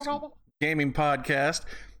Gaming podcast.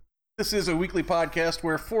 This is a weekly podcast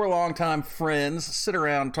where four longtime friends sit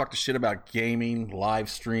around and talk to shit about gaming, live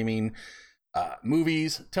streaming,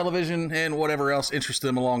 movies, television, and whatever else interests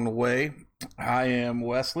them along the way. I am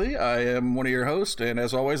Wesley. I am one of your hosts, and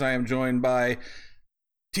as always, I am joined by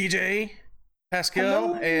TJ,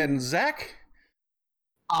 Pascal, and Zach.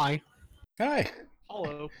 Hi.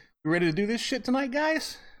 Hello. You ready to do this shit tonight,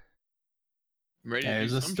 guys?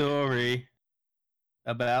 There's a story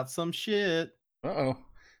about some shit. Uh-oh.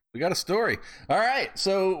 We got a story. All right,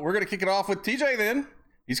 so we're going to kick it off with TJ then.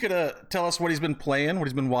 He's going to tell us what he's been playing, what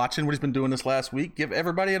he's been watching, what he's been doing this last week. Give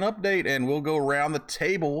everybody an update, and we'll go around the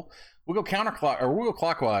table. We'll go we'll go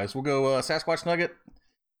clockwise. We'll go Sasquatch Nugget.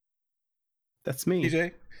 That's me.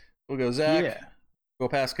 TJ. We'll go Zach. Yeah. We'll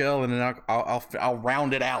go Pascal, and then I'll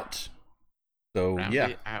round it out. So,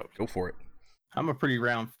 go for it. I'm a pretty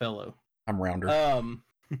round fellow. I'm rounder.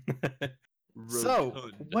 So,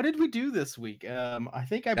 what did we do this week? I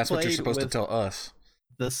think I That's played what you're supposed to with tell us.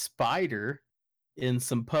 the Spider in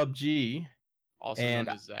some PUBG. Also and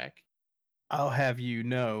known as Zach. I'll have you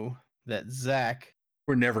know that Zach...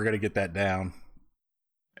 We're never going to get that down.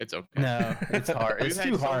 It's okay. No, it's hard. It's We've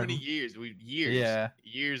too had so hard. many years.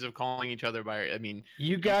 Years of calling each other by. I mean,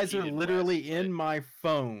 You guys are repeated literally West, in my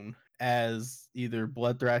phone as either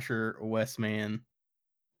Blood Thrasher or Westman.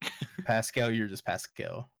 Pascal, you're just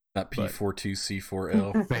Pascal. Not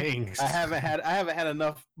P42C4L. Thanks. I haven't had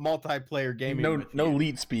enough multiplayer gaming. No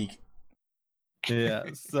lead speak. Yeah.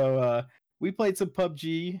 So we played some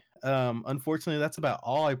PUBG. Unfortunately, that's about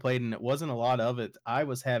all I played, and it wasn't a lot of it. I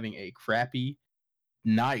was having a crappy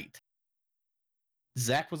night.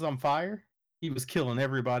 Zach was on fire. He was killing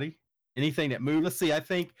everybody. Anything that moved. Let's see. I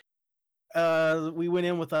think we went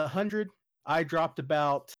in with 100. I dropped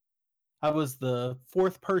about. I was the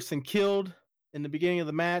fourth person killed in the beginning of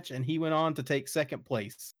the match, and he went on to take second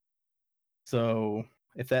place. So,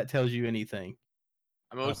 if that tells you anything.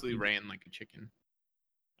 I mostly ran like a chicken.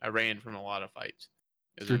 I ran from a lot of fights.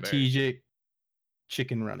 Strategic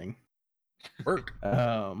chicken running. Worked.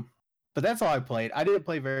 But that's all I played. I didn't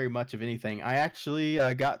play very much of anything. I actually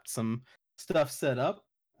got some stuff set up.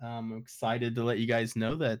 I'm excited to let you guys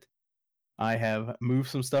know that I have moved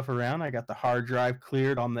some stuff around. I got the hard drive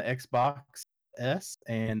cleared on the Xbox S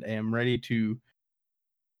and am ready to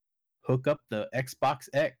hook up the Xbox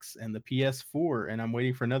X and the PS4, and I'm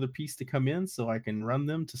waiting for another piece to come in so I can run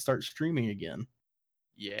them to start streaming again.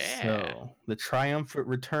 Yeah. So the triumphant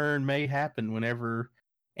return may happen whenever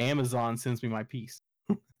Amazon sends me my piece.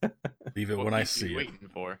 Leave it when I see it. Waiting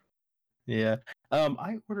for. Yeah.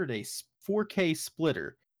 I ordered a 4K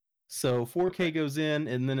splitter. So 4K goes in,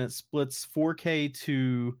 and then it splits 4K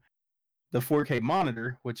to the 4K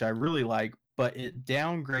monitor, which I really like, but it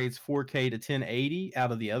downgrades 4K to 1080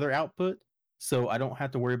 out of the other output, so I don't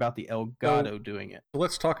have to worry about the Elgato doing it. So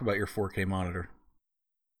let's talk about your 4K monitor.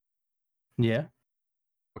 Yeah.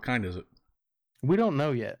 What kind is it? We don't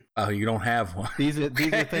know yet. Oh, you don't have one. These are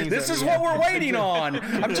things. This is what we're waiting on.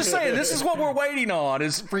 I'm just saying, this is what we're waiting on.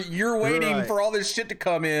 You're waiting for all this shit to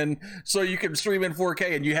come in so you can stream in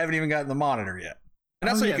 4K, and you haven't even gotten the monitor yet. And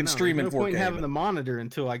that's how you can stream in 4K. No point having the monitor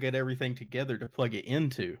until I get everything together to plug it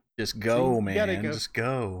into. Just go, See, man. Just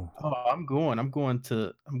go. Oh, I'm going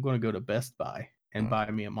to go to Best Buy and buy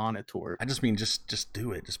me a monitor. I just mean, just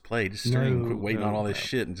do it. Just play. Just stream. Quit waiting on all this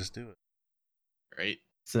shit and just do it. Right.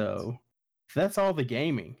 So that's all the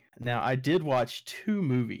gaming. Now, I did watch 2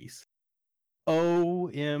 movies.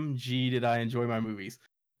 OMG, did I enjoy my movies.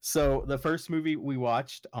 So the first movie we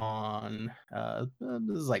watched on,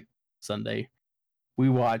 this is like Sunday. We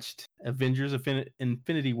watched Avengers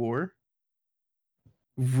Infinity War.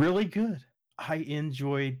 Really good. I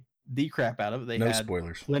enjoyed the crap out of it. They no had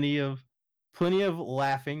spoilers. Plenty of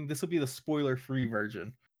laughing. This will be the spoiler-free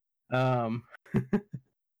version.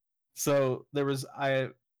 So there was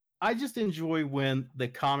I just enjoy when the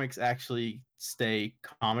comics actually stay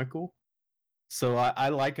comical. So I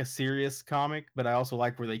like a serious comic, but I also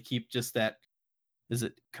like where they keep just that. Is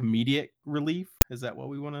it comedic relief? Is that what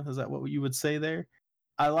you would say there?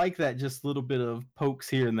 I like that, just a little bit of pokes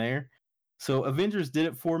here and there. So Avengers did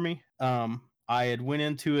it for me. I had went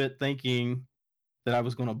into it thinking that I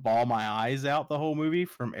was going to bawl my eyes out the whole movie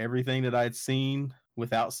from everything that I'd seen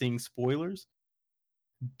without seeing spoilers.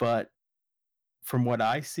 But from what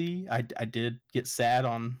I see, I did get sad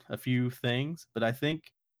on a few things, but I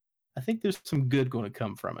think there's some good going to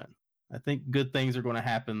come from it. I think good things are going to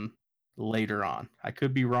happen later on. I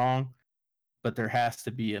could be wrong, but there has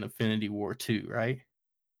to be an Infinity War 2, right?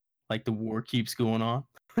 Like the war keeps going on.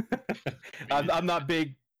 I'm not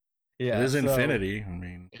big. Yeah, it is infinity. I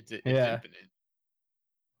mean, it's infinite.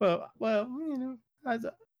 Well, you know,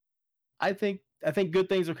 I think good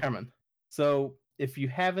things are coming. So if you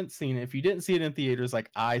haven't seen it, if you didn't see it in theaters, like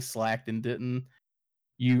I slacked and didn't,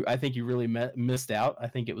 I think you really missed out. I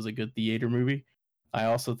think it was a good theater movie. I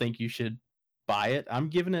also think you should buy it. I'm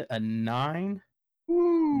giving it a 9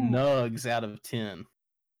 nugs out of 10.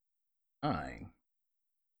 9.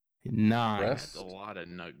 9. That's a lot of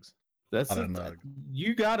nugs. That's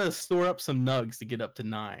you gotta store up some nugs to get up to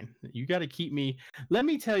 9. You gotta keep me. Let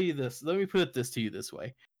me tell you this. Let me put this to you this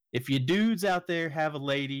way. If you dudes out there have a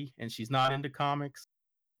lady and she's not into comics,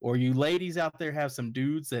 or you ladies out there have some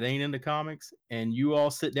dudes that ain't into comics, and you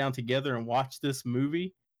all sit down together and watch this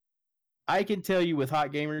movie, I can tell you with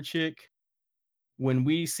Hot Gamer Chick, when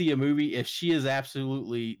we see a movie, if she is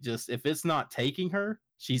absolutely just, if it's not taking her,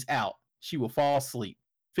 she's out. She will fall asleep.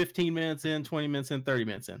 15 minutes in, 20 minutes in, 30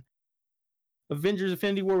 minutes in. Avengers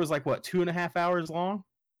Infinity War was like, what, 2.5 hours long?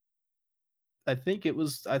 I think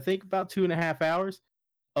about 2.5 hours.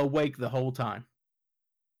 Awake the whole time.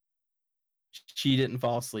 She didn't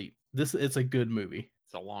fall asleep. It's a good movie.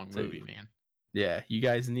 It's a long movie, man. Yeah, you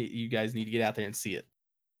guys need to get out there and see it.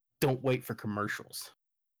 Don't wait for commercials.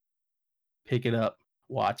 Pick it up,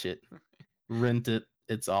 watch it, rent it.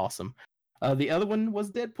 It's awesome. The other one was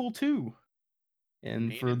Deadpool 2.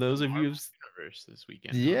 And for those of you universe this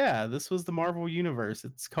weekend. Yeah, this was the Marvel Universe.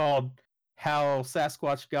 It's called How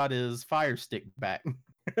Sasquatch Got His Fire Stick Back.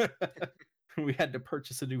 We had to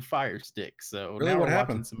purchase a new Fire Stick, so really? Now What we're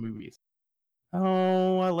happened? watching some movies.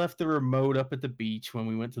 Oh, I left the remote up at the beach when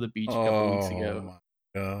we went to the beach a couple weeks ago. Oh my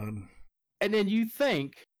god. And then you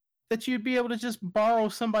think that you'd be able to just borrow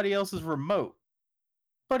somebody else's remote,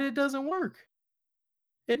 but it doesn't work.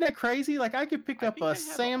 Isn't that crazy? Like I could pick up a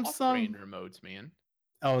Samsung remotes, man.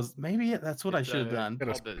 Maybe that's what I should have done.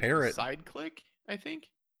 Called the Parrot. Side Click, I think.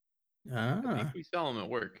 Ah. I think we sell them at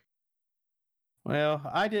work. Well,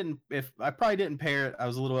 I probably didn't pair it. I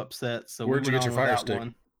was a little upset. So where'd you get your Fire Stick?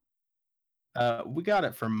 We got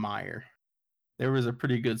it from Meijer. There was a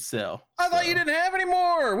pretty good sale. I thought you didn't have any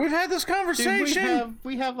more. We've had this conversation. Dude,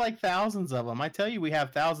 we have like thousands of them. I tell you, we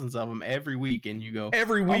have thousands of them every week, and you go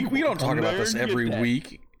every week. We don't talk about this every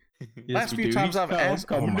week. Yes, Last few times I've asked,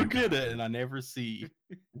 coming to get it, and I never see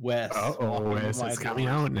Wes. Wes, it's coming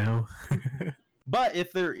out now. But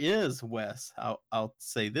if there is, Wes, I'll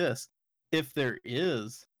say this: if there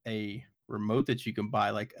is a remote that you can buy,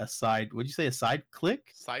 like a side, would you say a side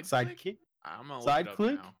click? Side kick? I'm gonna side look it up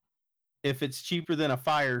click. now. If it's cheaper than a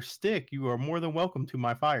Fire Stick, you are more than welcome to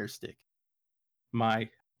my Fire Stick. My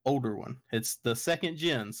older one. It's the 2nd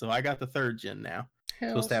gen, so I got the 3rd gen now.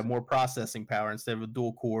 Supposed to have more processing power instead of a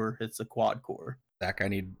dual core. It's a quad core. Zach, I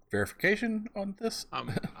need verification on this.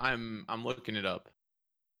 I'm looking it up.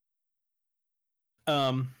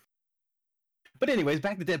 But anyways,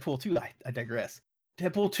 back to Deadpool 2. I digress.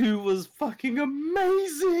 Deadpool 2 was fucking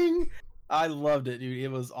amazing. I loved it, dude. It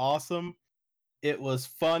was awesome. It was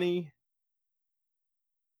funny.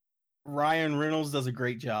 Ryan Reynolds does a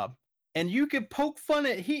great job. And you could poke fun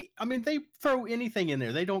at they throw anything in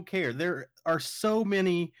there. They don't care. There are so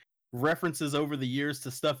many references over the years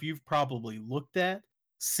to stuff you've probably looked at,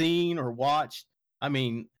 seen, or watched. I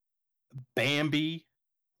mean, Bambi,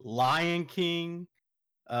 Lion King.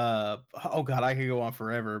 Oh god, I could go on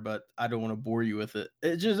forever, but I don't want to bore you with it.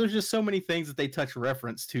 There's just so many things that they touch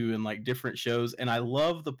reference to in like different shows, and I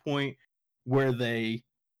love the point where they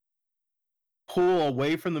pull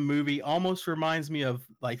away from the movie. Almost reminds me of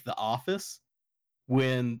like The Office,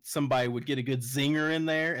 when somebody would get a good zinger in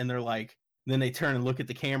there, and they're like, then they turn and look at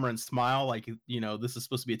the camera and smile, like, you know, this is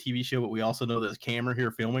supposed to be a TV show, but we also know there's a camera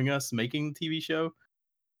here filming us making the TV show.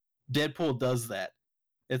 Deadpool does that.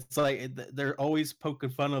 It's like they're always poking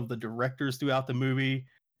fun of the directors throughout the movie.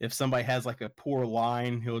 If somebody has like a poor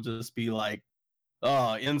line, he'll just be like,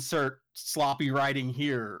 insert sloppy writing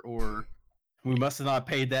here, or we must have not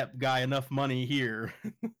paid that guy enough money here.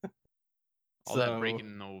 All that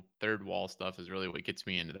breaking the third wall stuff is really what gets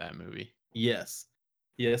me into that movie. Yes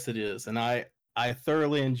it is, and I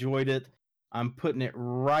thoroughly enjoyed it. I'm putting it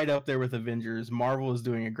right up there with Avengers. Marvel is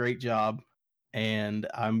doing a great job, and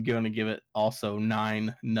I'm going to give it also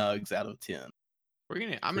 9 nugs out of 10.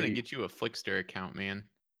 I'm gonna get you a Flickster account, man.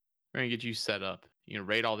 We're gonna get you set up. You know,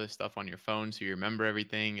 rate all this stuff on your phone so you remember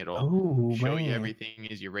everything. It'll show you everything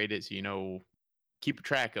as you rate it, so you know, keep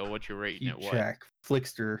track of what you're rating it. What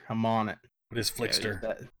Flickster, I'm on it. What is Flickster?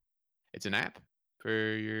 Yeah, it's an app for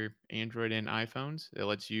your Android and iPhones. It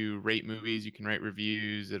lets you rate movies. You can write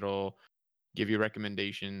reviews. It'll give you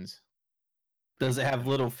recommendations. Does it have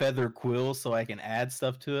little feather quills so I can add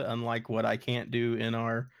stuff to it, unlike what I can't do in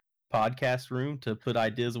our podcast room to put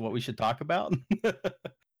ideas of what we should talk about?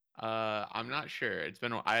 I'm not sure.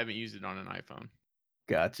 I haven't used it on an iPhone.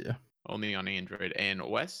 Gotcha. only on Android. And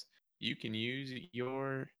Wes, you can use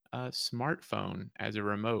your smartphone as a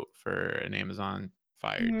remote for an Amazon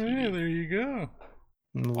Fire TV. Yeah, there you go.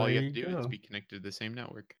 All you have to do is be connected to the same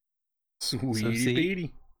network. Sweetie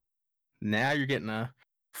beady. Now you're getting a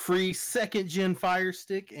free 2nd gen Fire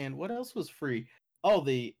Stick, and what else was free? Oh,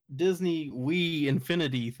 the Disney Wii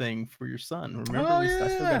Infinity thing for your son. Remember, I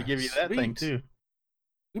still got to give you that thing too.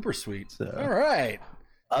 Super sweet. So, all right.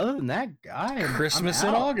 Other than that, Christmas in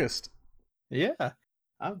August. Yeah,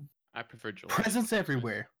 I prefer July. Presents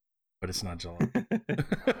everywhere, but it's not July.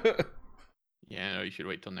 Yeah, no, you should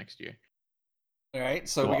wait till next year. All right,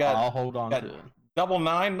 so we got. I'll hold on to it. Double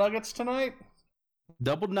 9 nuggets tonight.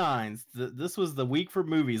 Double 9s. This was the week for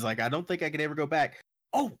movies. Like, I don't think I could ever go back.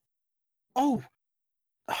 Oh,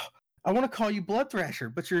 I want to call you Blood Thrasher,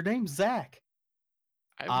 but your name's Zach.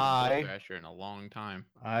 I haven't been Blood Thrasher in a long time.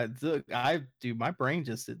 I do. My brain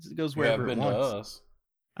just it goes wherever it wants.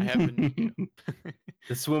 I have been.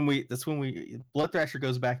 That's when we Blood Thrasher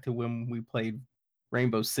goes back to when we played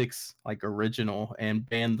Rainbow Six like original and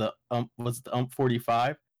banned the was the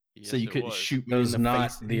 45. Yes, so you couldn't shoot me in the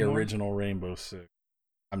not face the anymore. Original Rainbow Six.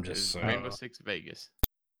 I'm just saying. Rainbow Six Vegas.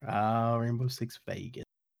 Rainbow Six Vegas.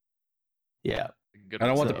 Yeah. I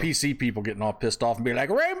don't want the PC people getting all pissed off and be like,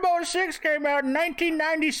 Rainbow Six came out in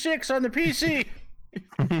 1996 on the PC.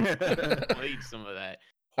 Played some of that.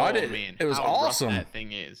 Oh, I did. Man, it was awesome. That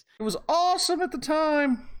thing is. It was awesome at the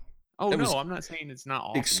time. Oh, no, I'm not saying it's not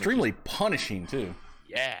awesome. Extremely punishing, too.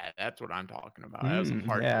 Yeah, that's what I'm talking about. That was a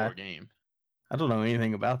hardcore game. I don't know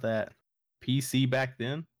anything about that. PC back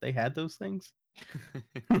then, they had those things.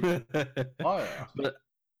 Oh, yeah. But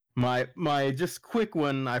my just quick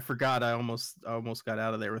one, I forgot. I almost got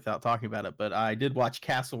out of there without talking about it. But I did watch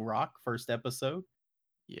Castle Rock first episode.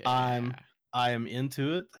 Yeah, I am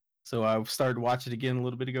into it. So I started watching it again a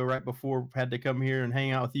little bit ago, right before I had to come here and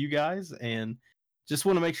hang out with you guys, and just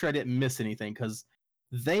want to make sure I didn't miss anything because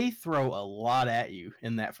they throw a lot at you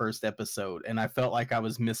in that first episode, and I felt like I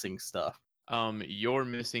was missing stuff. You're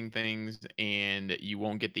missing things, and you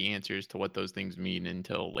won't get the answers to what those things mean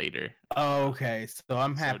until later. Oh, okay. So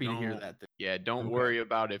I'm happy to hear that. Yeah, don't worry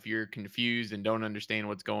about if you're confused and don't understand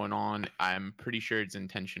what's going on. I'm pretty sure it's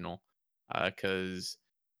intentional, because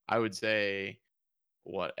I would say,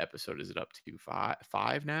 what episode is it up to?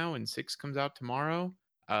 Five now, and 6 comes out tomorrow.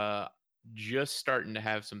 Just starting to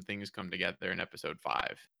have some things come together in episode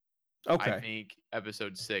 5. Okay. I think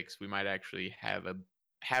episode 6 we might actually have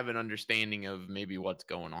an understanding of maybe what's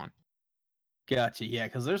going on. Gotcha. Yeah,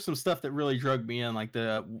 because there's some stuff that really drug me in, like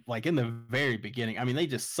in the very beginning. I mean, they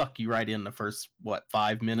just suck you right in the first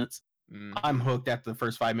 5 minutes. Mm-hmm. I'm hooked after the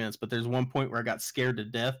first 5 minutes, but there's one point where I got scared to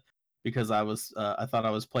death because I thought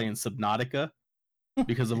I was playing Subnautica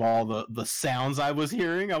because of all the sounds I was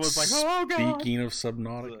hearing. I was like, oh god. Speaking of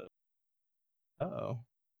Subnautica. Uh-oh.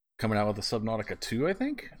 Coming out with the Subnautica 2, I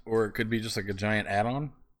think, or it could be just like a giant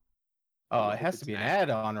add-on. Oh, it has to be an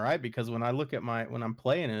add-on, right? Because when I look at when I'm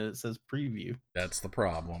playing it, it says preview. That's the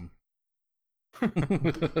problem.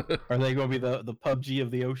 Are they going to be the PUBG of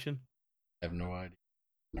the ocean? I have no idea.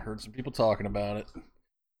 I heard some people talking about it.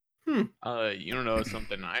 You don't know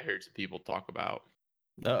something I heard some people talk about.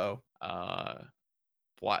 Uh-oh.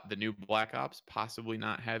 The new Black Ops possibly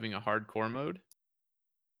not having a hardcore mode.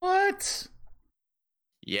 What?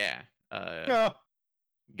 Yeah.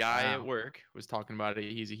 Guy at work was talking about it.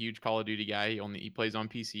 He's a huge Call of Duty guy. He plays on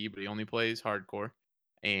PC, but he only plays hardcore.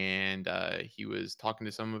 And he was talking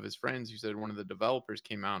to some of his friends who said one of the developers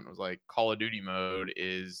came out and was like, Call of Duty mode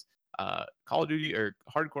is Call of Duty, or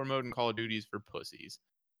hardcore mode in Call of Duty is for pussies.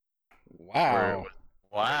 Wow.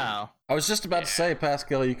 Wow. I was just about to say,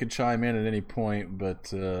 Pascal, you could chime in at any point, but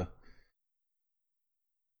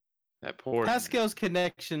that poor Pascal's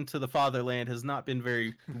connection to the fatherland has not been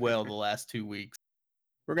very well the last 2 weeks.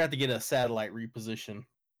 We're going to have to get a satellite reposition.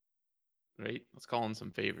 Right? Let's call in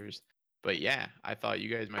some favors. But yeah, I thought you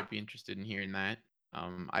guys might be interested in hearing that.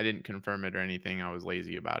 I didn't confirm it or anything. I was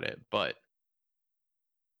lazy about it, but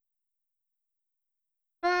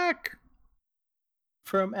back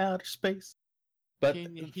from outer space. But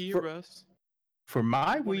can you hear us? For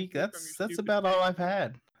my week, that's about all I've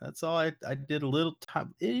had. That's all I did. A little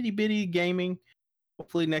itty bitty gaming.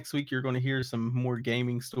 Hopefully next week you're going to hear some more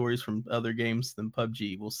gaming stories from other games than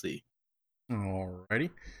PUBG. We'll see. Alrighty.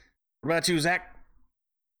 What about you, Zach?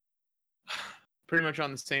 Pretty much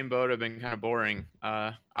on the same boat. I've been kind of boring.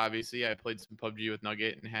 Obviously, I played some PUBG with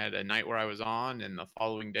Nugget and had a night where I was on, and the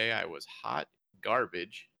following day I was hot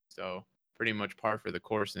garbage. So pretty much par for the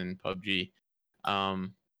course in PUBG.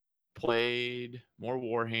 Played more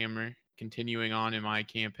Warhammer, continuing on in my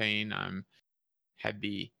campaign. Had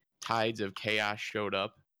the Tides of Chaos showed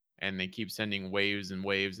up, and they keep sending waves and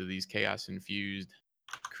waves of these chaos-infused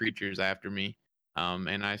creatures after me.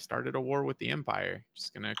 And I started a war with the Empire,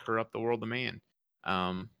 just gonna corrupt the world of man.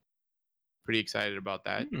 Pretty excited about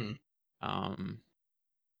that.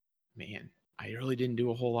 Man, I really didn't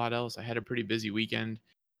do a whole lot else. I had a pretty busy weekend,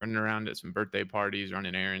 running around at some birthday parties,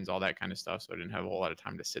 running errands, all that kind of stuff. So I didn't have a whole lot of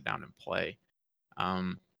time to sit down and play.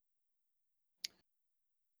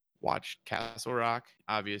 Watched Castle Rock,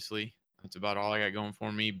 obviously. That's about all I got going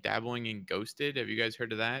for me. Dabbling in Ghosted. Have you guys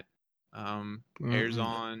heard of that? Airs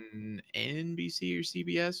on NBC or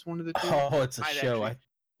CBS, one of the two. Oh, it's a show.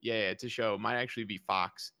 Yeah, it's a show. Might actually be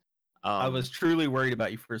Fox. I was truly worried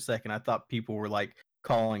about you for a second. I thought people were like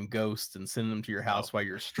calling ghosts and sending them to your house while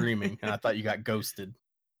you're streaming, and I thought you got ghosted.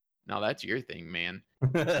 No, that's your thing, man.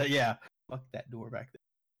 Yeah, fuck that door back there.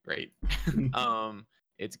 Great.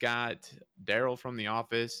 It's got Daryl from The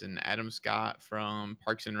Office and Adam Scott from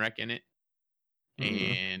Parks and Rec in it.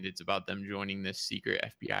 And it's about them joining this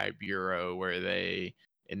secret FBI bureau where they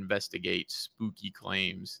investigate spooky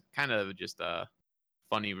claims. Kind of just a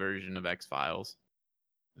funny version of X-Files.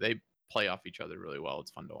 They play off each other really well.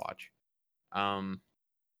 It's fun to watch. I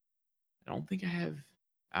don't think I have...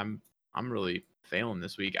 I'm really failing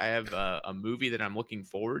this week. I have a movie that I'm looking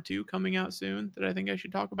forward to coming out soon that I think I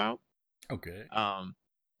should talk about. Okay.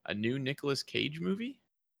 A new Nicolas Cage movie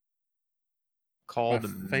called...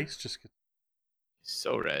 My face just gets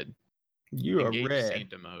so red. You are red.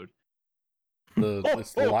 Santa mode.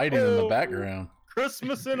 It's the lighting in the background.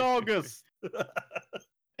 Christmas in August.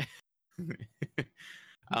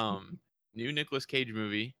 New Nicolas Cage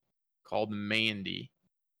movie called Mandy.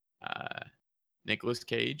 Nicolas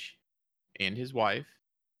Cage and his wife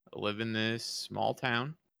live in this small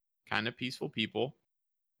town, kind of peaceful people,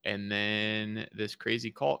 and then this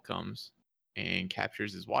crazy cult comes and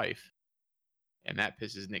captures his wife, and that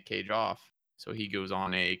pisses Nick Cage off. So he goes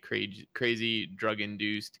on a crazy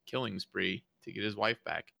drug-induced killing spree to get his wife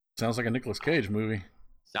back. Sounds like a Nicolas Cage movie.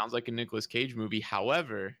 Sounds like a Nicolas Cage movie.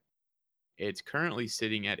 However, it's currently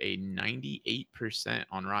sitting at a 98%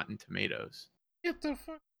 on Rotten Tomatoes. Get the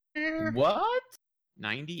fuck here. What?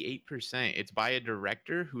 98%. It's by a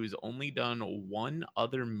director who's only done one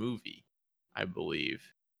other movie, I believe.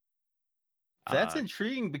 That's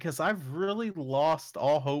intriguing because I've really lost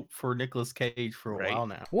all hope for Nicolas Cage for a while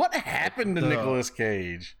now. What happened to Nicolas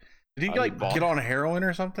Cage? Did he get on heroin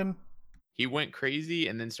or something? He went crazy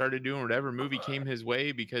and then started doing whatever movie came his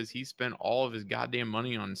way because he spent all of his goddamn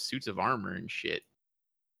money on suits of armor and shit.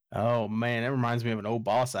 Oh man, that reminds me of an old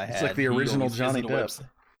boss I had. It's like the original Johnny Depp.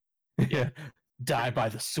 Yeah.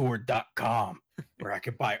 DieByTheSword.com, where I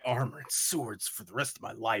could buy armor and swords for the rest of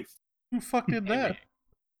my life. Who the fuck did that?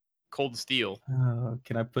 Cold Steel.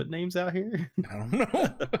 Can I put names out here? I don't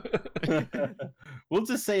know. We'll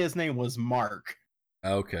just say his name was Mark.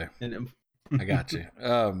 Okay. I got you.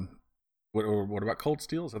 What about Cold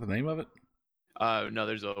Steel? Is that the name of it? No,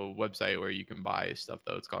 there's a website where you can buy stuff,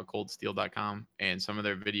 though. It's called coldsteel.com, and some of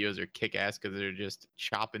their videos are kick-ass because they're just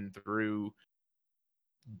chopping through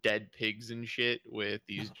dead pigs and shit with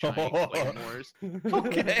these giant claymores.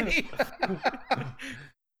 Okay.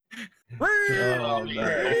 Yeah,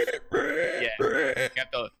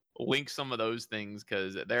 got to link some of those things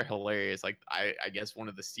because they're hilarious. Like I guess one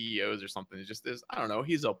of the CEOs or something is just this. I don't know.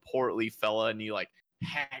 He's a portly fella, and he like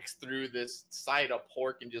hacks through this side of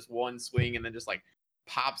pork in just one swing, and then just like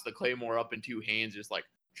pops the claymore up in two hands, just like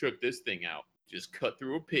check this thing out. Just cut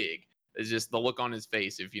through a pig. It's just the look on his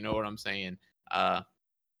face, if you know what I'm saying.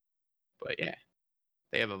 But yeah,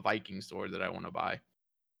 they have a Viking sword that I want to buy,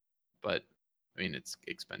 but I mean it's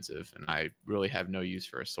expensive, and I really have no use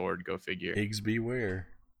for a sword. Go figure. Pigs beware.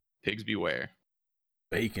 Pigs beware.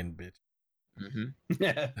 Bacon, bitch.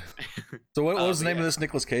 Yeah. So what was the name of this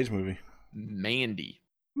Nicolas Cage movie? Mandy.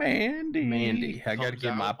 I gotta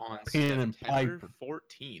get my pen and paper.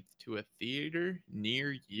 14th to a theater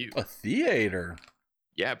near you. A theater?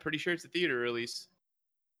 Yeah, pretty sure it's a theater release.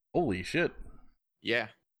 Holy shit. Yeah.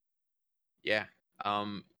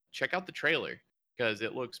 Check out the trailer because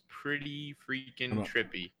it looks pretty freaking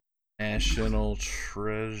trippy. National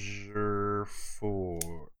Treasure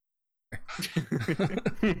 4.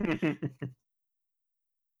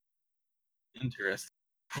 Interesting.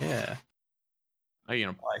 Yeah. Are you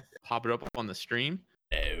gonna pop it up on the stream?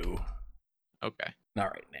 No. Okay.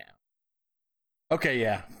 Not right now. Okay,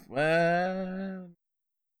 yeah.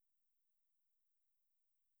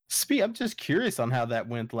 I'm just curious on how that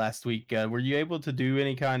went last week. Were you able to do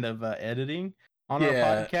any kind of editing on our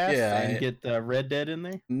podcast and get Red Dead in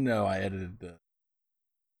there? No, I edited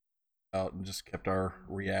out and just kept our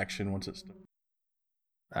reaction once it started.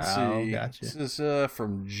 Oh, gotcha. This is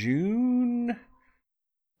from June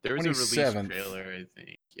There was a release trailer, I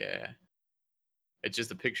think. Yeah. It's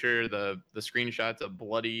just a picture, the screenshot's a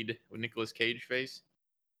bloodied with Nicolas Cage face.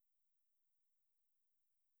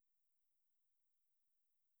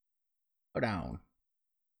 Go down.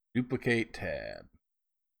 Duplicate tab.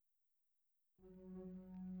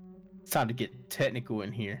 It's time to get technical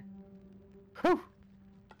in here. Whew.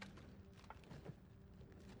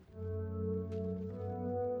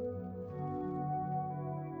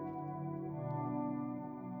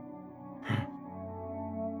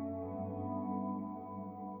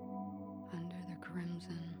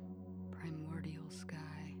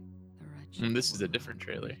 This is a different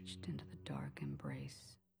trailer. Into the dark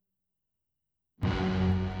embrace. His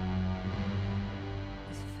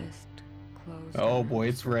fist closed. Oh boy,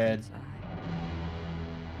 it's red.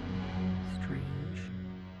 Strange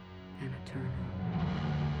and eternal.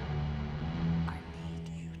 I need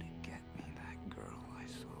you to get me that girl I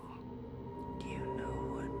saw. You know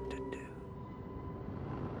what to do.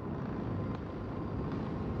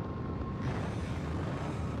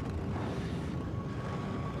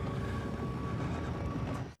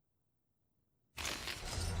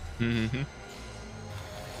 Mm-hmm.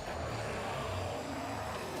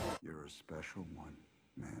 You're a special one,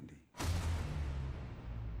 Mandy.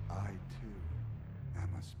 I, too,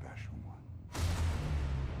 am a special one.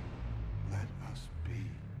 Let us be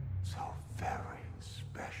so very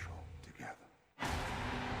special together.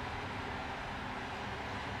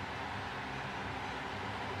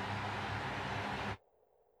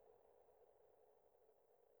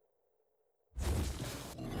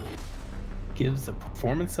 Gives the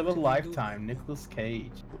performance of a lifetime, Nicolas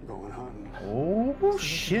Cage. I'm going hunting. Oh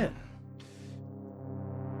shit.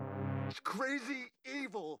 It's crazy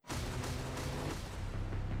evil.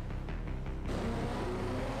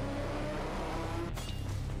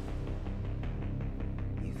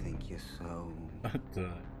 You think you're so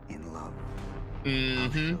in love? Mm-hmm.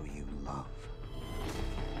 I'll show you love.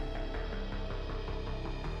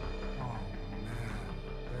 Oh, man.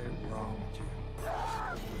 They're wrong with you.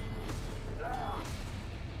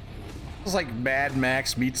 It's like Mad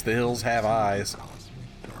Max meets The Hills Have Eyes.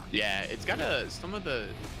 Yeah, it's got some of the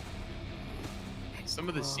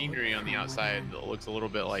scenery on the outside that looks a little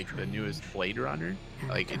bit like the newest Blade Runner.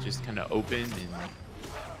 Like it's just kind of open and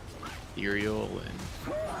ethereal,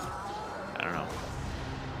 and I don't know.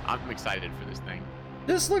 I'm excited for this thing.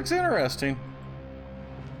 This looks interesting.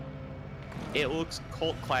 It looks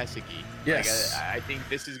cult classic-y. Yes. Like, I think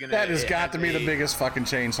this is gonna. That has got to be the biggest fucking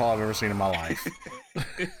chainsaw I've ever seen in my life.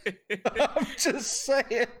 I'm just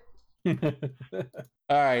saying. All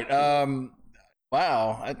right.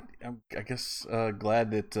 Wow. I guess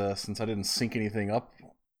glad that since I didn't sync anything up,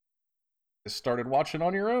 I started watching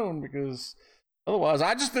on your own, because otherwise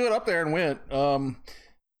I just threw it up there and went.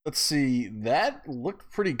 Let's see. That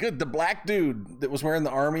looked pretty good. The black dude that was wearing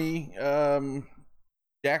the army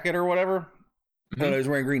jacket or whatever. Mm-hmm. No, he was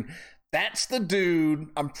wearing green. That's the dude.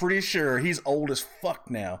 I'm pretty sure he's old as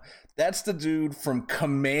fuck now. That's the dude from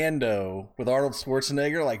Commando with Arnold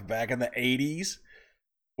Schwarzenegger, like back in the 80s,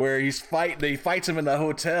 where he fights him in the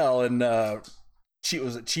hotel, and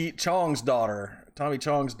Chong's daughter, Tommy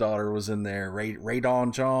Chong's daughter, was in there. Ray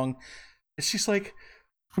Dawn Chong, and she's like,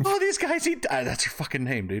 "Oh, these guys eat." That's her fucking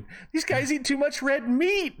name, dude. These guys eat too much red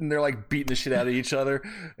meat, and they're like beating the shit out of each other.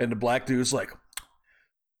 And the black dude's like,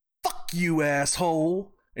 "Fuck you,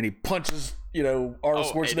 asshole!" And he punches, Arnold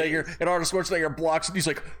Schwarzenegger, and Arnold Schwarzenegger blocks it. He's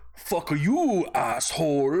like, "Fuck you,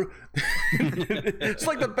 asshole." It's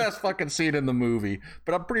like the best fucking scene in the movie,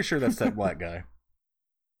 but I'm pretty sure that's that black guy.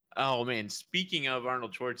 Oh man, speaking of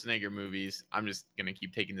Arnold Schwarzenegger movies, I'm just gonna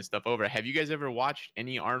keep taking this stuff over. Have you guys ever watched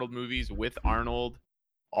any Arnold movies with Arnold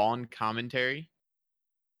on commentary?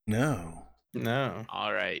 No.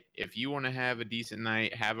 All right. If you want to have a decent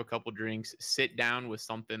night, have a couple drinks, sit down with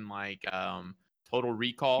something like Total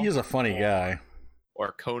Recall. He is a funny guy.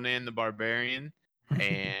 Or Conan the Barbarian,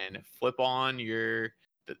 and flip on your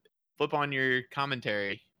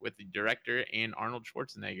commentary with the director and Arnold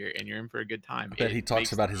Schwarzenegger, and you're in for a good time. I bet he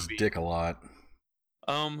talks about his dick a lot.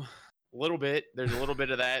 A little bit. There's a little bit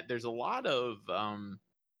of that. There's a lot of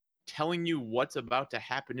telling you what's about to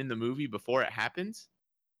happen in the movie before it happens.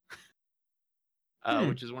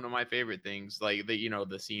 Which is one of my favorite things. Like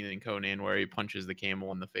the scene in Conan where he punches the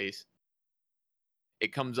camel in the face.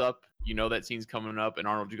 It comes up, that scene's coming up, and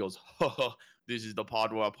Arnold goes, "Oh, this is the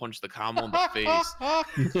part where I punch the camel in the face."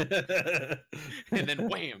 And then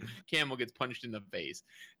wham, camel gets punched in the face.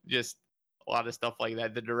 Just a lot of stuff like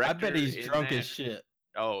that. The director, I bet he's drunk as shit.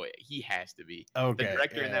 Oh, he has to be. Okay. The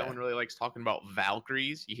director in that one really likes talking about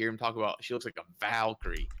Valkyries. You hear him talk about, she looks like a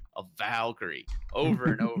Valkyrie, over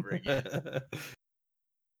and over again.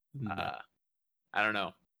 No. I don't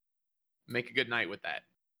know. Make a good night with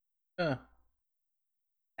that.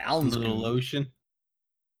 Alan's little goon. lotion.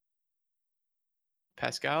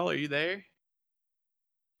 Pascal, are you there?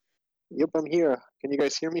 Yep, I'm here. Can you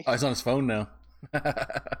guys hear me? Oh, he's on his phone now.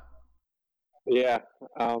 Yeah.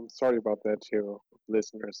 Sorry about that, to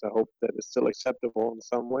listeners. I hope that is still acceptable in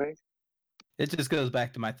some way. It just goes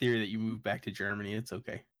back to my theory that you moved back to Germany. It's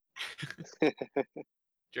okay.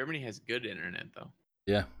 Germany has good internet though.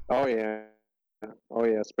 Yeah. Oh yeah. Oh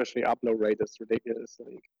yeah. Especially upload rate is ridiculous.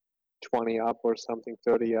 Like 20 up or something,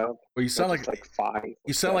 30 up. Well, you sound like 5.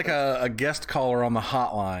 You sound like a guest caller on the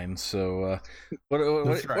hotline. So, what do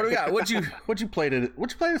we got? What'd you play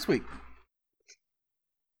this week?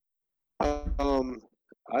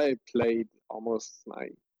 I played almost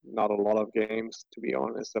like not a lot of games, to be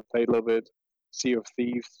honest. I played a little bit Sea of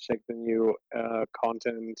Thieves, checked the new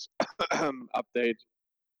content update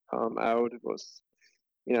out. It was,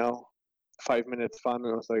 5 minutes fun,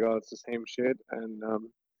 and I was like, oh, it's the same shit. And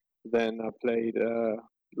then I played a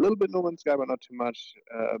little bit No Man's Sky, but not too much.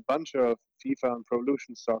 A bunch of FIFA and Pro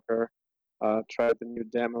Evolution Soccer. Tried the new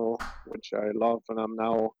demo, which I love, and I'm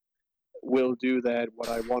now will do that what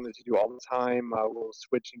I wanted to do all the time. I will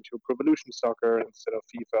switching to Pro Evolution Soccer instead of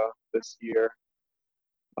FIFA this year.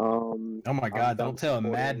 Oh my God! Don't tell a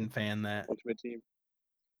Madden fan that. Ultimate Team.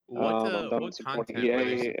 What content were they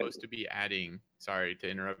supposed to be adding? Sorry to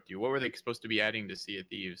interrupt you. What were they supposed to be adding to Sea of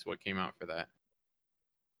Thieves? What came out for that?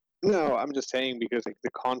 No, I'm just saying because like,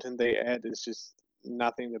 the content they add is just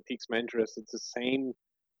nothing that piques my interest. It's the same.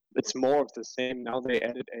 It's more of the same. Now they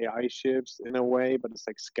added AI ships in a way, but it's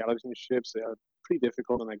like skeleton ships. They are pretty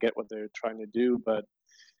difficult, and I get what they're trying to do, but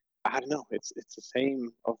I don't know. It's the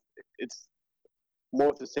same. It's more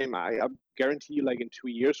of the same. I guarantee you, like in 2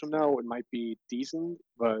 years from now, it might be decent,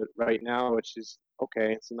 but right now it's just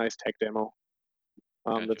okay. It's a nice tech demo.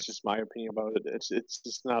 Gotcha. That's just my opinion about it. It's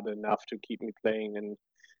just not enough to keep me playing, and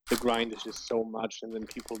the grind is just so much, and then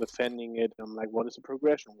people defending it. I'm like, what is the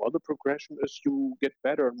progression? Well, the progression is you get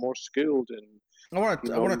better and more skilled, and I want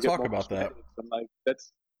to talk about that. I'm like,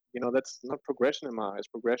 that's not progression in my eyes.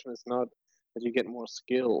 Progression is not that you get more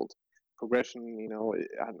skilled. Progression,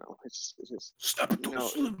 I don't know. It's just Step to the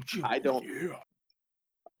Slim Jim. I don't. Yeah.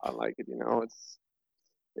 I like it.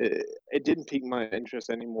 It didn't pique my interest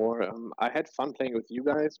anymore. I had fun playing with you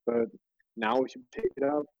guys, but now if you pick it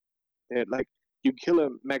up, like you kill a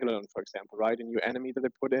megalodon, for example, right? A new enemy that they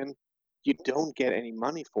put in, you don't get any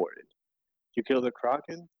money for it. You kill the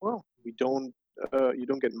kraken, well, you don't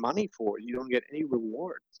get money for it. You don't get any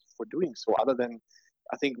rewards for doing so, other than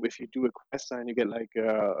I think if you do a quest and you get like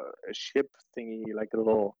a ship thingy, like a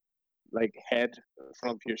little like head in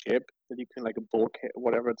front of your ship that you can like a bulkhead,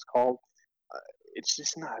 whatever it's called. It's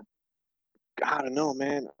just not. I don't know,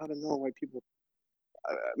 man. I don't know why people.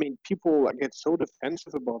 I mean, people get so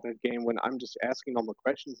defensive about that game when I'm just asking all the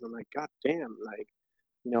questions. I'm like, God damn, like,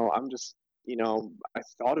 I'm just, I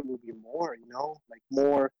thought it would be more, like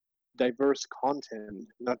more diverse content,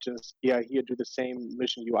 not just here do the same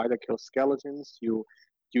mission. You either kill skeletons, you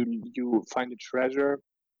find a treasure,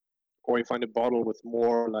 or you find a bottle with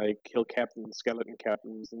more like kill captains, skeleton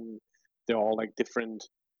captains, and they're all like different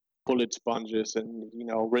bullet sponges, and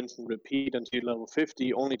rinse and repeat until you're level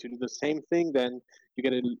 50, only to do the same thing. Then you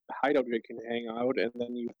get a hideout where you can hang out, and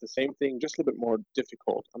then you have the same thing, just a little bit more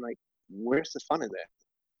difficult. I'm like, where's the fun in that?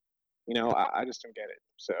 I just don't get it.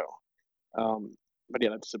 So, but yeah,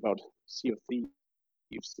 that's about Sea of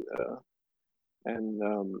Thieves, and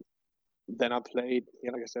then I played,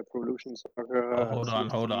 like I said, Pro Evolution Soccer.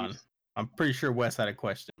 Hold on. I'm pretty sure Wes had a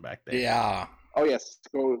question back there. Yeah. Oh yes.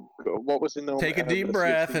 Go. What was in the? Take a deep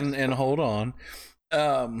breath and hold on.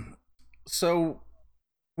 So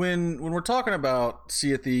when we're talking about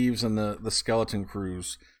Sea of Thieves and the Skeleton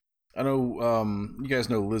Crews, I know you guys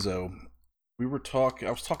know Lizzo. I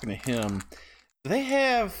was talking to him. They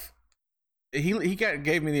have. He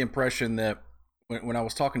gave me the impression that when I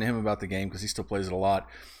was talking to him about the game, because he still plays it a lot,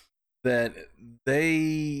 that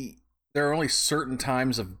there are only certain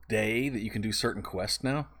times of day that you can do certain quests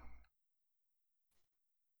now.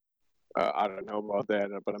 I don't know about that,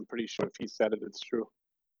 but I'm pretty sure if he said it, it's true.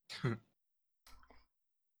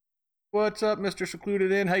 What's up, Mr.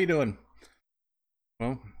 Secluded In? How you doing?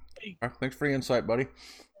 Well, thanks for the insight, buddy.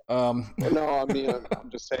 No, I mean, I'm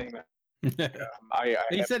just saying that.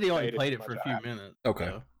 He said he only played it for a few minutes. Okay.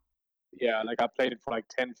 So. Yeah, like I played it for like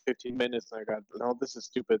 10, 15 minutes, and I got, no, this is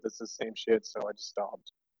stupid. This is the same shit, so I just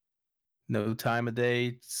stopped. No time of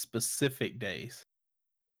day, specific days.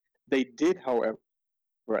 They did, however,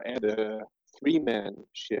 add a 3-man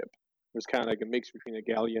ship. It was kind of like a mix between a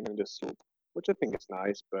galleon and a sloop. which I think is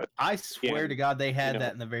nice. But I swear to God, they had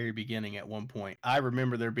that in the very beginning at one point. I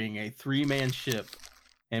remember there being a 3-man ship,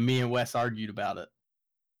 and me and Wes argued about it.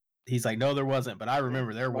 He's like, no, there wasn't. But I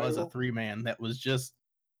remember there was a 3-man that was just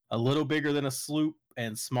a little bigger than a sloop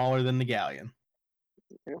and smaller than the galleon.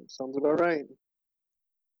 Yeah, sounds about right.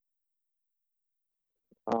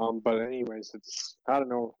 But anyways, I don't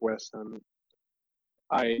know, Wes.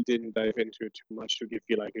 I didn't dive into it too much to give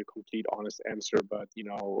you like a complete, honest answer. But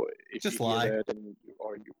if just you lie, hear that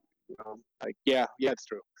like, yeah, it's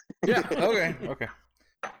true. Yeah. Okay.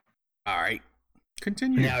 All right.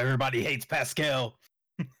 Continue. Now everybody hates Pascal.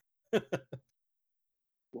 Yeah.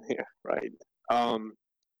 Right.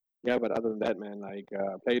 Yeah, but other than that, man, like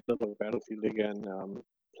played a little Battlefield again.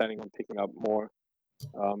 Planning on picking up more.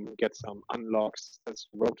 Get some unlocks. That's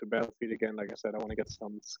Road to Battlefield again. Like I said, I want to get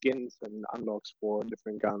some skins and unlocks for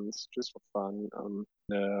different guns, just for fun.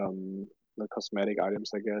 The cosmetic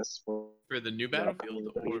items, I guess, for the new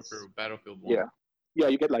Battlefield or for Battlefield 1? Yeah.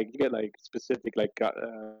 You get like specific like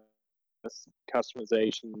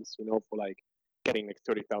customizations, for like getting like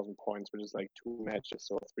 30,000 points, which is like 2 matches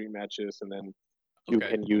or 3 matches, and then you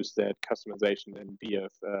can use that customization in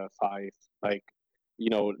BF5, like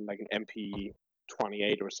like an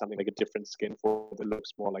MP28 or something, like a different skin for that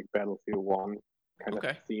looks more like Battlefield 1 kind of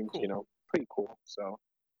themed. Cool. Pretty cool. So,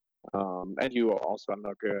 and you also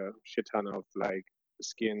unlock a shit ton of like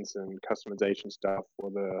skins and customization stuff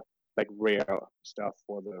for the like rare stuff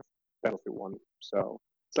for the Battlefield 1. So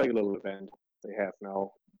it's like a little event they have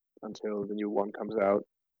now until the new one comes out.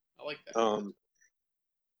 I like that.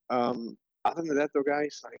 Other than that, though,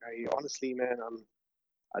 guys, like I honestly, man,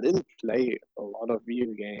 I didn't play a lot of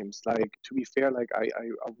video games. Like, to be fair, like I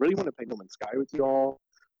really want to play No Man's Sky with y'all,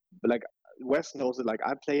 but like Wes knows that like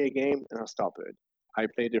I play a game and I stop it. I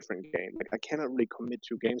play a different game. Like I cannot really commit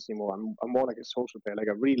to games anymore. I'm more like a social player. Like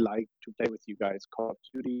I really like to play with you guys Call of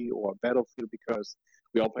Duty or Battlefield because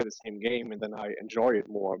we all play the same game and then I enjoy it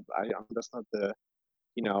more. I'm just not the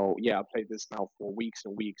I played this now for weeks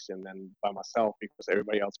and weeks and then by myself because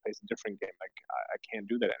everybody else plays a different game. Like I can't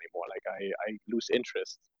do that anymore. Like I lose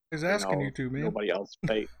interest. Who's asking you to, man? Nobody else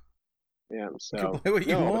play. Yeah, so you can play what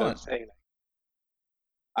you want. I'm saying,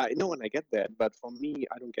 I know and I get that, but for me,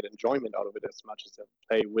 I don't get enjoyment out of it as much as I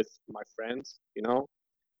play with my friends.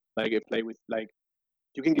 Like I play with like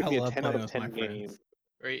you can give me a 10 out of 10 game.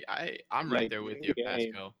 Right, I'm right there with you,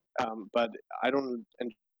 Pascal. But I don't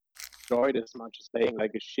enjoy it as much as playing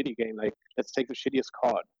like a shitty game. Like let's take the shittiest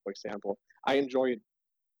COD, for example. I enjoyed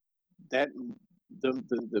that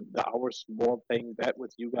the hours more playing that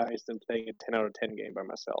with you guys than playing a 10 out of 10 game by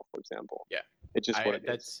myself, for example. Yeah, it's just what it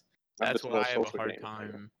is. That's what I have a hard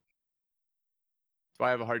time. So I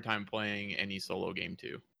have a hard time playing any solo game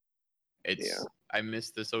too. I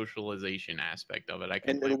miss the socialization aspect of it. I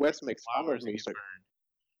can. And Wes makes fun of me. He's like,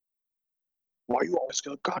 "Why you always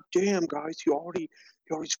go? God damn, guys, you already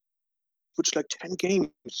switched like 10 games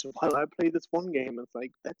while I play this one game." It's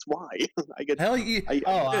like that's why I get. Hell,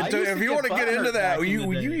 if you want to get into that,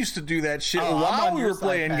 you used to do that shit while we were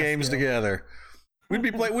playing games together. We'd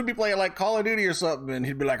be playing like Call of Duty or something, and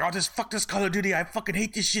he'd be like, "Oh, fuck this Call of Duty! I fucking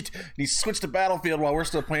hate this shit." And he switched to Battlefield while we're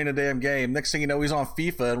still playing a damn game. Next thing you know, he's on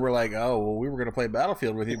FIFA, and we're like, "Oh, well, we were gonna play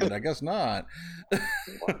Battlefield with you, but I guess not."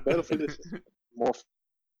 Battlefield is more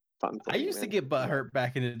fun. I used to get butthurt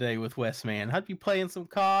back in the day with Wes, man. I'd be playing some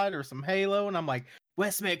COD or some Halo, and I'm like,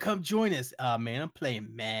 "Wes, man, come join us." Man, I'm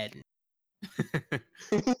playing Madden.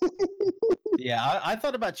 Yeah, I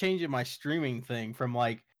thought about changing my streaming thing from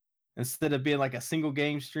like. Instead of being like a single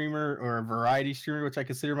game streamer or a variety streamer, which I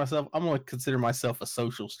consider myself, I'm going to consider myself a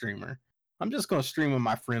social streamer. I'm just going to stream when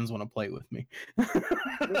my friends want to play with me.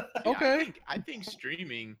 Okay. I think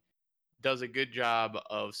streaming does a good job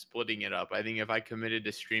of splitting it up. I think if I committed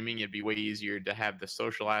to streaming, it'd be way easier to have the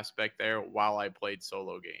social aspect there while I played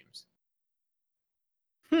solo games.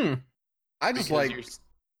 I just like...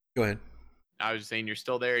 Go ahead. I was just saying, you're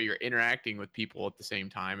still there. You're interacting with people at the same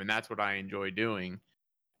time, and that's what I enjoy doing.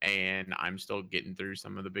 And I'm still getting through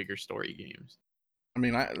some of the bigger story games. I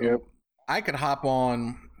mean, I could hop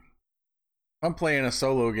on. I'm playing a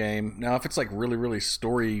solo game now. If it's like really, really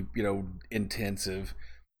story, intensive,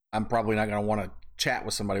 I'm probably not going to want to chat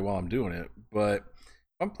with somebody while I'm doing it. But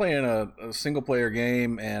if I'm playing a single player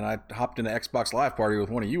game and I hopped into Xbox Live Party with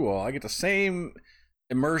one of you all, I get the same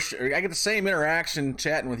immersion. I get the same interaction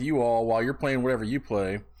chatting with you all while you're playing whatever you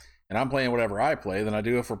play, and I'm playing whatever I play than I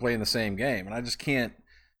do if we're playing the same game. And I just can't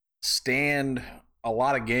stand a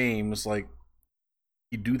lot of games like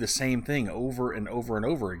you do the same thing over and over and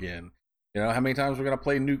over again. How many times we're gonna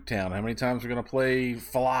play Nuketown? How many times we're gonna play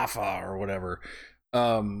Falafel or whatever?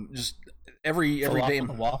 Just every day.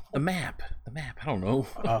 The map. I don't know.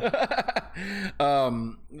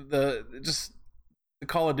 The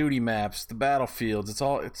Call of Duty maps, the battlefields. It's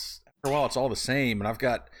after a while, it's all the same, and I've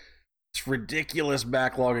got this ridiculous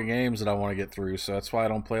backlog of games that I want to get through. So that's why I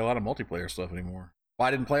don't play a lot of multiplayer stuff anymore. Well,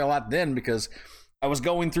 I didn't play a lot then because I was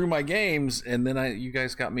going through my games, and then you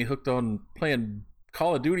guys got me hooked on playing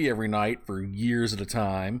Call of Duty every night for years at a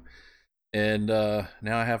time, and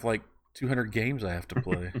now I have like 200 games I have to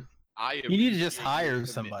play. You need to just hire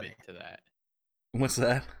somebody to that. What's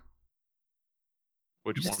that?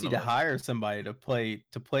 You just need to hire somebody to play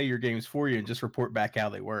your games for you and just report back how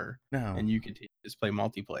they were. No, and you can just play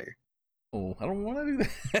multiplayer. Oh, I don't want to do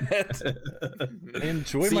that. I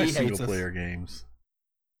enjoy my single player games.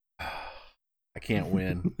 I can't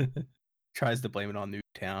win. Tries to blame it on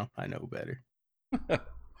Nuketown. I know better.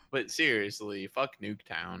 But seriously, fuck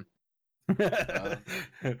Nuketown.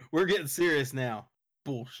 We're getting serious now.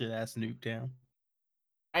 Bullshit ass Nuketown.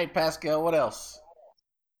 Hey Pascal, what else?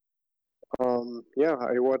 Yeah,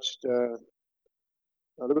 I watched a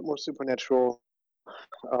little bit more Supernatural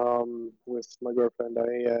with my girlfriend.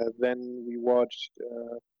 Then we watched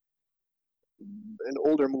an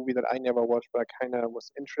older movie that I never watched, but I kind of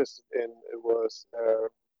was interested in. It was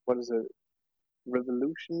what is it?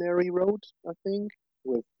 Revolutionary Road, I think,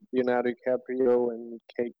 with Leonardo DiCaprio and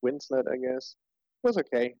Kate Winslet. I guess it was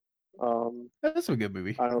okay. That's a good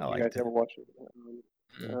movie. I don't know if you guys ever watched it.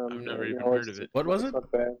 I've never even heard of it. What was it? Not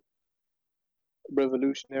bad.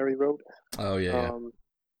 Revolutionary Road. Oh yeah. I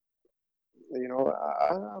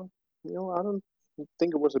don't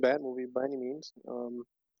think it was a bad movie by any means.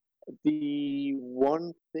 The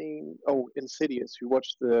one thing, Insidious. You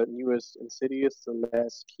watched the newest Insidious, The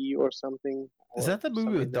Last Key or something? Is that the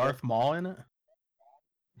movie with Darth Maul in it?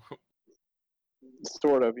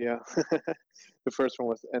 Sort of, yeah. The first one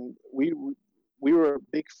was, and we were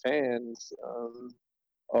big fans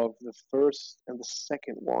of the first and the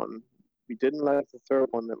second one. We didn't like the third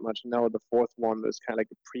one that much. Now the fourth one is kind of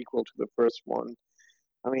like a prequel to the first one.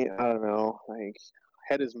 I mean, I don't know. Like,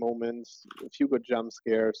 had his moments, a few good jump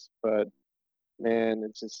scares, but man,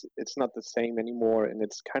 it's not the same anymore. And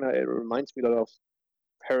it reminds me a lot of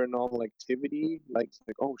Paranormal Activity. Like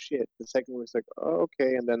oh shit. The second one is like, oh,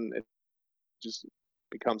 okay, and then it just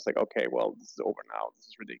becomes like, okay, well, this is over now. This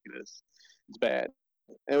is ridiculous. It's bad.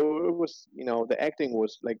 And it was, the acting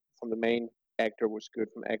was like from the main actor was good,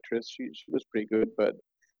 from actress she was pretty good, but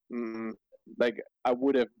like I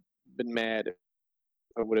would have been mad if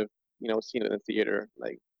I would have seen it in the theater.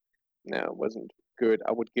 Like, no, it wasn't good.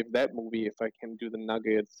 I would give that movie, if I can do the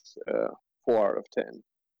Nuggets, 4 out of 10.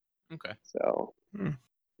 Okay. So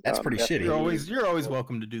that's pretty shitty. You're always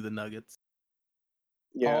welcome to do the Nuggets.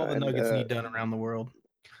 Yeah, all the Nuggets need done around the world.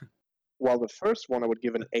 While the first one I would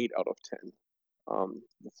give an 8 out of 10.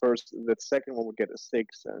 The second one would get a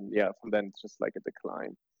 6, and yeah, from then it's just like a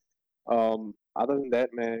decline. Other than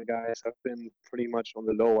that, man, guys, I've been pretty much on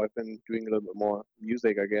the low. I've been doing a little bit more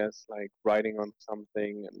music, I guess, like writing on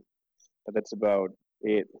something, but that's about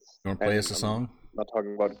it. You want to play us a song? Not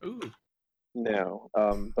talking about. Ooh. No,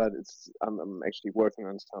 but I'm actually working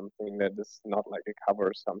on something that is not like a cover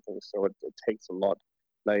or something, so it takes a lot.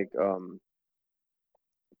 Like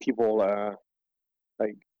people like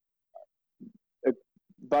a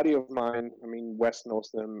buddy of mine. I mean, Wes knows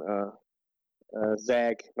them.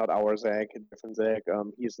 Zach, not our Zach, a different Zach.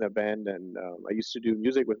 He's in a band, and I used to do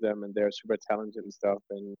music with them, and they're super talented and stuff.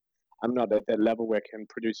 And I'm not at that level where I can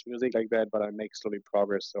produce music like that, but I make slowly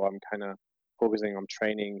progress. So I'm kind of focusing on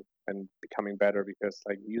training and becoming better, because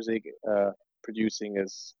like music producing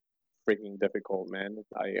is freaking difficult, man.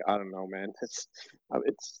 I don't know, man.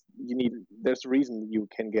 There's a reason you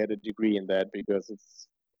can get a degree in that, because it's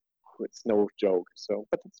no joke. So,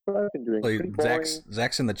 but that's what I've been doing.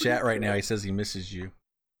 Zach's in the chat right now. He says he misses you.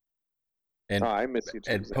 And I miss you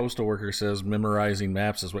too. And Zach. Postal Worker says memorizing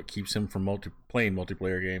maps is what keeps him from playing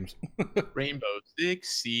multiplayer games. Rainbow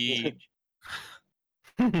Six Siege.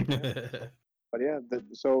 But yeah,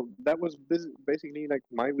 so that was basically like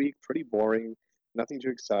my week. Pretty boring, nothing too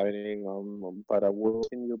exciting. But I will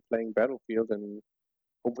continue playing Battlefield, and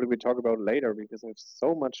hopefully we talk about it later, because there's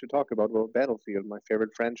so much to talk about Battlefield, my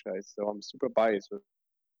favorite franchise. So I'm super biased with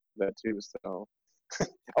that too. So,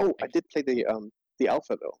 I did play the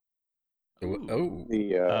alpha though.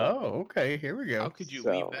 Okay. Here we go. How could you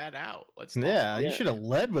leave that out? You should have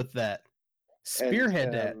led with that.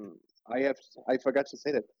 Spearhead that. I forgot to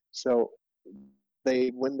say that. So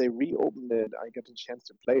when they reopened it, I got a chance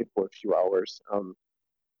to play it for a few hours.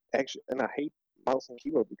 Actually, and I hate mouse and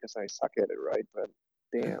keyboard because I suck at it, right? But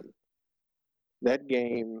damn, that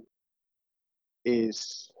game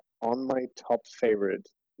is on my top favorite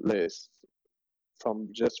list from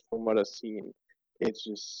what I've seen, it's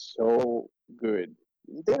just so good.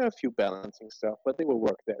 There are a few balancing stuff, but they will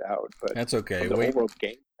work that out. But That's okay. the overall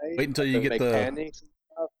gameplay, wait until you get mechanics and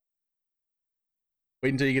stuff.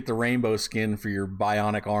 Wait until you get the rainbow skin for your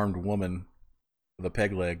bionic armed woman with a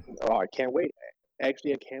peg leg. Oh, I can't wait.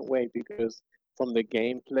 Actually, I can't wait because from the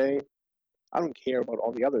gameplay, I don't care about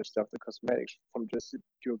all the other stuff, the cosmetics. From just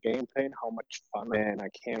pure gameplay and how much fun, man, I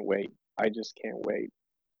can't wait. I just can't wait.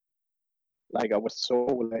 Like I was so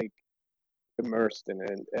like immersed in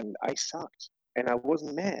it, and I sucked, and I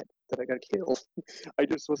wasn't mad that I got killed. I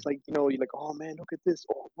just was like, you're like, oh man, look at this.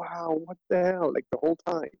 Oh wow, what the hell? Like the whole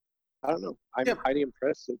time. I don't know. I'm highly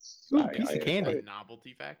impressed. It's a piece of candy.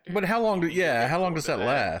 Novelty factor. But how long does that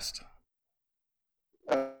last?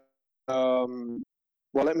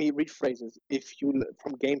 Well, let me rephrase this. If you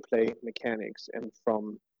from gameplay mechanics and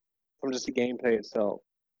from just the gameplay itself,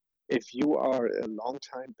 if you are a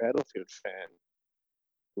longtime Battlefield fan,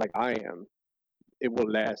 like I am, it will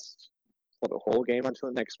last for the whole game until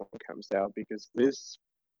the next one comes out because this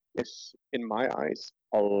is, in my eyes,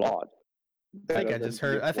 a lot. I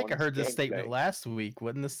think I heard this statement last week.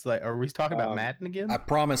 Wasn't this like? Are we talking about Madden again? I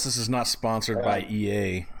promise this is not sponsored by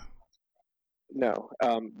EA. No.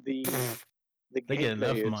 The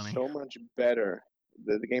gameplay is so much better.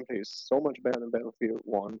 The gameplay is so much better than Battlefield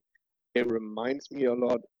 1. It reminds me a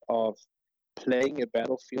lot of playing a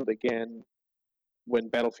Battlefield again when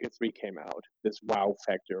Battlefield 3 came out. This wow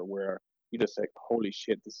factor where you just like, holy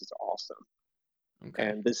shit, this is awesome. Okay.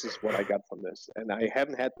 And this is what I got from this. And I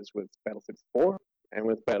haven't had this with Battlefield 4 and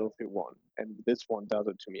with Battlefield 1. And this one does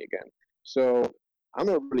it to me again. So I'm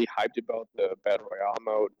not really hyped about the Battle Royale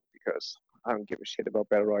mode because I don't give a shit about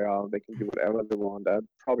Battle Royale. They can do whatever they want. I'd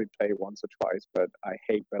probably play once or twice, but I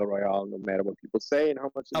hate Battle Royale no matter what people say and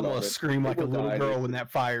how much I'm gonna scream like a little girl when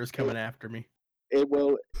that fire is coming after me. It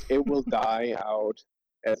will die out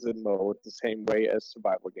as a mode the same way as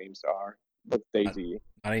survival games are with DayZ.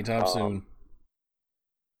 Not anytime soon.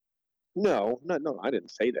 No, I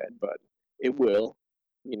didn't say that, but it will.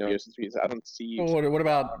 I don't see. Well, what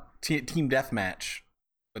about Team Deathmatch?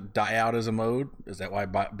 Die out as a mode? Is that why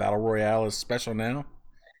Battle Royale is special now?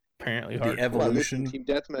 Apparently, the evolution. Team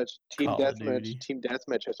Deathmatch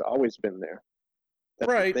has always been there.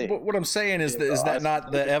 That's right. But what I'm saying is that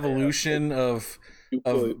not the evolution of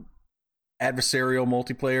adversarial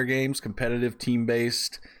multiplayer games, competitive team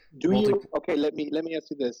based? Okay, let me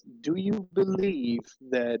ask you this. Do you believe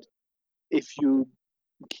that if you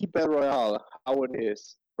keep Battle Royale how it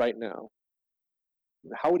is right now,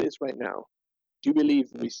 do you believe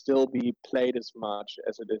we still be played as much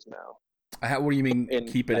as it is now? What do you mean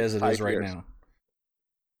keep it as it is right now?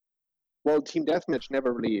 Well, Team Deathmatch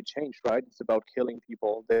never really changed, right? It's about killing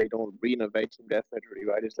people. They don't reinnovate Team Deathmatch really,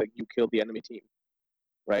 right? It's like you kill the enemy team,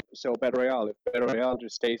 right? So Battle Royale, if Battle Royale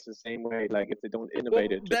just stays the same way, like if they don't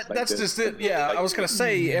innovate it, that's just it. Yeah, I was gonna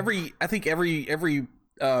say every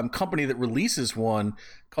company that releases one,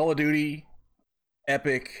 Call of Duty,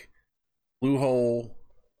 Epic, Bluehole,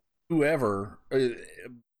 whoever,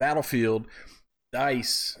 Battlefield,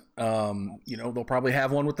 DICE, they'll probably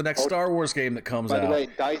have one with the next Star Wars game that comes out. By the way,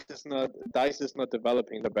 DICE is not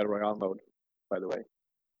developing the Battle Royale mode, by the way.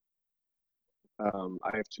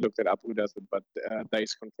 I have to look that up who does it, but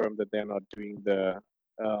DICE confirmed that they're not doing the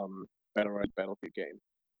Battle Royale Battlefield game.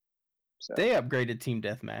 So. They upgraded Team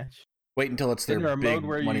Deathmatch. Wait until it's their big mode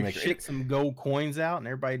where money you maker. Shit some gold coins out and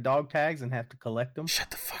everybody dog tags and have to collect them.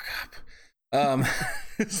 Shut the fuck up.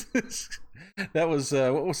 That was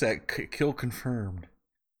what was that? Kill confirmed.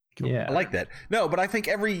 Yeah, I like that. No, but I think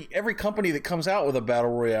every company that comes out with a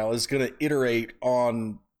battle royale is going to iterate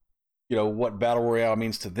on, what battle royale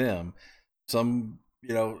means to them. Some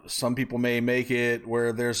people may make it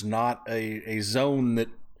where there's not a zone that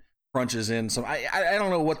crunches in. Some I don't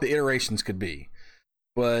know what the iterations could be,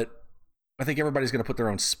 but I think everybody's going to put their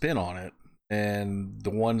own spin on it. And the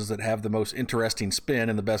ones that have the most interesting spin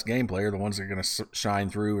and the best gameplay are the ones that are going to shine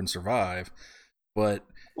through and survive. But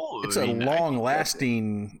it's a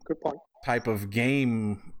long-lasting type of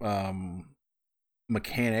game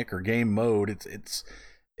mechanic or game mode.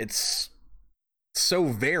 It's so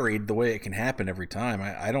varied the way it can happen every time.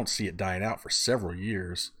 I don't see it dying out for several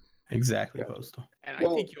years. Exactly, Postal. And I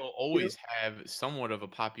think you'll always have somewhat of a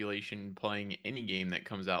population playing any game that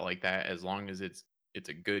comes out like that, as long as it's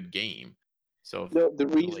a good game. So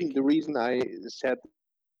the reason I said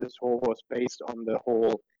this whole was based on the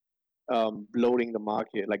whole bloating the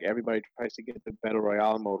market. Like everybody tries to get the battle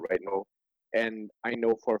royale mode right now, and I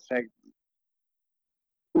know for a fact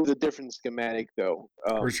with a different schematic though.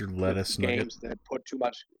 Where's your lettuce? Games that put too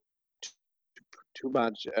much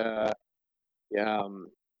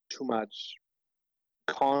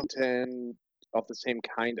content of the same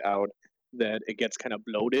kind out, that it gets kind of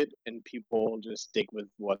bloated and people just stick with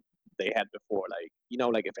what they had before. Like,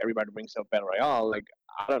 like if everybody brings up Battle Royale, like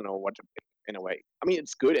I don't know what to pick in a way. I mean,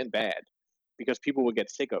 it's good and bad because people will get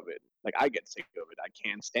sick of it. Like I get sick of it. I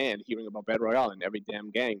can't stand hearing about Battle Royale in every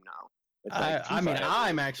damn game now. It's like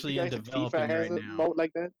I'm actually in developing right now. Mode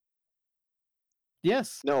like that?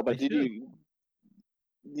 Yes. No, but did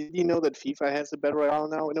you know that FIFA has a Battle Royale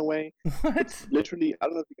now in a way? What? It's literally, I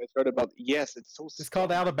don't know if you guys heard about. Yes, it's so. It's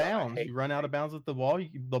called out of bounds. You run out of bounds with the ball,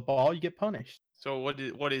 you get punished. So what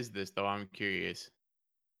is this though? I'm curious.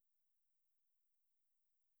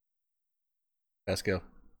 Let's go.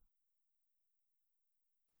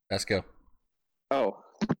 Oh,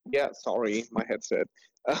 yeah. Sorry, my headset.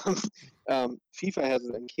 FIFA has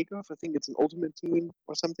a kickoff. I think it's an ultimate team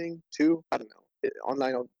or something too. I don't know.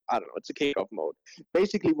 Online, I don't know. It's a kickoff mode.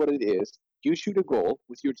 Basically, what it is, you shoot a goal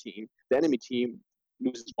with your team. The enemy team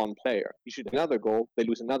loses one player. You shoot another goal, they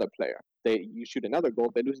lose another player. You shoot another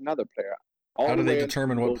goal, they lose another player. How do they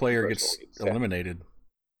determine what player gets eliminated?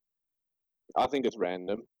 I think it's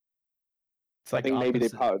random. It's like, I think maybe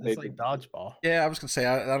it's like dodgeball. Yeah, I was gonna say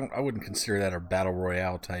I wouldn't consider that a battle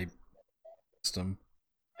royale type system.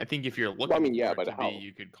 I think if you're looking for it to be,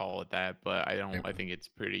 you could call it that, but I don't. I think it's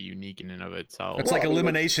pretty unique in and of itself. It's like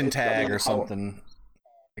elimination tag or something,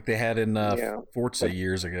 like they had in Forza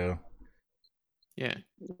years ago. Yeah.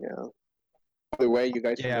 Yeah. By the way, you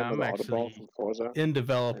guys I'm actually from Forza? In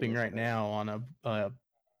developing right now on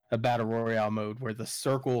a battle royale mode where the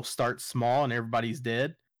circle starts small and everybody's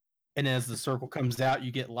dead, and as the circle comes out,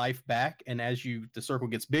 you get life back, and as the circle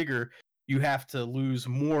gets bigger, you have to lose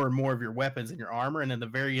more and more of your weapons and your armor, and in the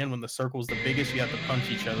very end, when the circle's the biggest, you have to punch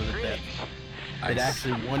each other to death. It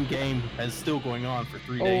actually, one game is still going on for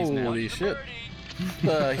 3 days now. Holy shit.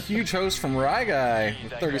 The huge host from Rye Guy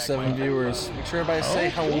with 37 viewers. Make sure everybody say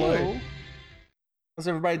hello. How's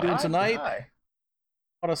everybody doing tonight?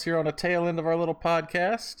 Caught us here on the tail end of our little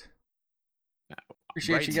podcast.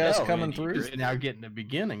 Appreciate you guys coming through. Just now getting the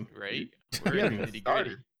beginning. Right? We're getting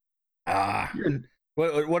nitty-gritty.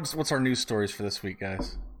 What's our news stories for this week,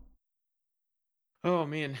 guys? Oh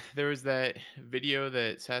man, there was that video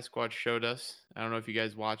that Sasquatch showed us. I don't know if you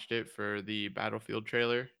guys watched it for the Battlefield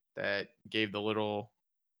trailer that gave the little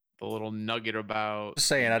nugget about. Just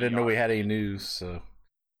saying, I didn't know we had any news. So.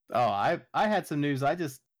 Oh, I had some news. I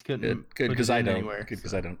just couldn't. Good because I don't. Good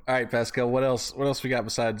because I don't. All right, Pascal. What else? What else we got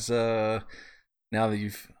besides now that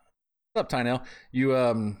you've what's up, Tynell?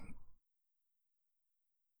 You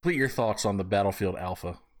complete your thoughts on the Battlefield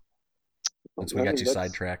Alpha. Since we got you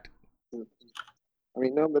sidetracked. I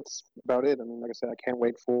mean, no, that's about it. I mean, like I said, I can't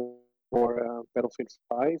wait for Battlefield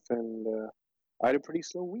 5, and I had a pretty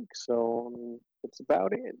slow week, so that's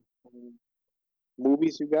about it.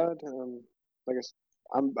 Movies you got? Like I said,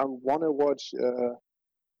 I want to watch the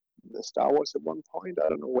Star Wars at one point. I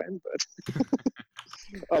don't know when, but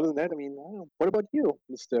other than that, I mean, I don't know. What about you,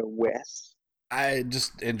 Mr. Wes?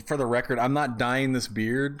 And for the record, I'm not dyeing this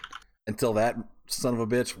beard until that son of a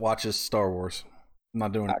bitch watches Star Wars. I'm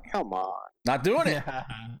not doing it. Come on. Not doing it.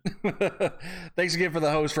 Thanks again for the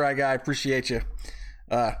host, Right Guy. Appreciate you.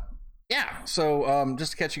 So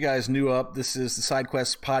just to catch you guys new up, this is the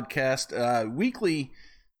SideQuest podcast, weekly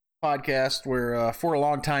podcast where four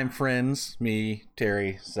longtime friends, me,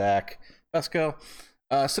 Terry, Zach, Pesco,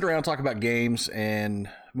 sit around and talk about games and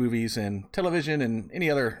movies and television and any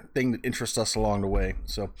other thing that interests us along the way.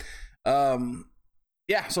 So, so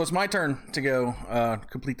it's my turn to go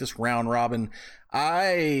complete this round robin.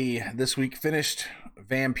 I, this week, finished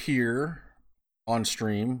Vampire on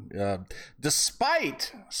stream,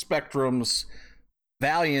 despite Spectrum's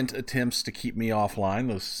valiant attempts to keep me offline,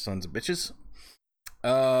 those sons of bitches.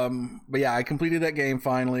 But yeah, I completed that game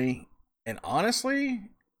finally, and honestly,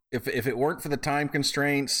 if it weren't for the time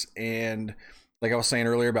constraints and like I was saying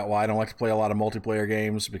earlier about why I don't like to play a lot of multiplayer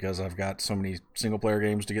games because I've got so many single player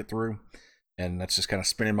games to get through, and that's just kind of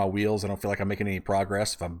spinning my wheels. I don't feel like I'm making any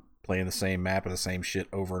progress if I'm playing the same map or the same shit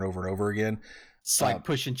over and over and over again. It's like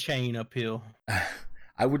pushing chain uphill.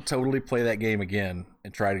 I would totally play that game again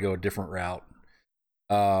and try to go a different route.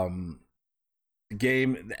 That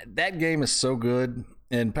game is so good.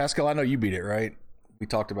 And Pascal, I know you beat it, right? We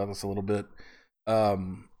talked about this a little bit.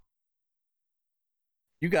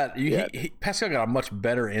 Pascal got a much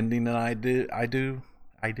better ending than I did.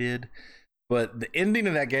 But the ending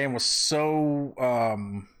of that game was so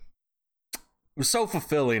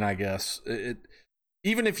fulfilling, I guess.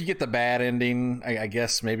 Even if you get the bad ending, I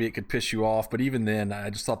guess maybe it could piss you off. But even then, I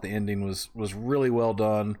just thought the ending was really well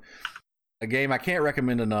done. A game I can't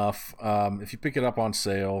recommend enough. If you pick it up on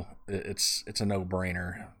sale, it's a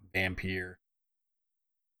no-brainer. Vampire.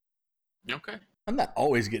 Okay. I'm not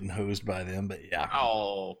always getting hosed by them, but yeah.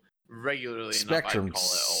 Oh, regularly Spectrum enough, I'd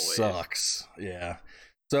call it always. sucks. Yeah.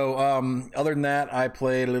 So, other than that, I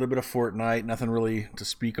played a little bit of Fortnite. Nothing really to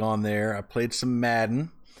speak on there. I played some Madden,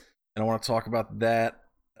 and I want to talk about that.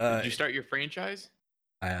 Did you start your franchise?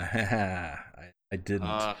 I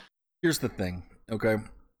didn't. Here's the thing. Okay.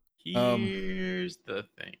 Here's the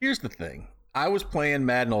thing. I was playing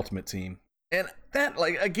Madden Ultimate Team, and that,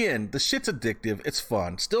 like, again, the shit's addictive. It's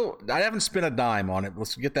fun. Still, I haven't spent a dime on it.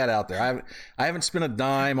 Let's get that out there. I haven't spent a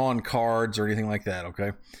dime on cards or anything like that.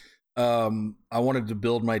 Okay. I wanted to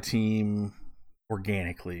build my team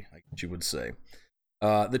organically, like you would say.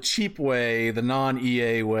 The cheap way, the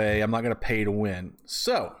non-EA way. I'm not going to pay to win.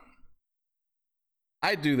 So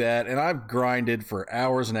I do that, and I've grinded for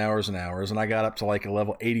hours and hours and hours, and I got up to like a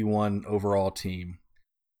level 81 overall team.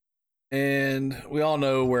 And we all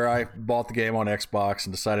know where I bought the game on Xbox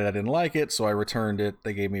and decided I didn't like it, so I returned it.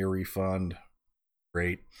 They gave me a refund.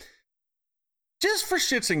 Great. Just for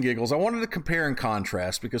shits and giggles, I wanted to compare and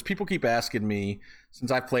contrast because people keep asking me, since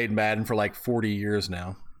I've played Madden for like 40 years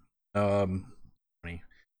now,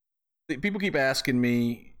 people keep asking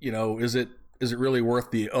me, you know, is it really worth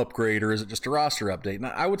the upgrade or is it just a roster update? And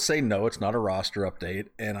I would say no, it's not a roster update,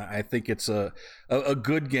 and I think it's a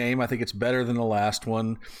good game. I think it's better than the last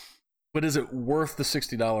one, but is it worth the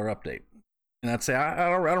 $60 update? And I'd say I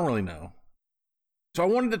don't really know. So I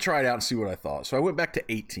wanted to try it out and see what I thought. So I went back to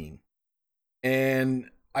 18.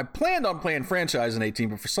 And I planned on playing franchise in 18,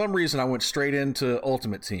 but for some reason I went straight into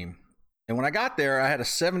Ultimate Team. And when I got there, I had a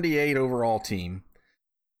 78 overall team,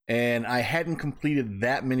 and I hadn't completed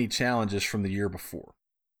that many challenges from the year before.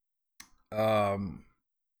 So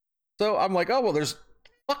I'm like, oh, well, there's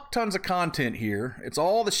fuck tons of content here. It's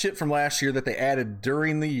all the shit from last year that they added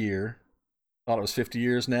during the year. Thought it was 50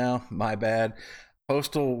 years now. My bad.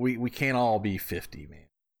 Postal, we can't all be 50, man.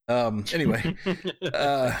 Anyway,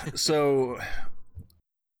 so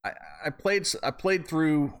I played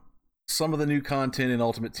through some of the new content in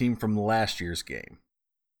Ultimate Team from last year's game.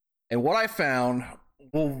 And what I found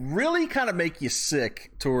will really kind of make you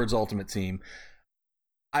sick towards Ultimate Team.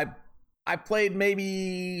 I played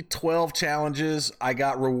maybe 12 challenges. I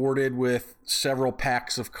got rewarded with several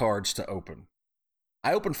packs of cards to open.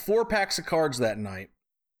 I opened 4 packs of cards that night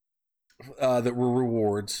that were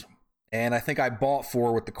rewards. And I think I bought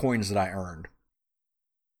 4 with the coins that I earned.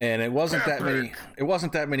 And it wasn't that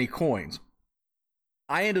many coins.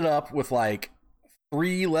 I ended up with like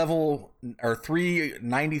 3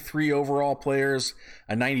 93 overall players,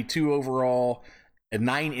 a 92 overall, a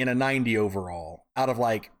 9 and a 90 overall out of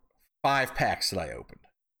like 5 packs that I opened.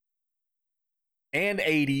 And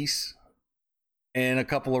 80s and a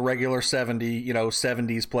couple of regular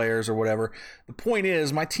 70s players or whatever. The point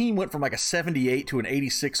is, my team went from like a 78 to an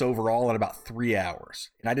 86 overall in about 3 hours.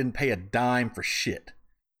 And I didn't pay a dime for shit.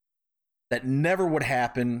 That never would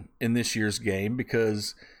happen in this year's game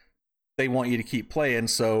because they want you to keep playing.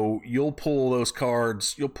 So you'll pull those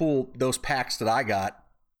cards, you'll pull those packs that I got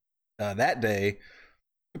that day.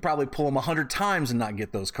 You probably pull them 100 times and not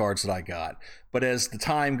get those cards that I got. But as the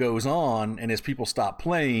time goes on and as people stop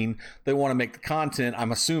playing, they want to make the content,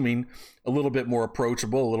 I'm assuming, a little bit more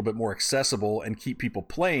approachable, a little bit more accessible, and keep people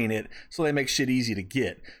playing it so they make shit easy to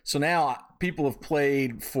get. So now people have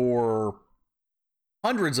played for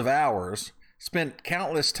hundreds of hours, spent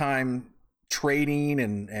countless time trading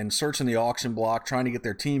and searching the auction block, trying to get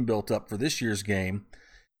their team built up for this year's game.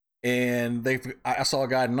 And I saw a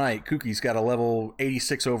guy tonight, Kookie's got a level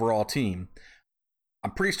 86 overall team.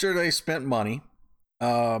 I'm pretty sure they spent money.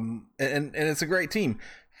 And it's a great team.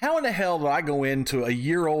 How in the hell do I go into a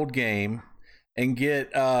year-old game and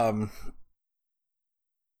get how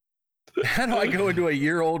do I go into a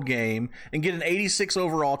year-old game and get an 86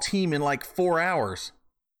 overall team in like 4 hours,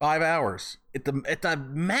 5 hours? At the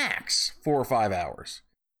max 4 or 5 hours.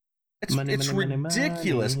 It's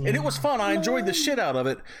ridiculous. And it was fun. I enjoyed the shit out of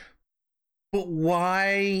it. But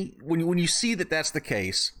why, when you see that that's the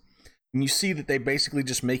case, and you see that they basically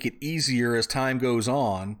just make it easier as time goes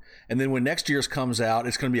on, and then when next year's comes out,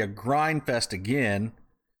 it's going to be a grind fest again.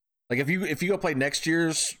 Like if you go play next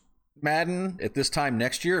year's Madden at this time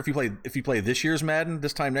next year, if you play this year's Madden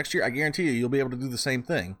this time next year, I guarantee you'll be able to do the same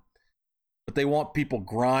thing. But they want people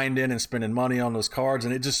grinding and spending money on those cards,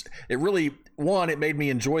 and it really made me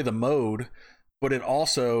enjoy the mode. But it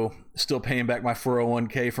also still paying back my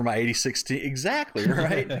 401k for my 86 team. Exactly,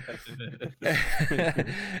 right?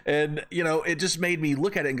 And, it just made me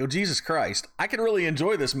look at it and go, Jesus Christ, I can really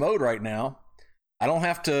enjoy this mode right now. I don't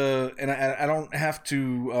have to, and I don't have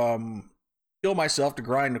to kill myself to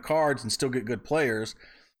grind the cards and still get good players.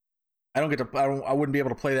 I wouldn't be able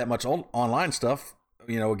to play that much online stuff,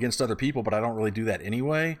 against other people, but I don't really do that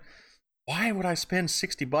anyway. Why would I spend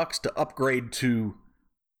 $60 to upgrade to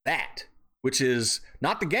that? Which is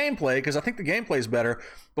not the gameplay, because I think the gameplay is better,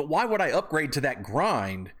 but why would I upgrade to that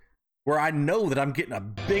grind where I know that I'm getting a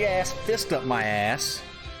big-ass fist up my ass?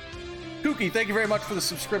 Kooky, thank you very much for the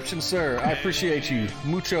subscription, sir. I appreciate you.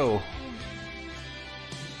 Mucho.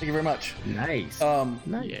 Thank you very much. Nice.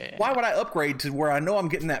 Why would I upgrade to where I know I'm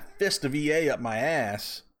getting that fist of EA up my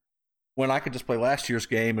ass when I could just play last year's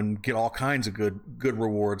game and get all kinds of good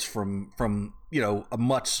rewards from a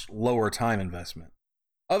much lower time investment?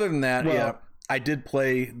 Other than that, I did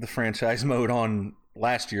play the franchise mode on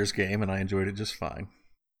last year's game, and I enjoyed it just fine.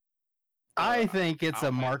 I think it's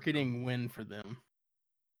a marketing win for them.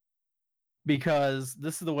 Because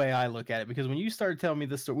this is the way I look at it. Because when you started telling me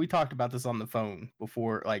this story, we talked about this on the phone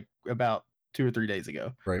before, like about 2 or 3 days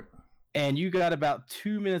ago. Right. And you got about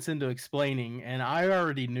 2 minutes into explaining, and I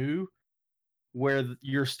already knew where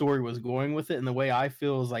your story was going with it. And the way I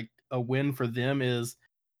feel is like a win for them is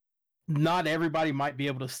not everybody might be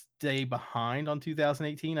able to stay behind on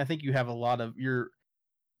 2018. I think you have a lot of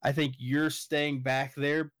I think you're staying back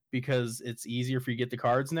there because it's easier for you to get the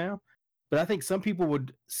cards now. But I think some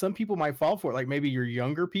people might fall for it. Like maybe your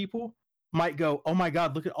younger people might go, oh my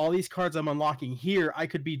God, look at all these cards I'm unlocking here. I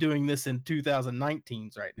could be doing this in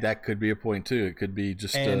 2019s right now. That could be a point too. It could be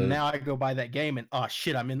just. And now I go buy that game and oh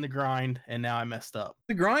shit, I'm in the grind and now I messed up.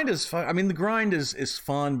 The grind is fun. I mean, the grind is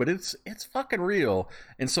fun, but it's fucking real.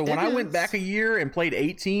 And so when I went back a year and played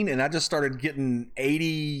 18 and I just started getting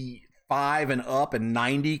 85 and up and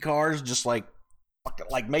 90 cards, just like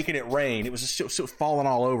making it rain. It was just so falling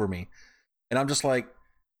all over me. And I'm just like,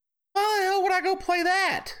 why the hell would I go play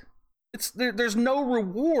that? There's no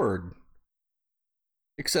reward.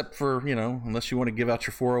 Except for, unless you want to give out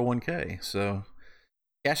your 401k. So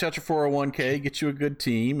cash out your 401k, get you a good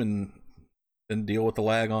team, and then deal with the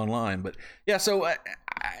lag online. But yeah, so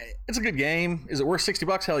it's a good game. Is it worth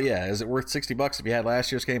 $60? Hell yeah. Is it worth $60 if you had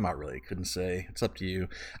last year's game? I really couldn't say. It's up to you.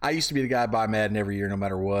 I used to be the guy buy Madden every year, no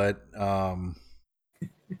matter what.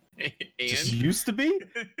 Just used to be?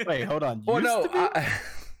 Wait, hold on. Well, no,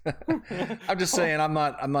 I'm just saying I'm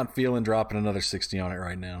not feeling dropping another 60 on it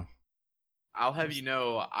right now. I'll have you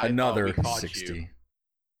know, another 60. You.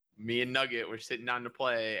 Me and Nugget were sitting down to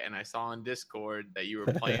play, and I saw on Discord that you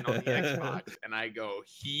were playing on the Xbox, and I go,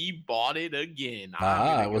 he bought it again.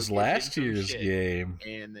 It was last year's game.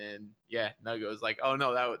 And then Nugget was like, oh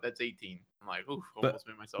no, that's 18. I'm like, oof, almost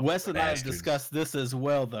made myself. Wes and I have discussed this as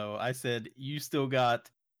well, though. I said you still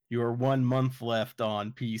got your 1 month left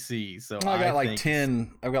on PC, so I've got like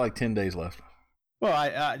 10 days left. Well,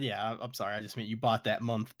 I'm sorry. I just meant you bought that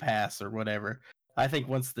month pass or whatever. I think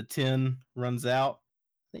once the 10 runs out,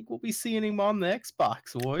 I think we'll be seeing him on the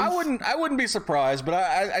Xbox, boys. I wouldn't be surprised, but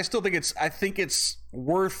I still think it's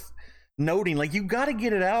worth noting. Like, you got to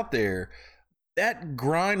get it out there. That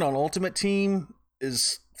grind on Ultimate Team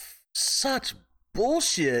is such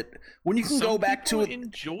bullshit when you can go back to it.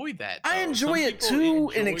 Enjoy that. I enjoy it to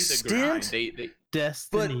an extent.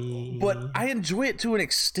 Destiny. But I enjoy it to an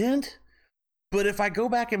extent. But if I go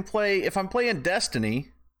back and if I'm playing Destiny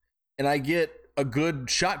and I get a good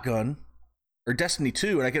shotgun, or Destiny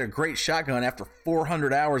 2 and I get a great shotgun after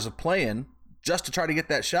 400 hours of playing just to try to get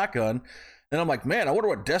that shotgun, then I'm like, man, I wonder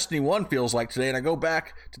what Destiny 1 feels like today. And I go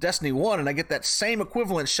back to Destiny 1 and I get that same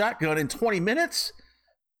equivalent shotgun in 20 minutes.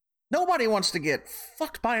 Nobody wants to get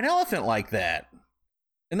fucked by an elephant like that.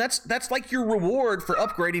 And that's like your reward for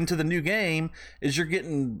upgrading to the new game, is you're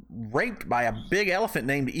getting raped by a big elephant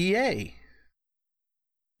named EA.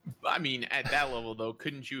 I mean, at that level, though,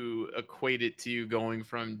 couldn't you equate it to going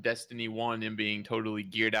from Destiny 1 and being totally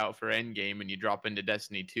geared out for endgame, and you drop into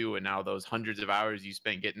Destiny 2, and now those hundreds of hours you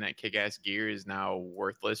spent getting that kick-ass gear is now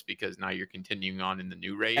worthless because now you're continuing on in the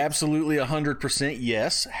new raid? Absolutely, 100%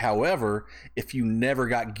 yes. However, if you never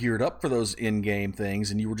got geared up for those in-game things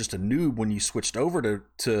and you were just a noob when you switched over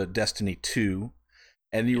to Destiny 2,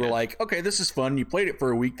 and you were like, okay, this is fun. You played it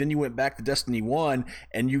for a week. Then you went back to Destiny 1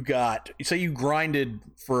 and you grinded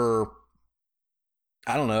for,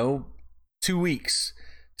 I don't know, 2 weeks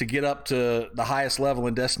to get up to the highest level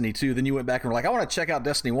in Destiny 2. Then you went back and were like, I want to check out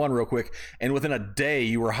Destiny 1 real quick. And within a day,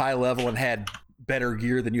 you were high level and had better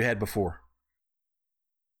gear than you had before.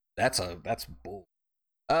 That's bull.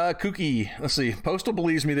 Kooky, let's see. Postal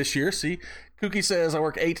believes me this year. See, Kooky says, I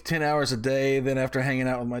work 8 to 10 hours a day. Then after hanging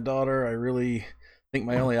out with my daughter, I really think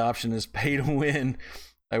my only option is pay to win.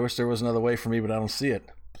 I wish there was another way for me, but I don't see it.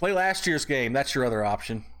 Play last year's game. That's your other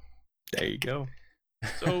option. There you go.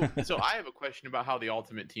 So I have a question about how the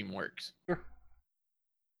Ultimate Team works. Sure.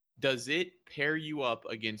 Does it pair you up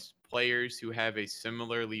against players who have a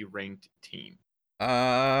similarly ranked team?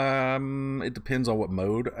 It depends on what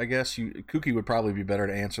mode, I guess. Kooky would probably be better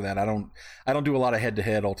to answer that. I don't do a lot of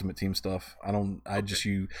head-to-head Ultimate Team stuff. A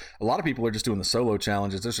lot of people are just doing the solo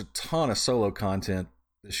challenges. There's a ton of solo content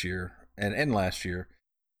this year and last year.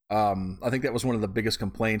 I think that was one of the biggest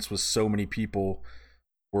complaints, was so many people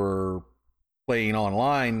were playing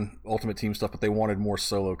online Ultimate Team stuff, but they wanted more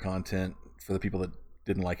solo content for the people that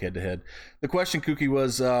didn't like head-to-head. The question, Kooky,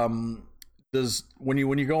 was when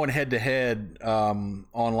you're going head-to-head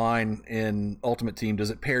online in Ultimate Team, does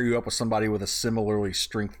it pair you up with somebody with a similarly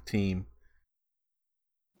strength team?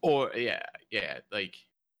 Or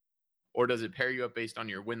or does it pair you up based on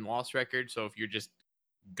your win-loss record? So if you're just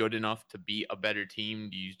good enough to be a better team,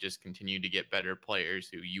 do you just continue to get better players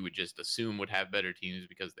who you would just assume would have better teams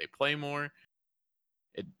because they play more?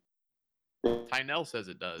 Tynell says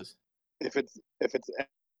it does. If it's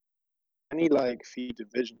any like feed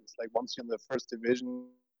divisions, like once you're in the first division,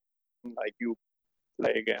 like you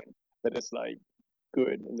play again, that is like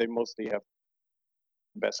good, and they mostly have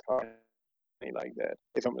best card like that.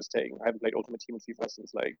 If I'm mistaken, I haven't played Ultimate Team FIFA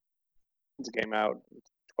since the game out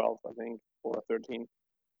 12, I think, or 13.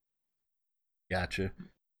 Gotcha.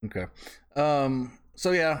 Okay.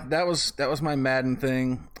 So yeah, that was my Madden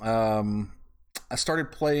thing. I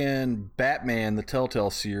started playing Batman, the Telltale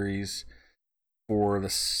series, for the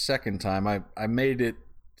second time. I made it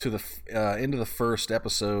to the into the first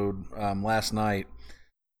episode last night.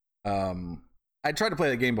 I tried to play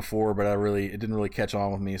the game before, but it didn't really catch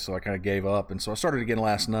on with me, so I kind of gave up. And so I started again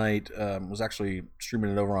last night. Was actually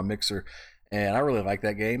streaming it over on Mixer, and I really liked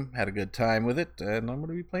that game. Had a good time with it, and I'm going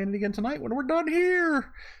to be playing it again tonight when we're done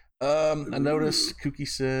here. I noticed, Kooky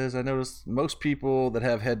says, most people that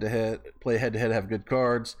have play head-to-head have good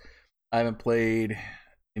cards. I haven't played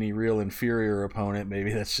any real inferior opponent.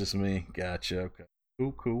 Maybe that's just me. Gotcha. Okay.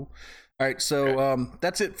 Cool. All right, so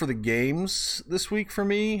that's it for the games this week for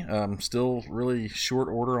me. Still really short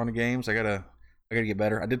order on the games. I gotta get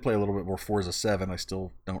better. I did play a little bit more Forza 7. I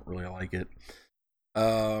still don't really like it.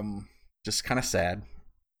 Just kind of sad.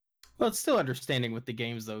 Well, it's still understanding with the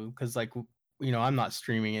games though, because I'm not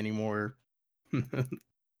streaming anymore.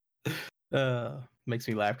 Makes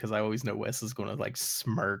me laugh because I always know Wes is going to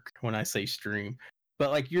smirk when I say stream.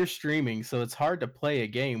 But you're streaming, so it's hard to play a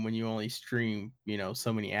game when you only stream,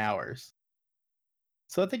 so many hours.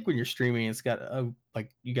 So I think when you're streaming, it's got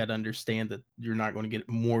you got to understand that you're not going to get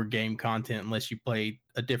more game content unless you play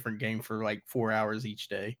a different game for 4 hours each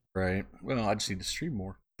day. Right. Well, I just need to stream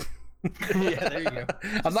more. Yeah, there you go.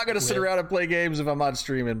 I'm not going to sit around and play games if I'm not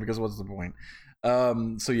streaming, because what's the point?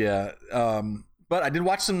 So yeah. But I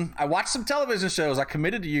watched some television shows. I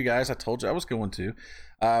committed to you guys. I told you I was going to.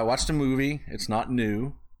 I watched a movie. It's not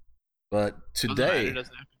new, but today, it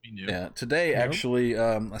doesn't have to be new. Yeah, today actually,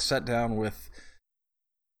 I sat down with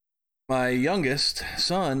my youngest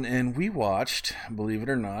son and we watched, believe it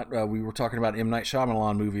or not, we were talking about M. Night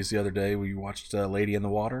Shyamalan movies the other day. We watched Lady in the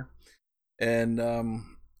Water, and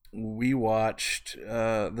we watched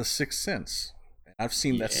The Sixth Sense. I've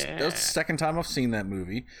seen that. That's the second time I've seen that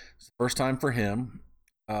movie. It's the first time for him,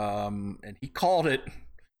 and he called it.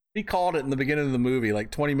 He called it in the beginning of the movie,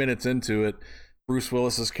 20 minutes into it. Bruce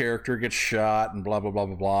Willis's character gets shot and blah blah blah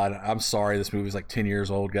blah blah. And I'm sorry, this movie's 10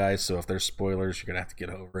 years old, guys. So if there's spoilers, you're gonna have to get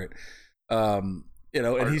over it. And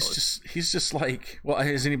he's just like, well,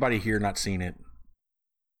 has anybody here not seen it?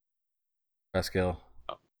 Pascal.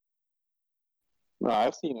 No,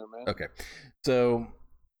 I've seen it, man. Okay, so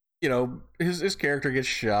his character gets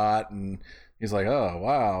shot and he's like, oh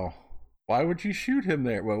wow, why would you shoot him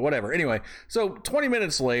there? Well, whatever. Anyway, so 20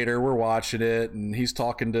 minutes later, we're watching it, and he's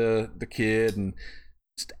talking to the kid, and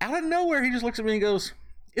just out of nowhere, he just looks at me and goes,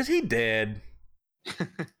 is he dead?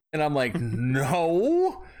 And I'm like,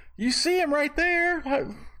 no, you see him right there.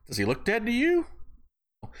 Does he look dead to you?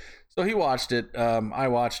 So he watched it. I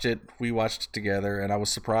watched it. We watched it together, and I was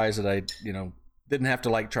surprised that I, didn't have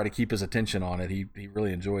to try to keep his attention on it. He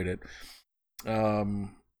really enjoyed it.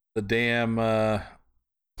 The damn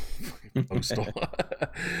Postal.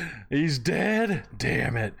 He's dead.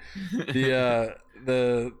 Damn it.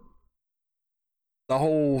 The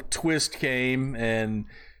whole twist came, and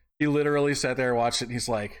he literally sat there and watched it, and he's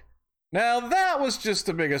like, now that was just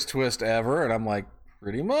the biggest twist ever. And I'm like,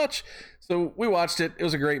 pretty much. So we watched it. It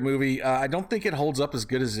was a great movie. I don't think it holds up as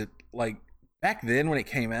good as it back then when it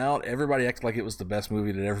came out. Everybody acted like it was the best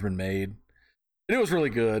movie that had ever been made. And it was really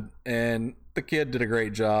good, and the kid did a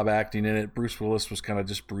great job acting in it. Bruce Willis was kind of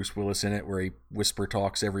just Bruce Willis in it, where he whisper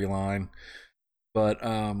talks every line. But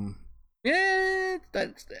yeah,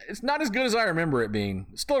 it's not as good as I remember it being.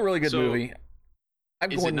 It's still a really good movie.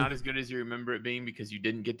 Is it not as good as you remember it being because you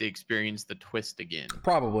didn't get to experience the twist again?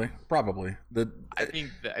 Probably. I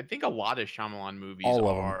think a lot of Shyamalan movies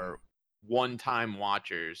are one-time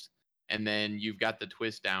watchers, and then you've got the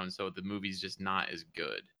twist down, so the movie's just not as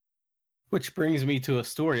good. Which brings me to a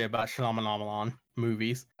story about Shyamalan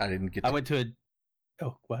movies. I went to a.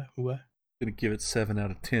 Oh, what? Gonna give it 7 out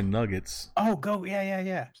of 10 nuggets. Oh, go,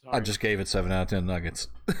 yeah. Sorry. I just gave it 7 out of 10 nuggets.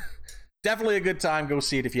 Definitely a good time. Go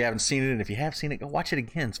see it if you haven't seen it, and if you have seen it, go watch it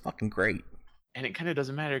again. It's fucking great. And it kind of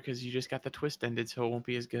doesn't matter because you just got the twist ended, so it won't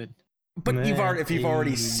be as good. But if you've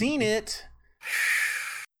already seen it,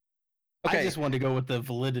 okay. I just wanted to go with the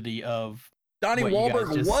validity of Donnie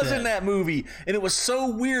Wahlberg was in that movie, and it was so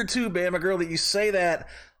weird too, Bama Girl, that you say that.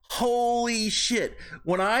 Holy shit.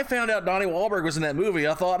 When I found out Donnie Wahlberg was in that movie,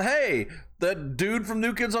 I thought, hey, that dude from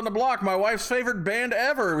New Kids on the Block, my wife's favorite band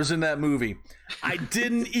ever, was in that movie. I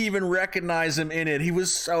didn't even recognize him in it. He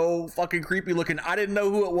was so fucking creepy looking. I didn't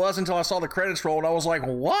know who it was until I saw the credits roll, and I was like,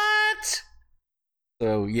 what?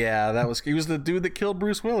 So, yeah, he was the dude that killed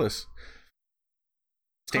Bruce Willis.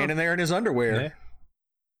 Standing there in his underwear. Yeah.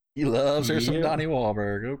 He loves her some Donnie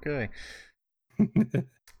Wahlberg. Okay.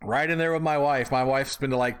 Right in there with my wife. My wife's been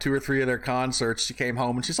to like 2 or 3 of their concerts. She came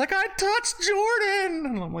home and she's like, I touched Jordan.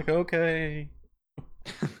 And I'm like, okay.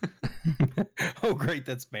 Oh, great.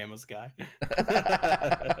 That's Bama's guy.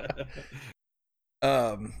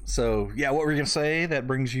 So yeah, what were you going to say? That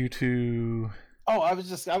brings you to... Oh, I was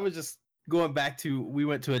just going back to, we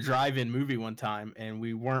went to a drive-in movie one time and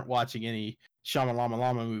we weren't watching any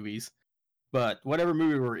Shyamalan movies, but whatever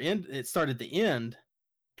movie we were in, it started to end.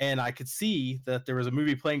 And I could see that there was a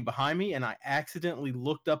movie playing behind me, and I accidentally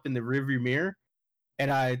looked up in the rearview mirror,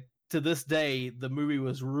 and to this day, the movie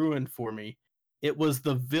was ruined for me. It was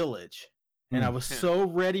The Village, and I was so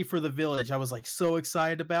ready for The Village. I was like so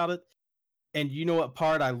excited about it. And you know what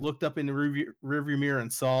part I looked up in the rearview mirror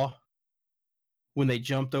and saw? When they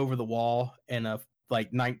jumped over the wall and a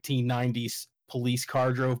like 1990s police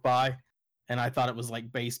car drove by, and I thought it was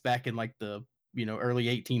like based back in like the early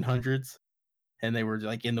 1800s. And they were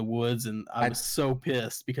like in the woods, and I was so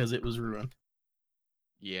pissed because it was ruined.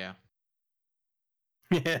 Yeah.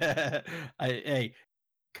 Hey,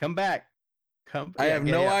 come back. I have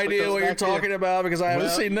no idea what you're talking about because I haven't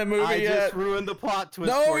seen the movie yet. I just ruined the plot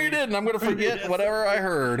twist. No, you didn't. I'm going to forget whatever I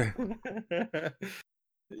heard.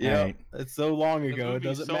 Yeah, it's so long ago. It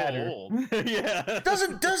doesn't matter. Yeah,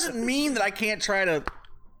 doesn't mean that I can't try to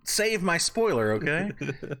save my spoiler. Okay.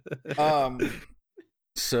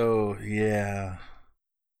 So yeah,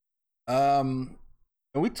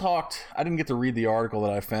 we talked. I didn't get to read the article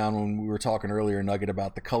that I found when we were talking earlier, Nugget,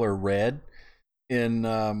 about the color red in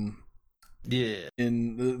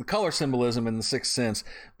the color symbolism in The Sixth Sense.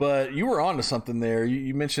 But you were onto something there.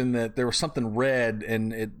 You mentioned that there was something red,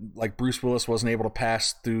 and it like Bruce Willis wasn't able to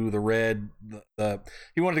pass through the red.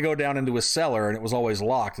 He wanted to go down into his cellar, and it was always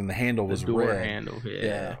locked, and the handle was red. Handle,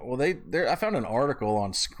 yeah. Well, I found an article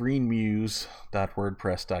on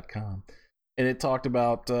screenmuse.wordpress.com, and it talked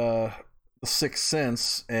about The Sixth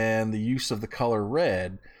Sense and the use of the color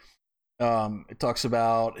red. It talks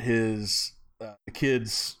about the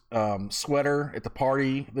kid's sweater at the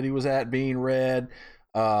party that he was at being red.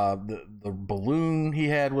 The balloon he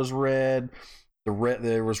had was red.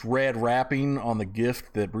 There was red wrapping on the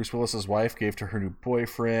gift that Bruce Willis's wife gave to her new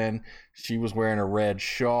boyfriend. She was wearing a red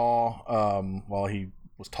shawl while he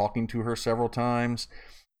was talking to her several times.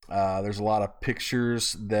 There's a lot of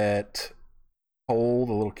pictures that Cole,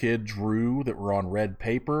 the little kid, drew that were on red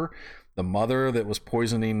paper. The mother that was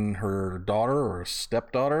poisoning her daughter or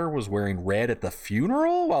stepdaughter was wearing red at the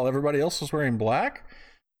funeral while everybody else was wearing black.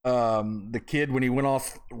 The kid, when he went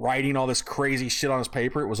off writing all this crazy shit on his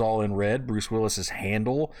paper, it was all in red. Bruce Willis's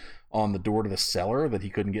handle on the door to the cellar that he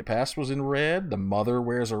couldn't get past was in red. The mother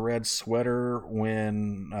wears a red sweater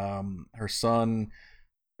when her son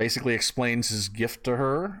basically explains his gift to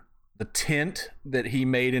her. The tent that he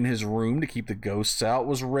made in his room to keep the ghosts out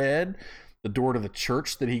was red. The door to the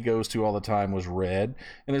church that he goes to all the time was red.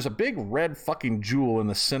 And there's a big red fucking jewel in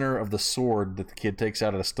the center of the sword that the kid takes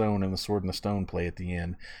out of the stone in the Sword and the Stone play at the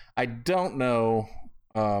end. I don't know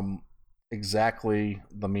exactly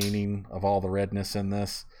the meaning of all the redness in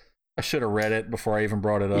this. I should have read it before I even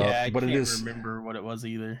brought it up. Yeah, I can't remember what it was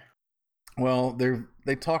either. Well,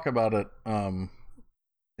 they talk about it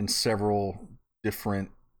in several different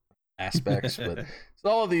aspects, but so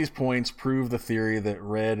all of these points prove the theory that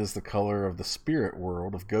red is the color of the spirit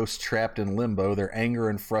world, of ghosts trapped in limbo, their anger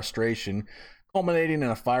and frustration culminating in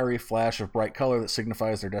a fiery flash of bright color that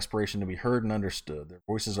signifies their desperation to be heard and understood. Their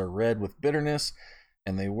voices are red with bitterness,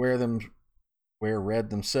 and they wear them where Red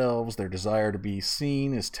themselves, their desire to be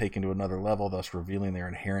seen is taken to another level, thus revealing their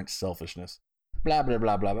inherent selfishness. Blah, blah,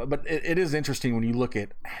 blah, blah, blah. But it is interesting when you look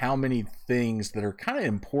at how many things that are kind of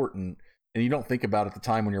important and you don't think about at the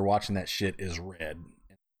time when you're watching that shit is Red.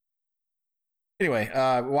 Anyway,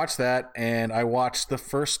 watched that, and I watched the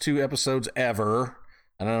first 2 episodes ever.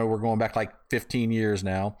 I don't know, we're going back like 15 years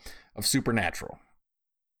now, of Supernatural.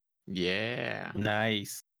 Yeah.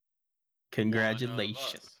 Nice.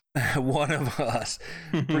 Congratulations. One of us.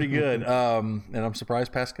 Pretty good. And I'm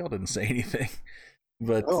surprised Pascal didn't say anything.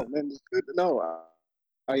 But oh man, it's good. No,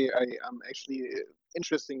 I'm actually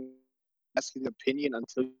interesting to ask your opinion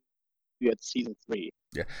until you had season 3.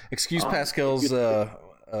 Yeah. Excuse Pascal's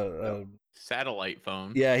satellite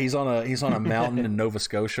phone. Yeah, he's on a mountain in Nova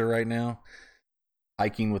Scotia right now,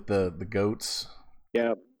 hiking with the goats.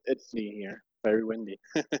 Yeah, it's me here. Very windy.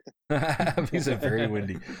 He said very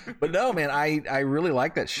windy. But no, man, I really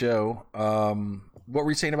like that show. What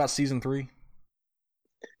were you saying about season 3?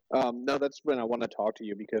 No, that's when I want to talk to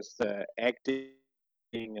you, because the acting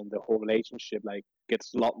and the whole relationship like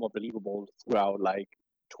gets a lot more believable throughout, like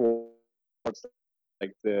towards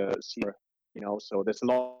like the season, So there's a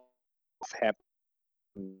lot of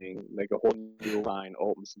happening, like a whole new line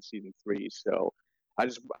opens in season 3. So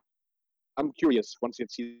I'm curious once you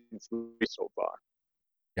get season 3 so far.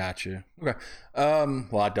 Gotcha. Okay.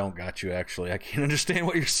 Well, I don't got you, actually. I can't understand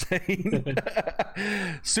what you're saying.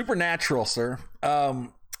 Supernatural, sir.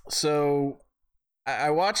 So I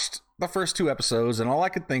watched the first 2 episodes, and all I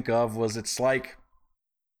could think of was it's like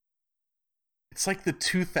the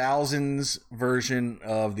 2000s version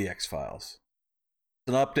of the X-Files.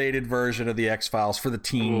 It's an updated version of the X-Files for the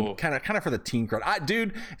teen, kind of for the teen crowd.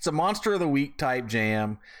 Dude, it's a Monster of the Week type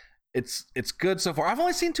jam. It's good so far. I've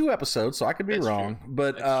only seen 2 episodes, so I could be wrong. True.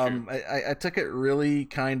 But I took it really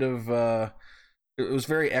kind of it was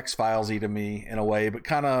very X-Filesy to me in a way, but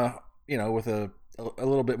kind of, with a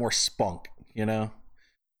little bit more spunk, I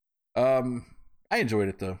enjoyed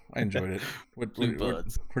it though. I enjoyed it. What are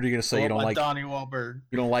you gonna say? You don't like Donnie Wahlberg?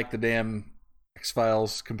 You don't like the damn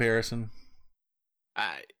X-Files comparison?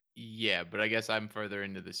 Yeah, but I guess I'm further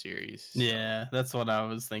into the series. So. Yeah, that's what I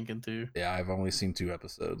was thinking too. Yeah, I've only seen 2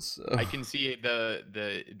 episodes. So. I can see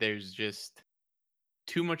there's just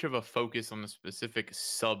too much of a focus on a specific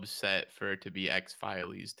subset for it to be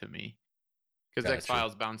X-Files to me. Because gotcha.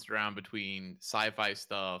 X-Files bounced around between sci-fi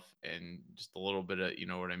stuff and just a little bit of,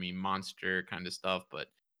 monster kind of stuff, but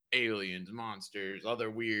aliens, monsters, other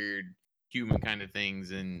weird human kind of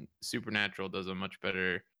things, and Supernatural does a much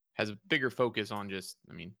better, has a bigger focus on just,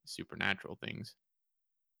 supernatural things.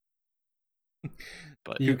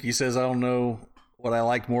 But Yuki says, I don't know what I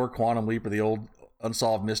liked more, Quantum Leap or the old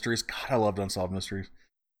Unsolved Mysteries. God, I loved Unsolved Mysteries.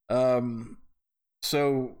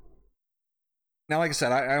 So... Now, like I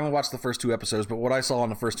said, I only watched the first 2 episodes, but what I saw in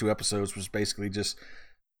the first 2 episodes was basically just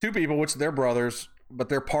 2 people, which they're brothers, but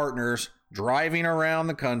they're partners, driving around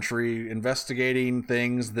the country, investigating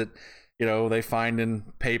things that, they find in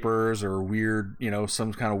papers or weird,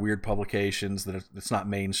 some kind of weird publications that it's not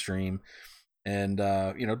mainstream. And,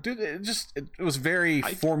 dude, it was very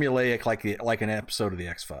formulaic, like an episode of the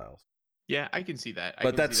X-Files. Yeah, I can see that.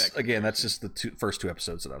 But that's just the first 2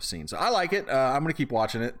 episodes that I've seen. So I like it. I'm going to keep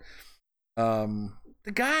watching it.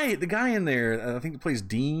 The guy in there, I think he plays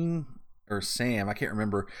Dean or Sam, I can't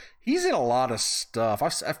remember. He's in a lot of stuff. I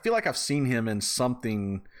feel like I've seen him in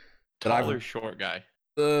something. Taller, short guy.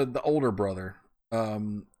 The older brother. I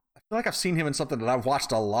feel like I've seen him in something that I've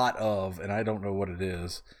watched a lot of, and I don't know what it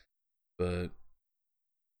is. But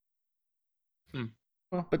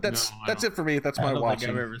well, but that's it for me. That's my watching. I don't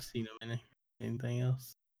think I've ever seen him in anything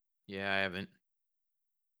else. Yeah, I haven't.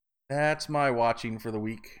 That's my watching for the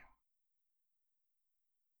week.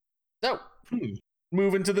 So,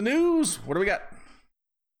 moving to the news. What do we got?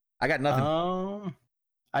 I got nothing.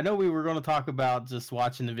 I know we were going to talk about just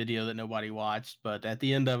watching the video that nobody watched, but at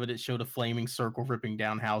the end of it, it showed a flaming circle ripping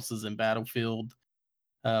down houses in Battlefield.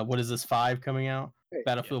 What is this, 5 coming out? Hey,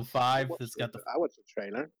 Battlefield 5. It's got I watched the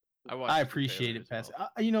trailer. I appreciate it, Pass. Well.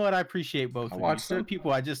 You know what? I appreciate both of you. Some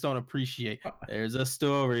people I just don't appreciate. There's a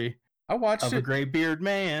story. I watched of a gray beard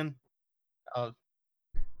man.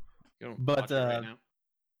 But right now.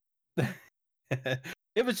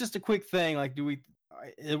 It was just a quick thing. Like,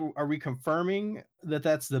 are we confirming that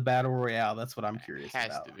that's the battle royale? That's what I'm curious about.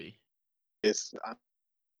 It has to be. Yes.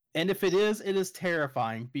 And if it is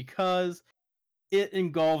terrifying because it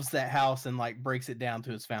engulfs that house and like breaks it down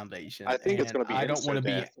to its foundation. I think it's going to be. I don't want to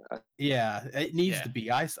be. Yeah, it needs to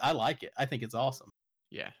be. I like it. I think it's awesome.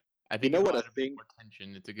 Yeah, I think what I think. More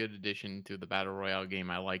tension. It's a good addition to the battle royale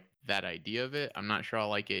game. I like that idea of it. I'm not sure I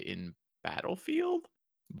like it in Battlefield,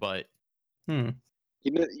 but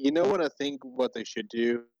You know what I think what they should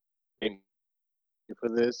do for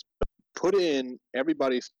this? Put in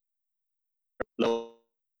everybody's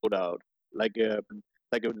loadout like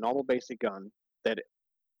a normal basic gun that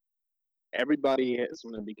everybody has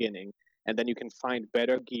from the beginning, and then you can find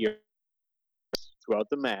better gear throughout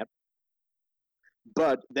the map.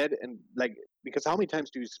 But that and like because how many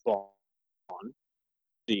times do you spawn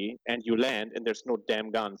and you land and there's no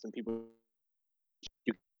damn guns and people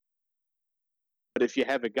but if you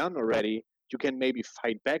have a gun already, you can maybe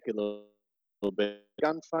fight back a little bit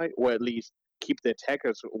gunfight, or at least keep the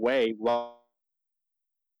attackers away while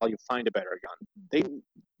you find a better gun.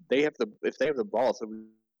 They have the if they have the balls.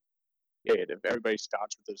 If everybody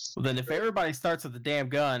starts with this, well, then if everybody starts with the damn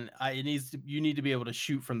gun, you need to be able to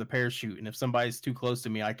shoot from the parachute. And if somebody's too close to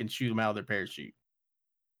me, I can shoot them out of their parachute.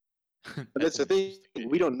 But that's the thing.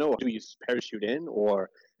 We don't know. Do you parachute in, or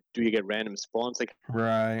do you get random spawns? Like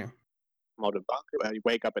right. Out of bunker, you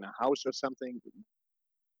wake up in a house or something.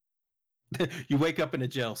 You wake up in a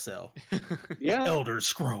jail cell. Yeah. Elder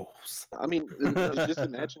Scrolls. I mean, just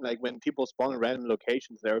imagine like when people spawn in random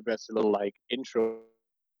locations, there is a little like intro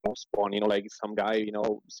spawn. You know, like some guy, you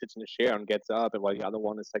know, sits in a chair and gets up, and while the other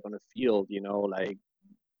one is like on a field. You know, like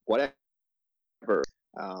whatever.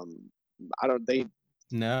 I don't.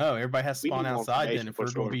 No, everybody has to spawn outside. Then, if we're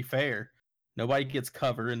going to be fair, nobody gets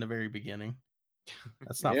cover in the very beginning.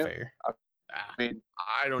 That's not fair. I mean,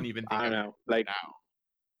 I don't even think I don't know. Like now.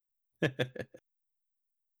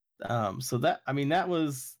 So that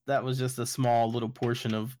was just a small little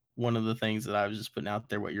portion of one of the things that I was just putting out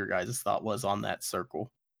there. What your guys' thought was on that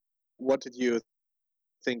circle. What did you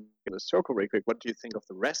think of the circle, real quick? What do you think of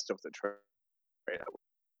the rest of the trailer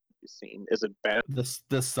you've seen? Is it better?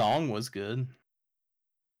 The song was good.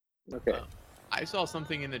 Okay. I saw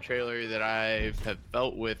something in the trailer that I have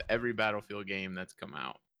felt with every Battlefield game that's come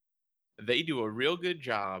out. They do a real good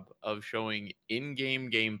job of showing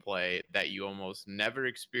in-game gameplay that you almost never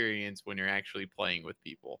experience when you're actually playing with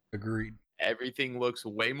people. Agreed. Everything looks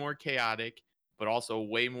way more chaotic, but also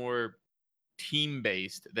way more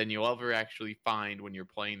team-based than you'll ever actually find when you're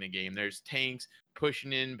playing the game. There's tanks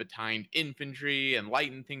pushing in behind infantry and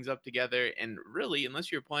lighting things up together. And really,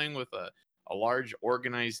 unless you're playing with a large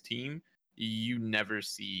organized team, you never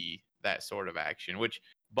see that sort of action, which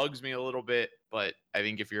bugs me a little bit, but I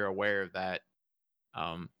think if you're aware of that,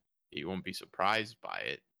 you won't be surprised by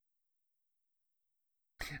it.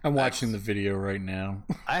 I'm watching the video right now.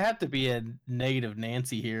 I have to be a negative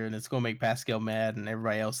Nancy here, and it's going to make Pascal mad and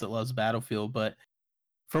everybody else that loves Battlefield, but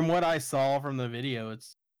from what I saw from the video,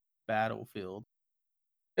 it's Battlefield.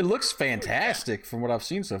 It looks fantastic from what I've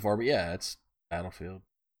seen so far, but yeah, it's Battlefield.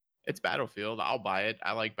 It's Battlefield. I'll buy it.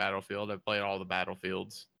 I like Battlefield. I've played all the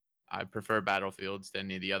Battlefields. I prefer Battlefields to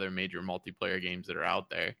any of the other major multiplayer games that are out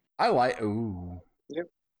there. I like... Ooh. Yep.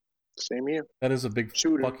 Same here. That is a big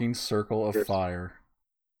fucking circle of fire.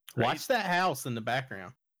 Watch that house in the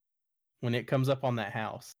background when it comes up on that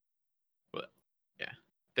house. But yeah,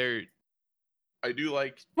 I do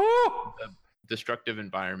like the destructive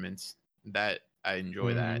environments. That I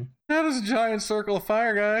enjoy that. That is a giant circle of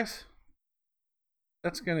fire, guys.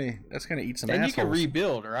 That's gonna eat some assholes. And you can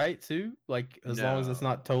rebuild, right? Too, like as long as it's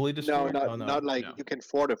not totally destroyed. Not like you can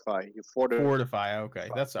fortify. You fortify. Okay,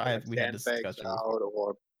 that's we had this discussion.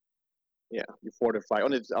 You fortify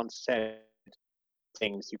on set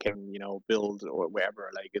things you can build or wherever.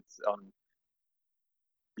 Like it's on.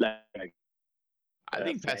 Like I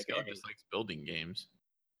think Pascal just likes building games.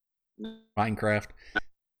 Minecraft.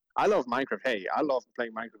 I love Minecraft. Hey, I love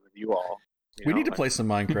playing Minecraft with you all. We need to play some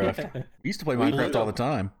Minecraft. We used to play Minecraft all the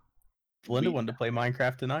time. Linda wanted to play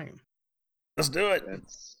Minecraft tonight. Let's do it.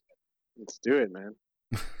 Let's do it, man.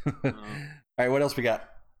 All right, what else we got?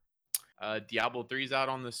 Diablo 3's out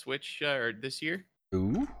on the Switch or this year.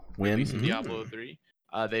 Ooh, when? Diablo 3.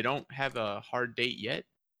 They don't have a hard date yet,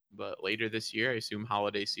 but later this year, I assume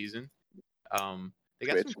holiday season. They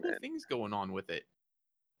got some cool things going on with it.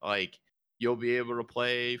 Like you'll be able to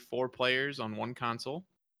play 4 players on one console.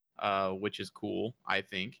 Which is cool, I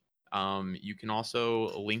think. You can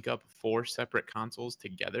also link up 4 separate consoles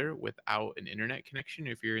together without an internet connection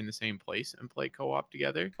if you're in the same place and play co-op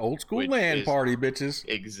together. Old school LAN party, bitches.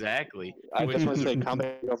 Exactly. I just want to say,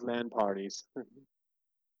 coming of LAN parties.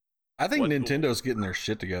 I think Nintendo's getting their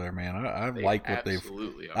shit together, man. I like what they've...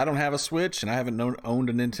 I don't have a Switch, and I haven't owned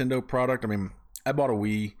a Nintendo product. I mean, I bought a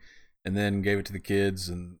Wii and then gave it to the kids,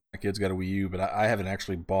 and my kids got a Wii U, but I haven't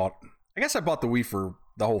actually bought... I guess I bought the Wii for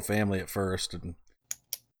the whole family at first and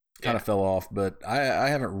kind of fell off, but I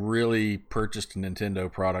haven't really purchased a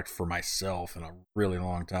Nintendo product for myself in a really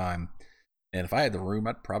long time. And if I had the room,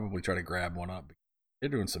 I'd probably try to grab one up. They're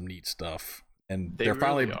doing some neat stuff, and They they're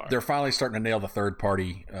really are. finally starting to nail the third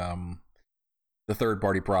party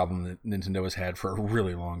problem that Nintendo has had for a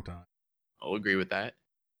really long time. I'll agree with that.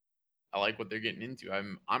 I like what they're getting into.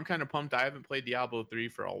 I'm kind of pumped. I haven't played Diablo 3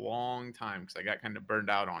 for a long time because I got kind of burned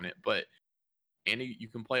out on it. But you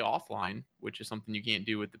can play offline, which is something you can't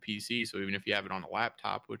do with the PC. So even if you have it on a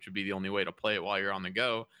laptop, which would be the only way to play it while you're on the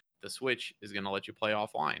go, the Switch is going to let you play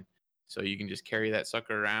offline. So you can just carry that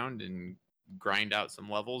sucker around and grind out some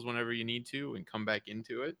levels whenever you need to and come back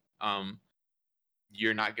into it.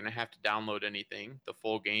 You're not going to have to download anything. The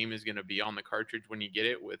full game is going to be on the cartridge when you get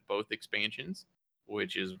it with both expansions,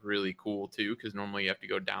 which is really cool too, because normally you have to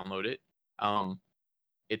go download it.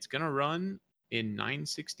 It's going to run in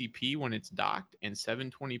 960p when it's docked and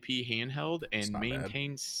 720p handheld and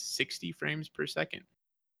maintains 60 frames per second.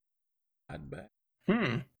 I'd bet.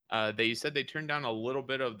 They said they turned down a little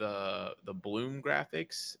bit of the bloom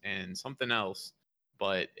graphics and something else,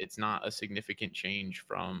 but it's not a significant change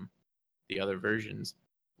from the other versions,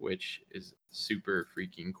 which is super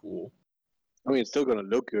freaking cool. I mean, it's still gonna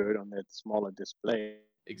look good on that smaller display.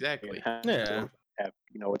 Exactly. Yeah.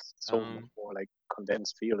 It's so much more like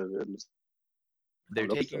condensed feel. They're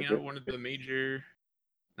taking out one of the major,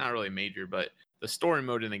 not really major, but the story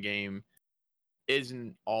mode in the game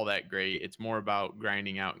isn't all that great. It's more about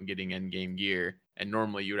grinding out and getting end game gear. And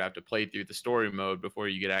normally you would have to play through the story mode before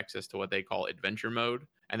you get access to what they call adventure mode.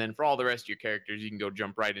 And then for all the rest of your characters, you can go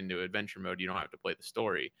jump right into adventure mode. You don't have to play the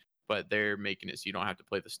story. But they're making it so you don't have to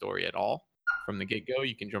play the story at all from the get-go.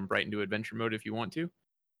 You can jump right into adventure mode if you want to.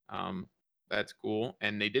 That's cool.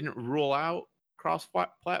 And they didn't rule out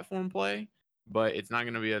cross-platform play, but it's not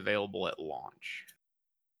going to be available at launch.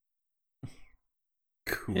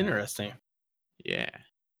 Cool. Interesting. Yeah.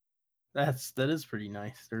 That is pretty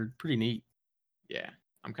nice. They're pretty neat. Yeah.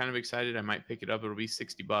 I'm kind of excited. I might pick it up. It'll be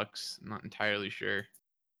 $60. I'm not entirely sure.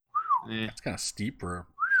 That's kind of steep for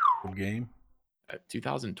a game.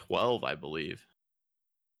 2012, I believe.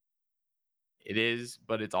 It is,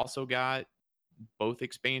 but it's also got both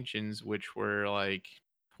expansions, which were like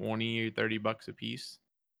 $20 or $30 a piece.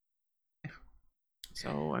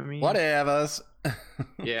 So, I mean, whatever.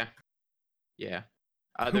 Yeah.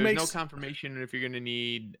 There's no confirmation if you're going to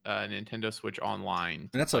need a Nintendo Switch Online.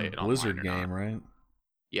 That's a Blizzard game, right?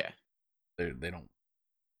 Yeah. They don't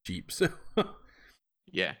cheap. So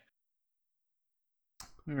yeah.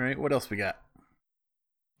 All right, what else we got?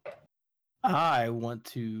 I want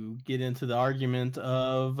to get into the argument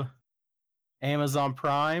of Amazon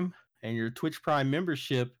Prime and your Twitch Prime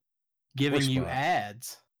membership giving you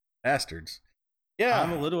ads. Bastards. Yeah.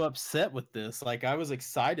 I'm a little upset with this. Like, I was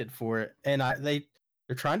excited for it, and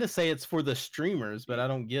they're trying to say it's for the streamers, but I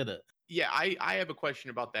don't get it. Yeah, I have a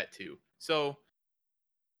question about that too. So,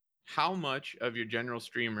 how much of your general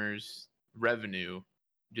streamers' revenue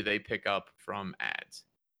do they pick up from ads?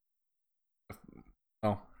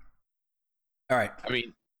 Oh. All right. I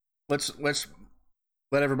mean, let's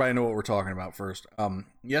let everybody know what we're talking about first.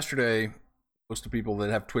 Yesterday, most of the people that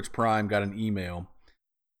have Twitch Prime got an email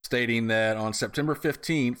stating that on September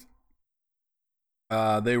 15th,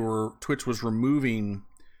 Twitch was removing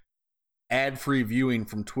ad-free viewing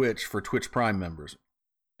from Twitch for Twitch Prime members.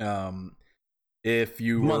 If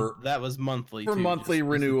you were that was monthly for too, monthly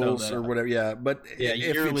renewals or whatever, yeah. But yeah,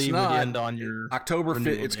 if yearly it's not, would end on your October,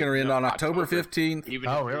 it's going to end on October 15th. Even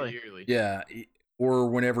really? Yearly. Yeah, or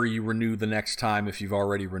whenever you renew the next time if you've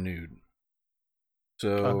already renewed.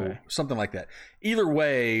 So something like that. Either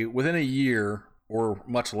way, within a year or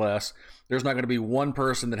much less, there's not going to be one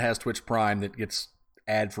person that has Twitch Prime that gets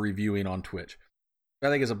ad-free viewing on Twitch. I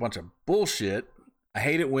think it's a bunch of bullshit. I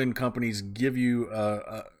hate it when companies give you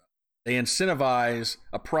they incentivize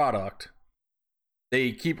a product.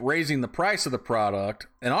 They keep raising the price of the product.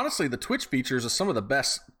 And honestly, the Twitch features are some of the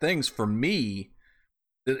best things for me.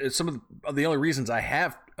 It's some of the only reasons I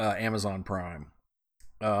have Amazon Prime.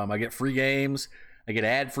 I get free games. I get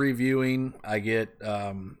ad-free viewing. I get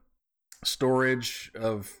storage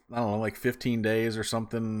of, I don't know, like 15 days or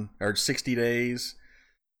something, or 60 days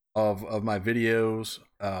of my videos.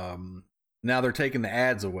 Now they're taking the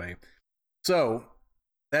ads away. So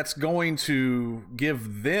that's going to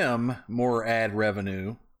give them more ad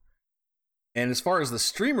revenue. And as far as the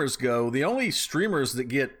streamers go, the only streamers that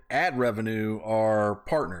get ad revenue are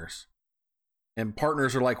partners. And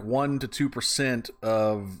partners are like 1% to 2%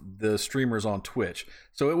 of the streamers on Twitch.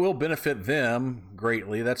 So it will benefit them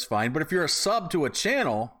greatly. That's fine. But if you're a sub to a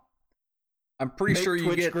channel, I'm pretty sure you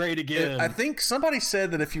Twitch get great again. I think somebody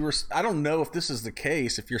said that if you were, I don't know if this is the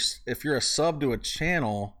case, if you're a sub to a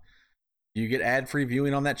channel, You get ad-free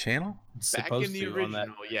viewing on that channel? Back in the original,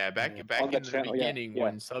 back in the beginning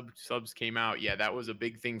when subs came out, that was a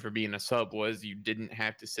big thing for being a sub, was you didn't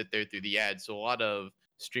have to sit there through the ads. So a lot of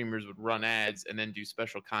streamers would run ads and then do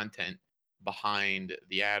special content behind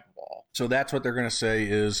the ad wall. So that's what they're going to say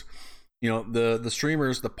is, the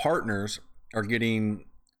streamers, the partners are getting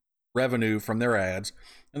revenue from their ads,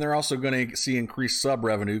 and they're also going to see increased sub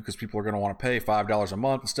revenue because people are going to want to pay $5 a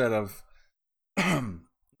month instead of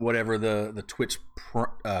whatever the Twitch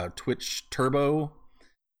Turbo,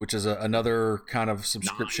 which is another kind of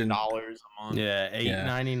subscription. $9 a month. Yeah,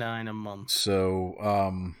 $8.99 a month. So,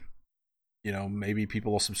 maybe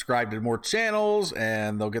people will subscribe to more channels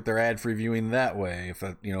and they'll get their ad-free viewing that way. If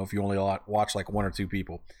if you only watch like one or two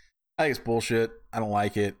people, I think it's bullshit. I don't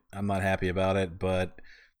like it. I'm not happy about it, but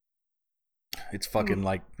it's fucking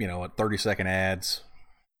like 30-second ads.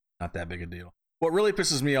 Not that big a deal. What really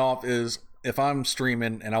pisses me off is if I'm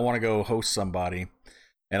streaming and I want to go host somebody,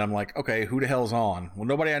 and I'm like, okay, who the hell's on? Well,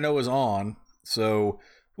 nobody I know is on. So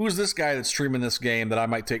who's this guy that's streaming this game that I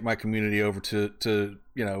might take my community over to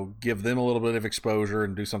give them a little bit of exposure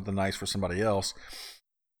and do something nice for somebody else?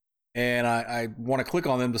 And I want to click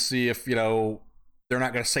on them to see if, they're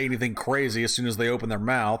not going to say anything crazy as soon as they open their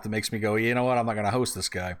mouth. It makes me go, you know what? I'm not going to host this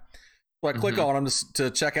guy. So I click on them to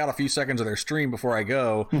check out a few seconds of their stream before I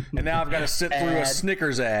go. And now I've got to sit through a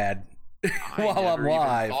Snickers ad while I'm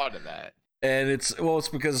live. Even thought of that. And it's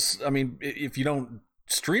because, if you don't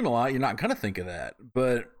stream a lot, you're not going to think of that.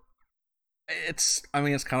 But it's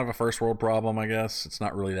kind of a first world problem, I guess. It's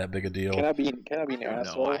not really that big a deal. Can I be an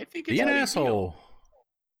asshole? I think it's be an asshole.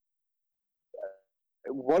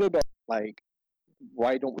 What about,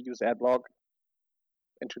 why don't we use Adblock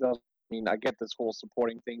in 2000? I get this whole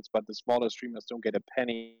supporting things, but the smaller streamers don't get a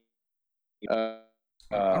penny. I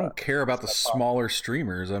don't care about the smaller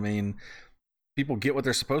streamers. People get what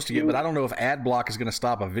they're supposed to get, but I don't know if Adblock is going to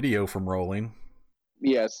stop a video from rolling.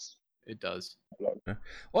 Yes. It does.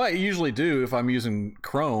 Well, I usually do if I'm using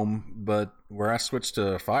Chrome, but where I switch to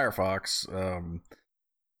Firefox,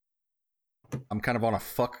 I'm kind of on a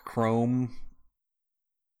fuck Chrome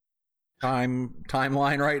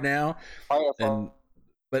timeline right now.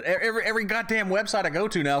 But every goddamn website I go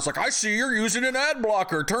to now, it's like, I see you're using an ad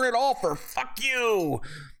blocker. Turn it off or fuck you.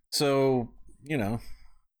 So,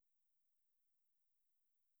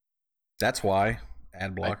 that's why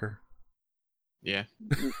ad blocker. I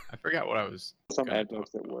forgot what I was. Some ad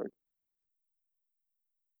blocks that work.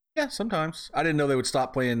 Yeah, sometimes. I didn't know they would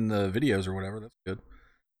stop playing the videos or whatever. That's good.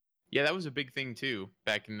 Yeah, that was a big thing too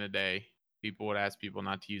back in the day. People would ask people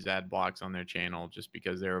not to use ad blocks on their channel just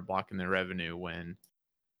because they were blocking their revenue when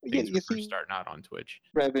things were first starting out on Twitch.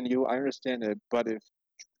 Revenue, I understand it, but if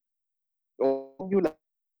you like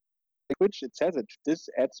Twitch, it says it. This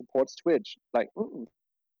ad supports Twitch.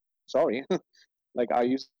 Sorry, are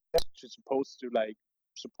you supposed to support?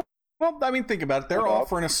 Well, think about it. They're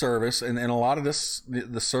offering a service, and a lot of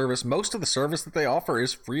most of the service that they offer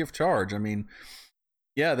is free of charge.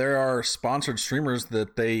 There are sponsored streamers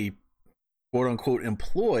that they quote unquote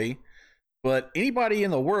employ, but anybody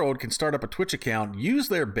in the world can start up a Twitch account, use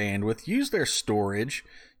their bandwidth, use their storage,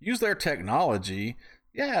 use their technology.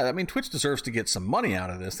 Yeah, Twitch deserves to get some money out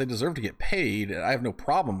of this. They deserve to get paid. I have no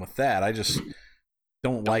problem with that. I just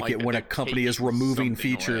don't like it when a company is removing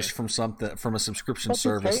features from a subscription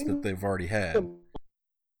service that they've already had.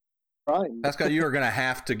 Pascal, you are going to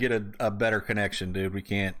have to get a better connection, dude. We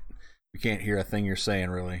can't hear a thing you're saying,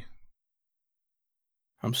 really.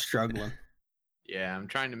 I'm struggling. Yeah, I'm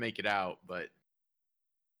trying to make it out, but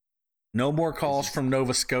no more calls from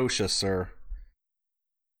Nova Scotia, sir.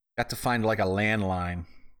 Got to find a landline.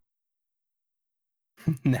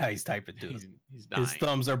 Now he's typing to he's dying. His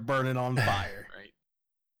thumbs are burning on fire. Right.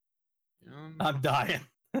 I'm dying.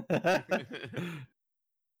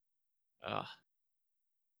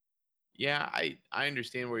 Yeah, I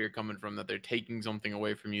understand where you're coming from, that they're taking something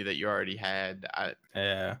away from you that you already had.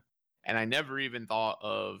 Yeah. And I never even thought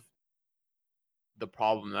of the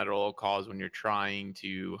problem that it'll cause when you're trying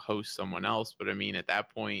to host someone else. But at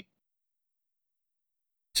that point,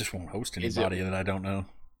 just won't host anybody that I don't know.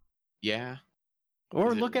 Yeah.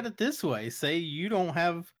 Or look at it this way. Say you don't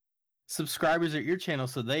have subscribers at your channel,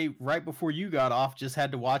 so they, right before you got off, just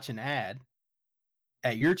had to watch an ad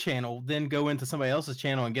at your channel, then go into somebody else's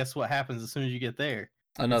channel, and guess what happens as soon as you get there?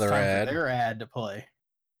 Another it's time ad. for their ad to play.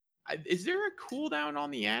 Is there a cooldown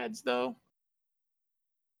on the ads though?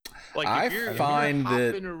 I find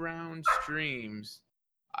that hopping around streams.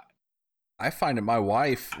 I find that my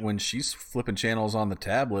wife, when she's flipping channels on the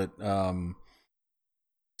tablet,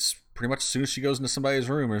 pretty much as soon as she goes into somebody's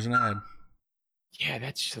room, there's an ad. Yeah,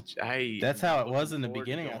 that's how it was in the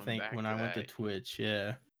beginning, I think, when I went to Twitch.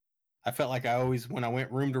 Yeah. I felt like when I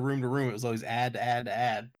went room to room to room, it was always ad to ad to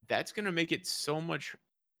ad. That's going to make it so much,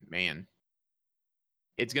 man.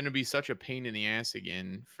 It's going to be such a pain in the ass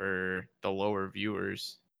again for the lower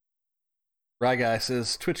viewers. Right Guy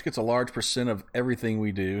says Twitch gets a large percent of everything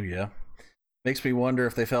we do. Yeah. Makes me wonder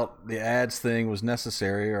if they felt the ads thing was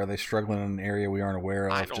necessary, or are they struggling in an area we aren't aware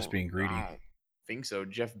of, just being greedy? I don't think so.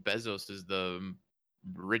 Jeff Bezos is the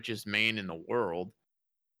richest man in the world.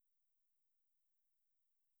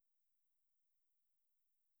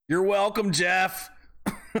 You're welcome, Jeff.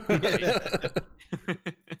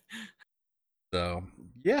 So,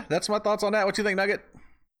 yeah, that's my thoughts on that. What you think, Nugget?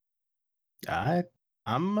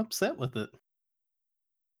 I'm upset with it.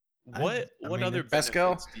 What other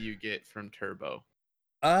benefits do you get from Turbo?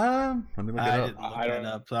 Let me look it up. I didn't look it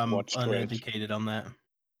up. So I'm uneducated on that.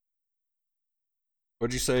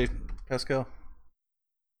 What'd you say, Pesco?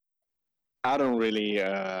 I don't really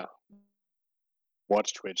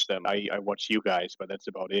watch Twitch. I watch you guys, but that's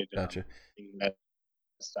about it. Gotcha.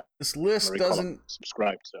 This list doesn't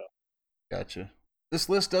subscribe. So gotcha. This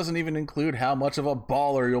list doesn't even include how much of a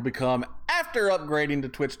baller you'll become after upgrading to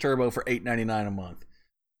Twitch Turbo for $8.99 a month.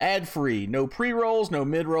 Ad-free, no pre-rolls, no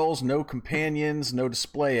mid-rolls, no companions, no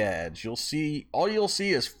display ads. All you'll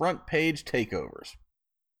see is front page takeovers.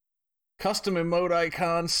 Custom emote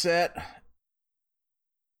icon set.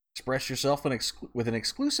 Express yourself with an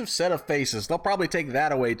exclusive set of faces. They'll probably take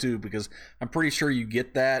that away too, because I'm pretty sure you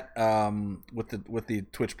get that with the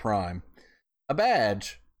Twitch Prime. A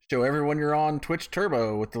badge. Show everyone you're on Twitch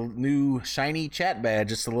Turbo with the new shiny chat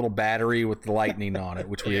badge. It's the little battery with the lightning on it,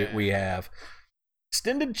 which we have.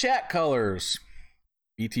 Extended chat colors.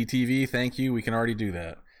 BTTV, thank you. We can already do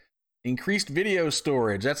that. Increased video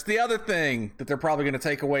storage. That's the other thing that they're probably going to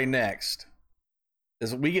take away next.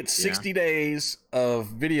 Is we get 60 days of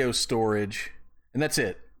video storage, and that's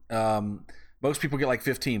it. Most people get like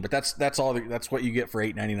 15, but that's all. That's what you get for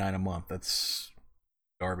 $8.99 a month. That's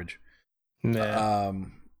garbage. Nah.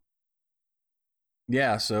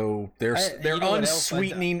 Yeah, so they're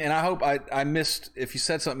unsweetening, and I hope I missed. If you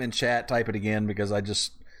said something in chat, type it again, because I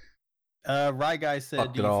just. Right Guy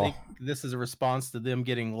said, do you think this is a response to them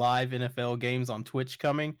getting live NFL games on Twitch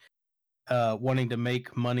coming? Wanting to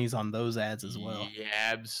make monies on those ads as well. Yeah,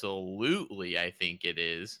 absolutely. I think it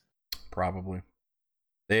is. Probably.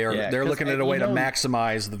 They're looking at a way to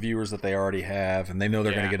maximize the viewers that they already have, and they know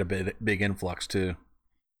they're going to get a big influx too.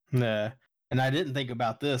 Nah. And I didn't think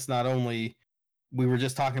about this. Not only we were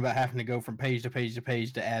just talking about having to go from page to page to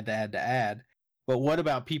page to ad to ad to ad, but what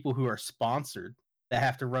about people who are sponsored that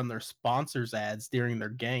have to run their sponsors ads during their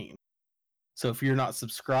game? So if you're not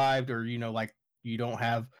subscribed, or like you don't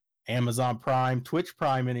have Amazon Prime, Twitch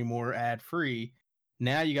Prime anymore, ad free,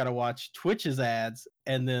 now you got to watch Twitch's ads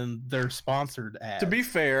and then their sponsored ads. To be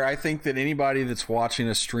fair, I think that anybody that's watching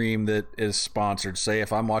a stream that is sponsored, say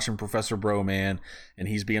if I'm watching Professor Broman and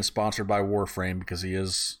he's being sponsored by Warframe because he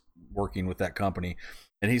is working with that company,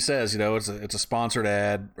 and he says, it's a sponsored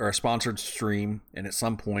ad or a sponsored stream, and at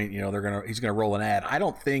some point, he's gonna roll an ad. I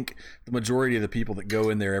don't think the majority of the people that go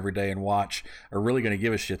in there every day and watch are really gonna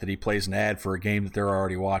give a shit that he plays an ad for a game that they're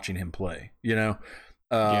already watching him play.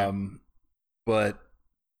 But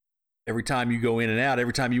every time you go in and out,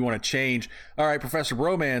 every time you want to change, all right, Professor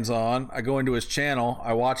Broman's on. I go into his channel.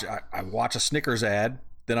 I watch a Snickers ad.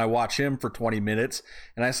 Then I watch him for 20 minutes,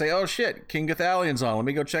 and I say, oh shit, King Gothalion's on. Let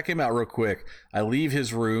me go check him out real quick. I leave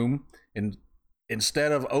his room, and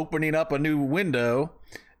instead of opening up a new window,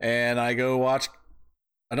 and I go watch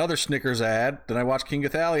another Snickers ad, then I watch King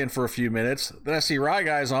Gothalion for a few minutes. Then I see Rye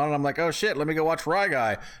Guy's on, and I'm like, oh shit, let me go watch Rye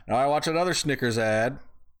Guy. Now I watch another Snickers ad,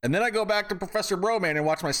 and then I go back to Professor Broman and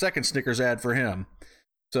watch my second Snickers ad for him.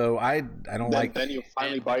 So I don't like. Then you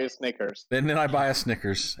finally buy a Snickers. Then I buy a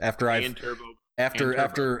Snickers after and Turbo.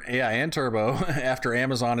 And Turbo. After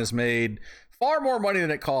Amazon has made far more money than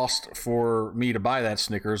it cost for me to buy that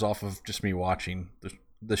Snickers off of just me watching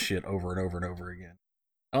the shit over and over and over again.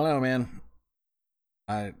 I don't know, man.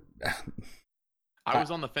 I was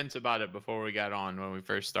on the fence about it before we got on when we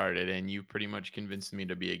first started, and you pretty much convinced me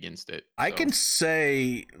to be against it. I can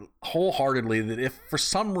say wholeheartedly that if for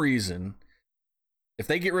some reason, if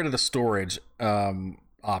they get rid of the storage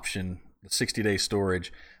option, the 60-day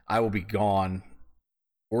storage, I will be gone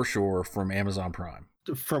for sure from Amazon Prime.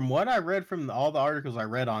 From what I read from all the articles I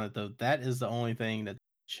read on it, though, that is the only thing that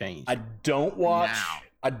changed. I don't watch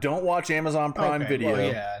Amazon Prime Video.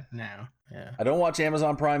 Well, I don't watch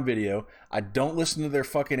Amazon Prime Video. I don't listen to their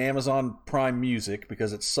fucking Amazon Prime Music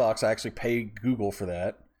because it sucks. I actually pay Google for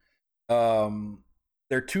that.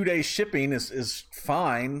 their 2-day shipping is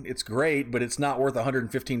fine. It's great, but it's not worth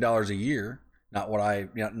 $115 a year. Not what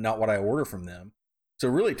I order from them. So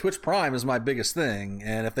really, Twitch Prime is my biggest thing.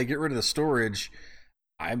 And if they get rid of the storage,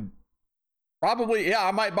 I'm probably,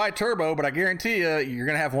 I might buy Turbo, but I guarantee you're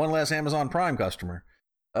going to have one less Amazon Prime customer.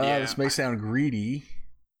 This may sound greedy,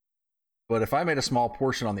 but if I made a small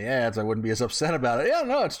portion on the ads, I wouldn't be as upset about it. Yeah,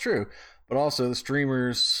 no, it's true. But also the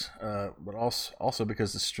streamers, but also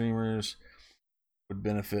because the streamers would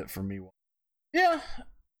benefit from me. Yeah,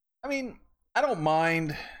 I mean, I don't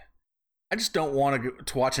mind. I just don't want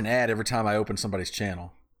to watch an ad every time I open somebody's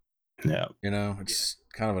channel. Yeah. It's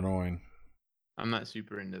kind of annoying. I'm not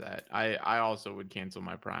super into that. I also would cancel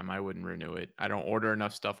my Prime. I wouldn't renew it. I don't order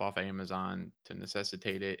enough stuff off Amazon to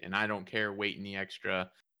necessitate it, and I don't care waiting the extra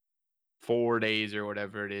 4 days or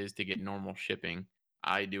whatever it is to get normal shipping.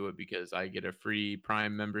 I do it because I get a free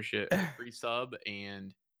Prime membership, free sub,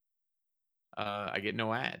 and I get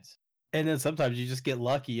no ads. And then sometimes you just get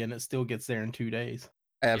lucky and it still gets there in 2 days.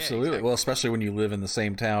 Absolutely. Yeah, exactly. Well, especially when you live in the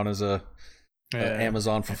same town as a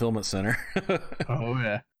Amazon fulfillment center. Oh,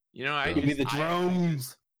 yeah. I give me the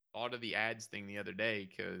drones. Thought of the ads thing the other day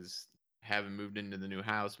because having moved into the new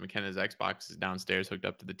house, McKenna's Xbox is downstairs hooked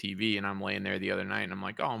up to the TV, and I'm laying there the other night and I'm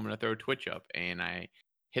like, oh, I'm going to throw Twitch up. And I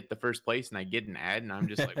hit the first place and I get an ad and I'm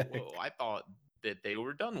just like, whoa, I thought that they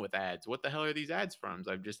were done with ads. What the hell are these ads from?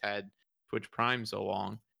 I've just had Twitch Prime so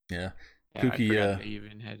long. Yeah.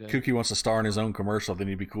 Kooky wants to star in his own commercial, then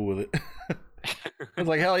he'd be cool with it. I was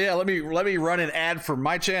like, hell yeah, let me run an ad for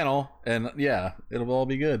my channel, and yeah, it'll all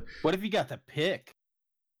be good. What if you got to pick?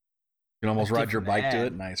 You can almost ride your bike to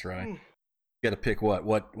it. Nice, right? You got to pick what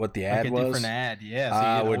the ad was. Different ad, yeah.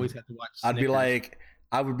 So you always have to watch.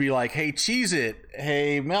 I would be like, hey, Cheez-It,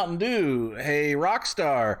 hey, Mountain Dew, hey,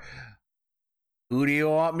 Rockstar. Who do you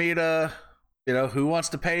want me to? Who wants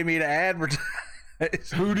to pay me to advertise?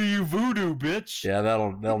 Who do you voodoo, bitch? Yeah,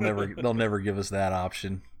 they'll never give us that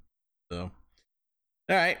option. So,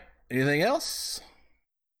 all right. Anything else?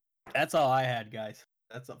 That's all I had, guys.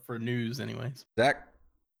 That's up for news, anyways. Zach?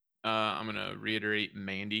 I'm gonna reiterate.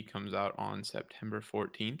 Mandy comes out on September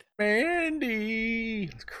 14th. Mandy,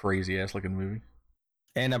 it's a crazy ass looking movie.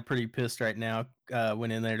 And I'm pretty pissed right now.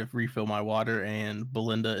 Went in there to refill my water, and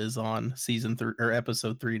Belinda is on season 3 or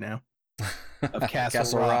episode 3 now of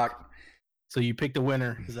Castle Rock. So you picked a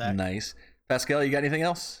winner, Zach. Nice. Pascal, you got anything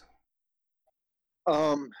else?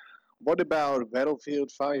 What about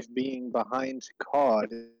Battlefield 5 being behind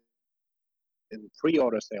COD in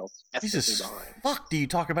pre-order sales? Jesus fuck, do you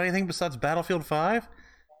talk about anything besides Battlefield 5?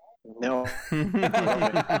 No.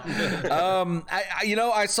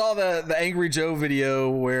 I saw the Angry Joe video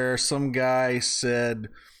where some guy said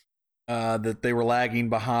that they were lagging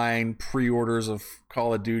behind pre-orders of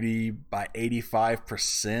Call of Duty by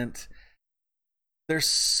 85%. There's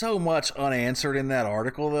so much unanswered in that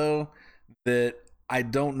article, though, that I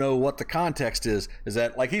don't know what the context is. Is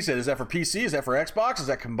that, like he said, is that for PC? Is that for Xbox? Is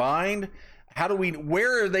that combined?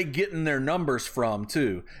 Where are they getting their numbers from,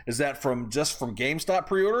 too? Is that just from GameStop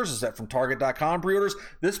pre-orders? Is that from Target.com pre-orders?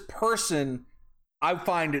 This person, I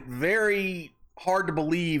find it very hard to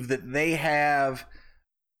believe that they have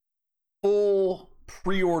full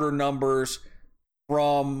pre-order numbers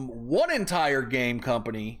from one entire game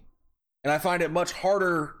company. And I find it much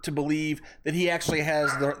harder to believe that he actually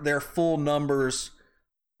has their full numbers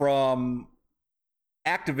from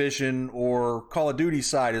Activision or Call of Duty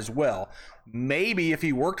side as well. Maybe if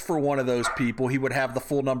he worked for one of those people, he would have the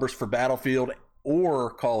full numbers for Battlefield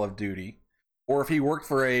or Call of Duty. Or if he worked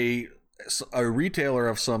for a retailer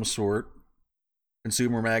of some sort.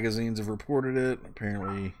 Consumer magazines have reported it,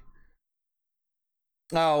 apparently.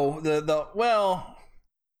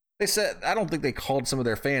 They said, I don't think they called some of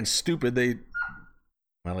their fans stupid. They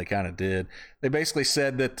kind of did. They basically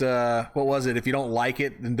said that, what was it? If you don't like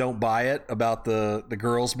it, then don't buy it, about the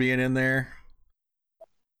girls being in there.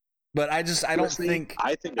 But I don't think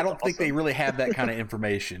they really have that kind of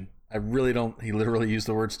information. I really don't. He literally used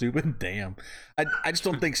the word stupid. Damn. I just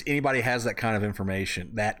don't think anybody has that kind of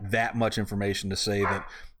information, that much information to say that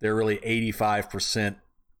they're really 85%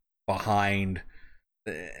 behind.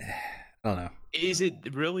 I don't know. Is it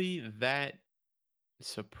really that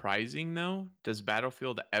surprising, though? Does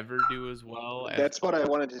Battlefield ever do as well? That's what I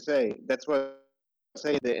wanted to say. That's what I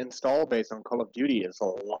say. The install base on Call of Duty is a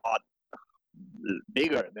lot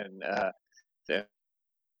bigger than the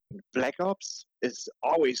Black Ops. Is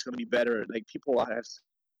always going to be better. Like, people have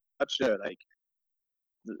such a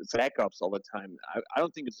Black Ops all the time. I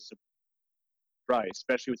don't think it's a surprise,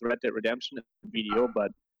 especially with Red Dead Redemption video.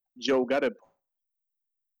 But Joe got a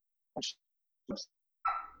punch.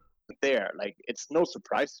 There, like, it's no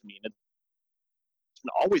surprise to me. It's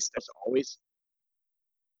there's always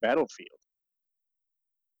Battlefield.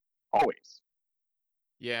 Always.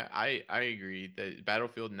 Yeah, I agree that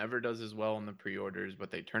Battlefield never does as well in the pre-orders,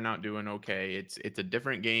 but they turn out doing okay. It's a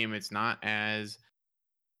different game. It's not as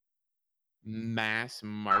mass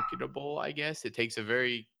marketable, I guess. It takes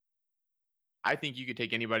I think you could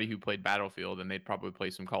take anybody who played Battlefield and they'd probably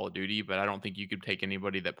play some Call of Duty, but I don't think you could take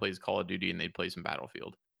anybody that plays Call of Duty and they'd play some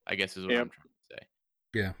Battlefield, I guess is what I'm trying to say.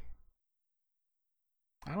 Yeah.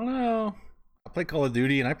 I don't know. I play Call of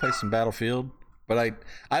Duty and I play some Battlefield, but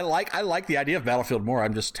I like the idea of Battlefield more.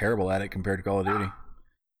 I'm just terrible at it compared to Call of Duty.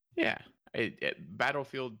 Yeah.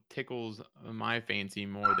 Battlefield tickles my fancy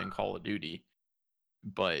more than Call of Duty,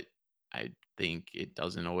 but I think it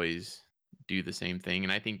doesn't always do the same thing.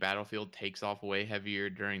 And I think Battlefield takes off way heavier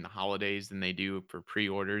during the holidays than they do for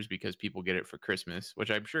pre-orders because people get it for Christmas,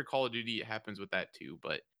 which I'm sure Call of Duty happens with that too.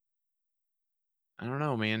 But I don't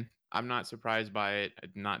know, man. I'm not surprised by it.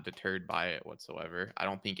 I'm not deterred by it whatsoever. I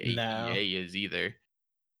don't think EA is either.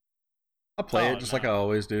 I'll play it just like I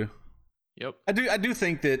always do. Yep. I do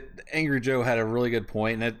think that Angry Joe had a really good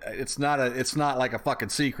point, and it's not like a fucking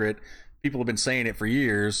secret. People have been saying it for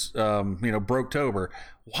years. Broketober.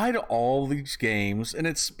 Why do all these games? And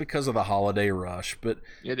it's because of the holiday rush, but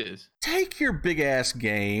it is. Take your big ass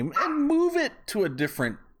game and move it to a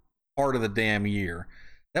different part of the damn year.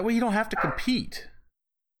 That way you don't have to compete.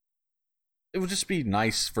 It would just be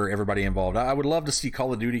nice for everybody involved. I would love to see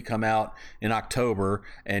Call of Duty come out in October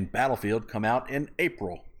and Battlefield come out in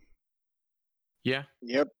April. Yeah.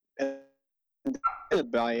 Yep.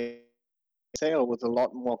 And by sale with a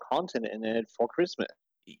lot more content in it for Christmas.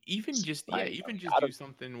 Even just do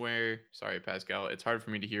something where, sorry, Pascal, it's hard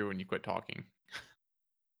for me to hear when you quit talking.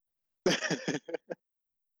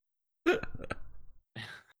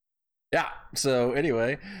 Yeah. So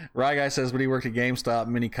anyway, Rye Guy says when he worked at GameStop,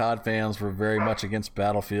 many COD fans were very much against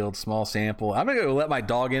Battlefield. Small sample. I'm gonna go let my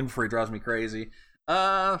dog in before he drives me crazy.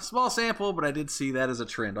 Small sample, but I did see that as a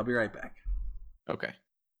trend. I'll be right back. Okay.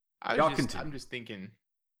 I'm just thinking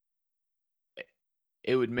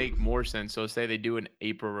it would make more sense. So say they do an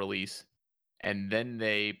April release and then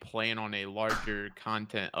they plan on a larger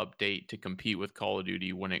content update to compete with Call of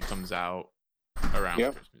Duty when it comes out around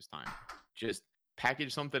Christmas time. Just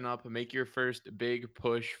package something up and make your first big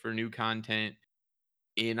push for new content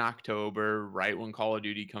in October, right when Call of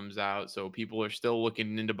Duty comes out. So people are still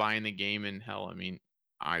looking into buying the game. And hell, I mean,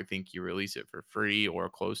 I think you release it for free or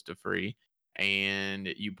close to free, and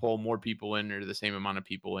you pull more people in or the same amount of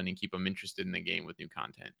people in and keep them interested in the game with new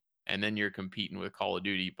content. And then you're competing with Call of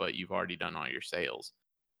Duty, but you've already done all your sales.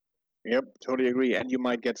 Yep, totally agree. And you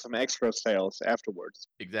might get some extra sales afterwards.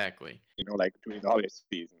 Exactly. Like during the holiday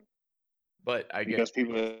season. But I guess because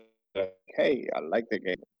people are like, hey, I like the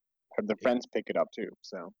game. Have the friends pick it up too.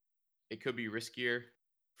 So it could be riskier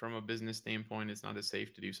from a business standpoint. It's not as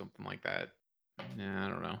safe to do something like that. Nah, I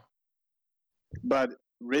don't know. But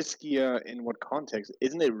riskier in what context?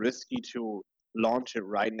 Isn't it risky to launch it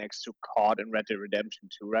right next to COD and Red Dead Redemption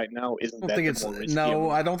 2 right now? Isn't that more risky? No,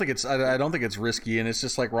 I don't think it's risky, and it's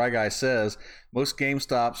just like Rye Guy says. Most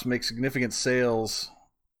GameStops make significant sales.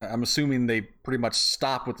 I'm assuming they pretty much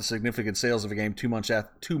stop with the significant sales of a game 2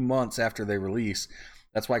 months after they release.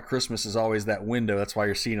 That's why Christmas is always that window. That's why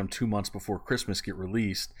you're seeing them 2 months before Christmas get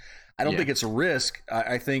released. I don't think it's a risk.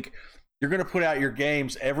 I think you're going to put out your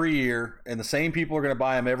games every year, and the same people are going to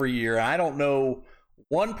buy them every year. I don't know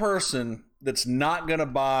one person that's not going to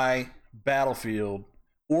buy Battlefield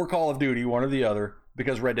or Call of Duty, one or the other,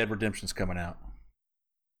 because Red Dead Redemption's coming out.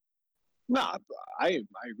 No, I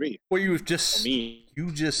agree. Well, you just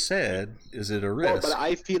said, is it a risk? Well, but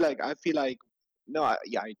I feel like no, I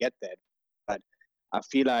get that, but I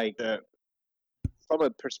feel like from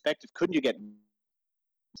a perspective, couldn't you get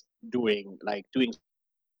doing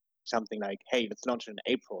something like, hey, let's launch it in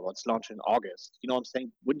April, let's launch it in August. You know what I'm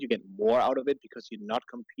saying? Wouldn't you get more out of it because you're not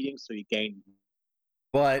competing, so you gain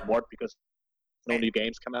more because no new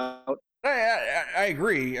games come out? I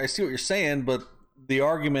agree. I see what you're saying, but the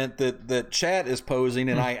argument that Chat is posing,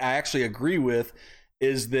 and I actually agree with,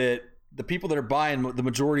 is that the people that are buying the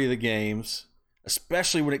majority of the games,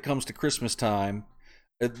 especially when it comes to Christmas time,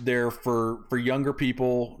 they're for younger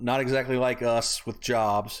people, not exactly like us with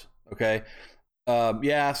jobs. Okay.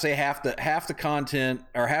 Say half the content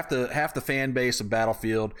or half the fan base of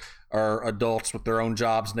Battlefield are adults with their own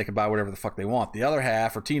jobs and they can buy whatever the fuck they want. The other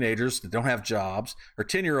half are teenagers that don't have jobs, or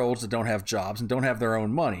 10-year-olds that don't have jobs and don't have their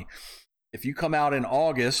own money. If you come out in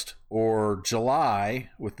August or July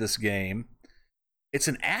with this game, it's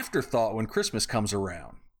an afterthought when Christmas comes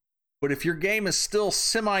around. But if your game is still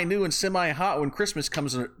semi-new and semi-hot when Christmas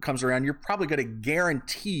comes around, you're probably going to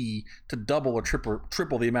guarantee to double or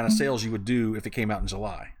triple the amount of sales you would do if it came out in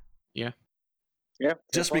July. Yeah. Yeah.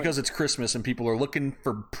 Just because it's Christmas and people are looking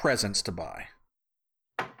for presents to buy.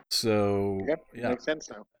 So, yeah. Makes sense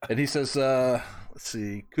now. And he says, let's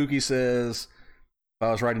see, Kooky says, if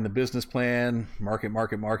I was writing the business plan,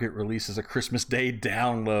 market, releases a Christmas Day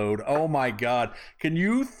download. Oh my God. Can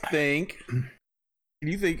you think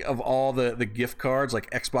of all the gift cards, like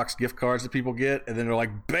Xbox gift cards that people get, and then they're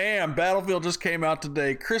like, bam, Battlefield just came out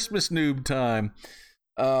today, Christmas noob time.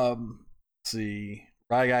 Let's see.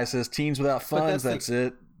 Rye Guy says, teens without funds, that's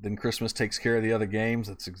it. Then Christmas takes care of the other games.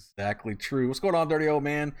 That's exactly true. What's going on, dirty old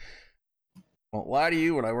man? Won't lie to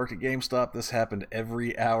you, when I worked at GameStop, this happened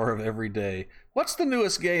every hour of every day. What's the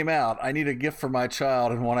newest game out? I need a gift for my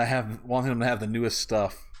child and want him to have the newest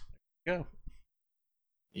stuff. Go.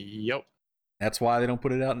 Yep. That's why they don't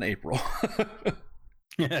put it out in April.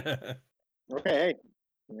 Okay. Fair.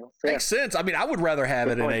 Makes sense. I mean, I would rather have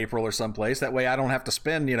it in April or someplace. That way I don't have to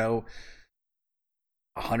spend, $120,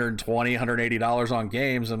 $180 on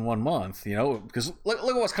games in 1 month, because look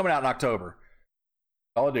at what's coming out in October.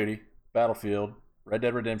 Call of Duty, Battlefield, Red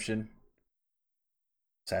Dead Redemption,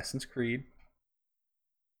 Assassin's Creed.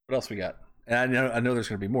 What else we got? And I know there's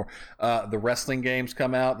going to be more. The wrestling games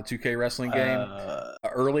come out, the 2K wrestling game.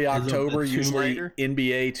 Early October, usually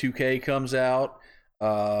NBA 2K comes out.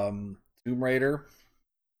 Tomb Raider.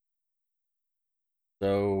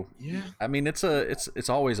 So, yeah. I mean, it's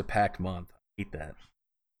always a packed month. I hate that.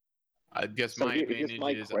 I guess my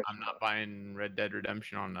advantage is I'm not buying Red Dead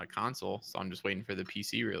Redemption on a console, so I'm just waiting for the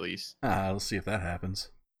PC release. Let's see if that happens.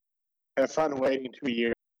 Have fun waiting 2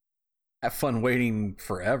 years. Have fun waiting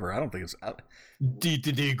forever. I don't think it's...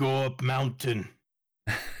 Did go up mountain? All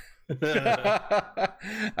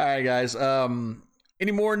right, guys.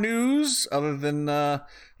 Any more news other than the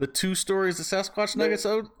 2 stories the Sasquatch Nuggets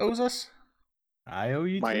owes us? I owe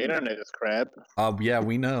you My internet is crap. Yeah,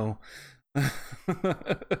 we know.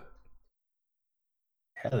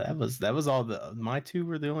 Yeah, that was all my 2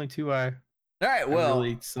 were the only 2 I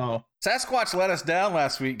really saw. Sasquatch let us down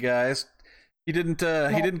last week, guys. He didn't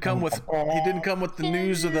come with the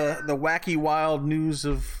news of the wacky wild news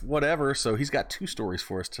of whatever, so he's got 2 stories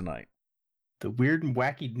for us tonight. The weird and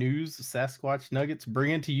wacky news of Sasquatch Nuggets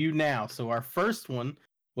bringing to you now. So our first one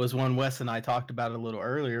was one Wes and I talked about a little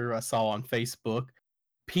earlier. I saw on Facebook.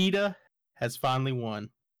 PETA has finally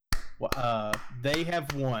won. They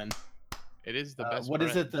have won. It is the best. What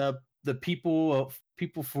is it? The people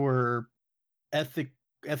for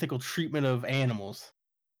ethical treatment of animals.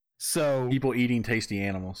 So people eating tasty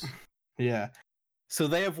animals. Yeah. So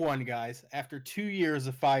they have won, guys. After 2 years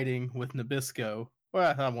of fighting with Nabisco.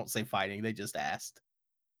 Well, I won't say fighting. They just asked.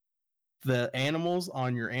 The animals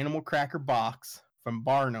on your animal cracker box from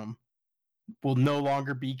Barnum will no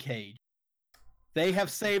longer be caged. They have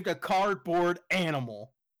saved a cardboard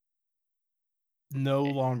animal. No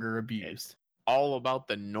longer abused. It's all about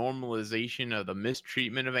the normalization of the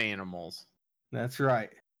mistreatment of animals. That's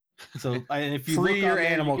right. So, and if you free your there,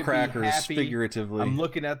 animal you crackers, figuratively. I'm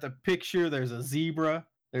looking at the picture. There's a zebra.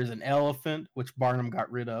 There's an elephant, which Barnum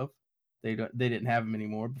got rid of. They didn't have them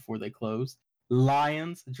anymore before they closed.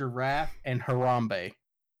 Lions, giraffe, and Harambe.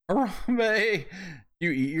 Harambe.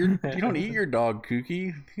 You don't eat your dog,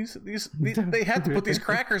 Kooky. These they have to put these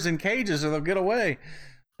crackers in cages or they'll get away.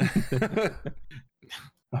 I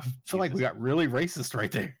feel like we got really racist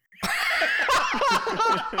right there.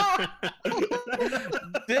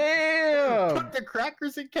 Damn! Put the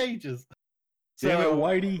crackers in cages. Damn it,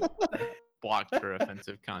 Whitey. Blocked for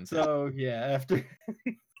offensive content. So yeah, after.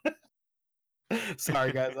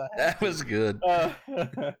 Sorry, guys. That was good.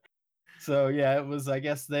 So yeah, it was. I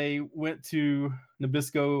guess they went to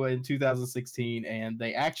Nabisco in 2016, and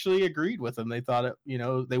they actually agreed with them. They thought it,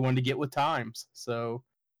 they wanted to get with times, so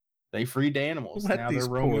they freed animals. Now they're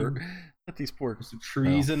roaming. Let these poor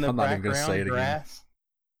trees in the background, grass.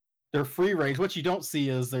 They're free range. What you don't see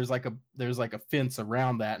is there's like a fence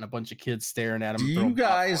around that, and a bunch of kids staring at them. Do you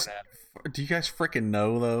guys freaking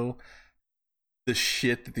know though the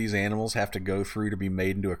shit that these animals have to go through to be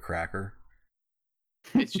made into a cracker?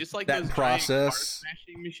 It's just like that those process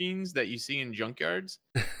smashing machines that you see in junkyards.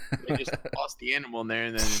 They just toss the animal in there,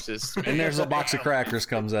 and then it's just and there's a box of crackers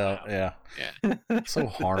comes out. Yeah. So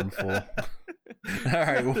harmful. All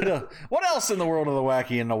right, what else in the world of the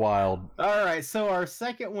wacky and the wild? All right, so our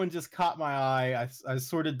second one just caught my eye. I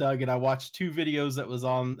sort of dug it. I watched 2 videos that was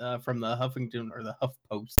on from the Huffington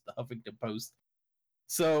Post.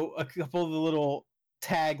 So a couple of the little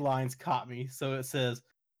taglines caught me. So it says,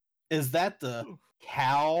 "Is that the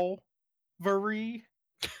cavalry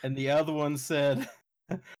and the other one said,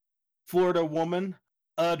 Florida woman,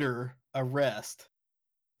 utter arrest.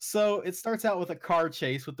 So it starts out with a car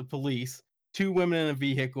chase with the police, 2 women in a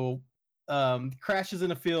vehicle, crashes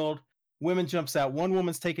in a field, women jumps out, 1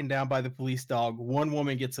 woman's taken down by the police dog, 1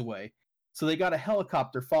 woman gets away. So they got a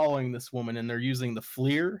helicopter following this woman, and they're using the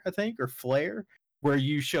FLIR, I think, or flare, where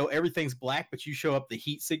you show everything's black, but you show up the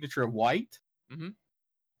heat signature of white. Mm-hmm.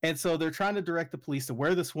 And so they're trying to direct the police to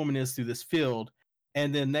where this woman is through this field.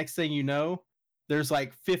 And then next thing you know, there's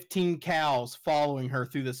like 15 cows following her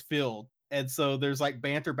through this field. And so there's like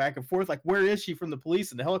banter back and forth, like, where is she from the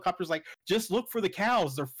police? And the helicopter's like, just look for the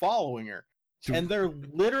cows. They're following her. And they're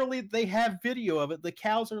literally, they have video of it. The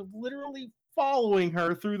cows are literally following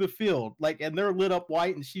her through the field. Like, and they're lit up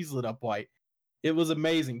white and she's lit up white. It was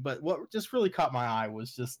amazing. But what just really caught my eye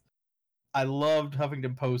was just, I loved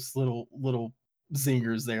Huffington Post's little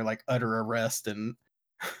zingers there, like utter arrest. And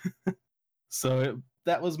so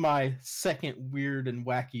that was my second weird and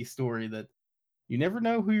wacky story that you never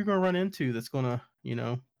know who you're going to run into that's going to,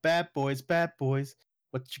 bad boys,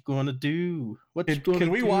 what you going to do? Can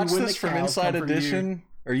we watch this from Inside Edition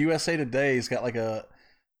or USA Today's got like a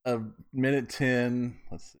minute 10?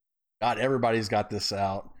 Let's see. God, everybody's got this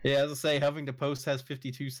out. Yeah, as I say, Huffington Post has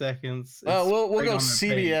 52 seconds. We'll go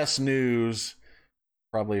CBS News.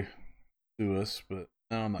 Probably do us, but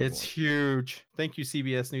no, I'm not. It's huge. Thank you,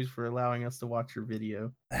 CBS News, for allowing us to watch your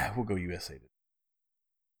video. We'll go USA Today.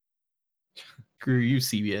 Screw you,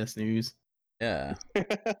 CBS News. Yeah.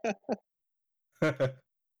 Hold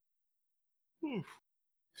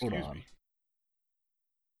on.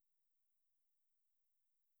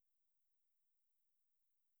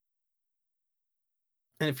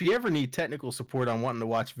 And if you ever need technical support on wanting to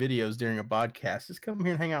watch videos during a podcast, just come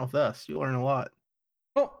here and hang out with us. You'll learn a lot.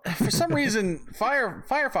 Well, for some reason,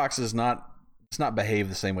 Firefox is not behave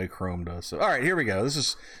the same way Chrome does. So, all right, here we go. This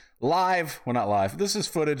is live. Well, not live. This is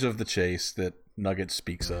footage of the chase that Nugget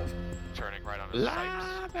speaks of. Turning right on his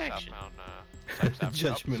Live action. Sipes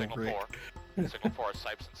Judgmental signal Rick. 4. Signal 4,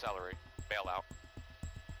 Sipes and Celery. Bail out.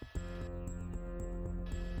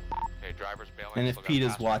 Okay, driver's bailing. And if Still got Pete is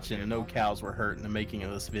passenger watching, in the no vehicle. cows were hurt in the making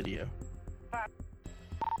of this video.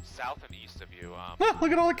 South and east of you.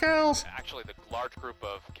 Look at all the cows. Actually, the large group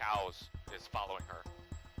of cows is following her.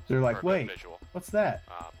 They're like, For a good wait, visual. what's that?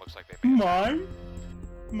 Looks like they made it.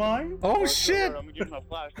 Mine? Oh, shit.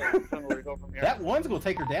 That one's going to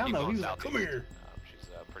take her down, Keep though. going He was like, come southeast. here. She's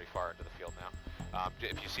pretty far into the field now.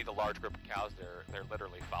 If you see the large group of cows, they're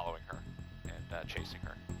literally following her and chasing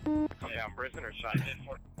her. Yeah, I'm prisoner side.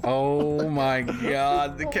 Oh my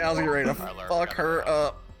God, the cows are ready to fuck her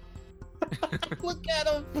up. Look at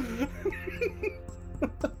him.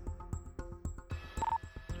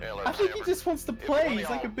 I think he just wants to play. He's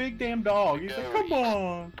like a big damn dog. He's like, come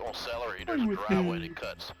on. On Celery, there's a driveway that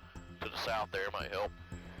cuts to the south there, might help.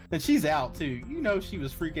 And she's out, too. You know she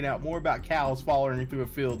was freaking out more about cows following her through a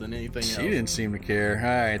field than anything else. She didn't seem to care.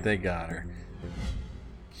 All right, they got her.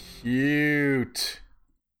 Cute.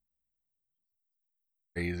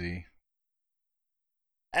 Crazy.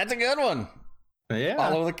 That's a good one. Yeah.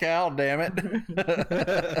 Follow the cow, damn it.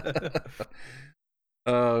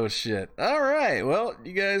 Oh, shit. All right. Well,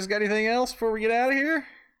 you guys got anything else before we get out of here?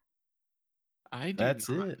 That's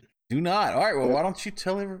it. Do not. All right. Well, why don't you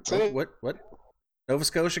tell everyone what? Nova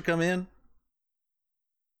Scotia come in?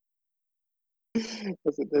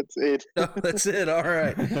 That's it. No, that's it. All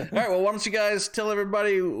right. All right. Well, why don't you guys tell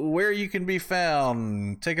everybody where you can be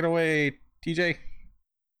found? Take it away, TJ.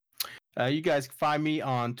 You guys can find me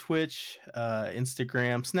on Twitch,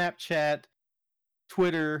 Instagram, Snapchat,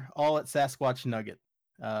 Twitter, all at Sasquatch Nugget.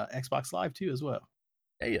 Xbox Live too as well.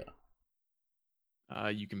 Yeah.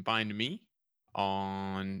 You can find me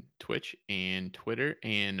on Twitch and Twitter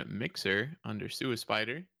and Mixer under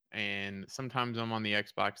Suispider, and sometimes I'm on the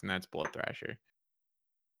Xbox, and that's Blood Thrasher.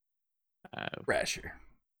 Thrasher.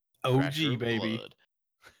 OG, Thrasher baby.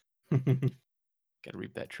 Gotta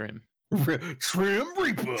reap that trim. Trim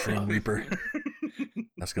Reaper. Trim Reaper.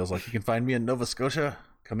 That goes like you can find me in Nova Scotia.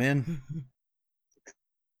 Come in.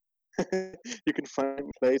 You can find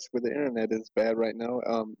a place where the internet is bad right now.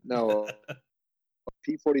 No.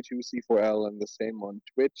 P42C4L and the same on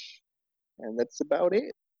Twitch. And that's about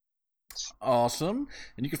it. Awesome.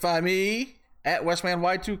 And you can find me at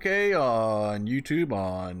WestmanY2K on YouTube,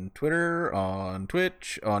 on Twitter, on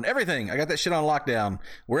Twitch, on everything. I got that shit on lockdown.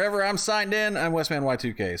 Wherever I'm signed in, I'm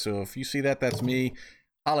WestmanY2K. So if you see that, that's me.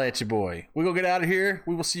 Holla at you, boy. We're going to get out of here.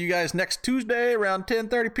 We will see you guys next Tuesday around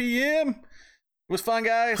 10:30 p.m. It was fun,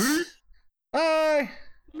 guys. Bye.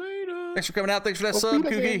 Later. Thanks for coming out. Thanks for that sub,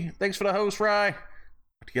 Kookie. Thanks for the host, Rye.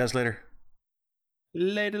 Talk to you guys later.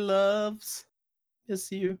 Later, loves.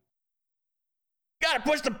 Miss you. Gotta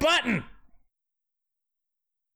push the button!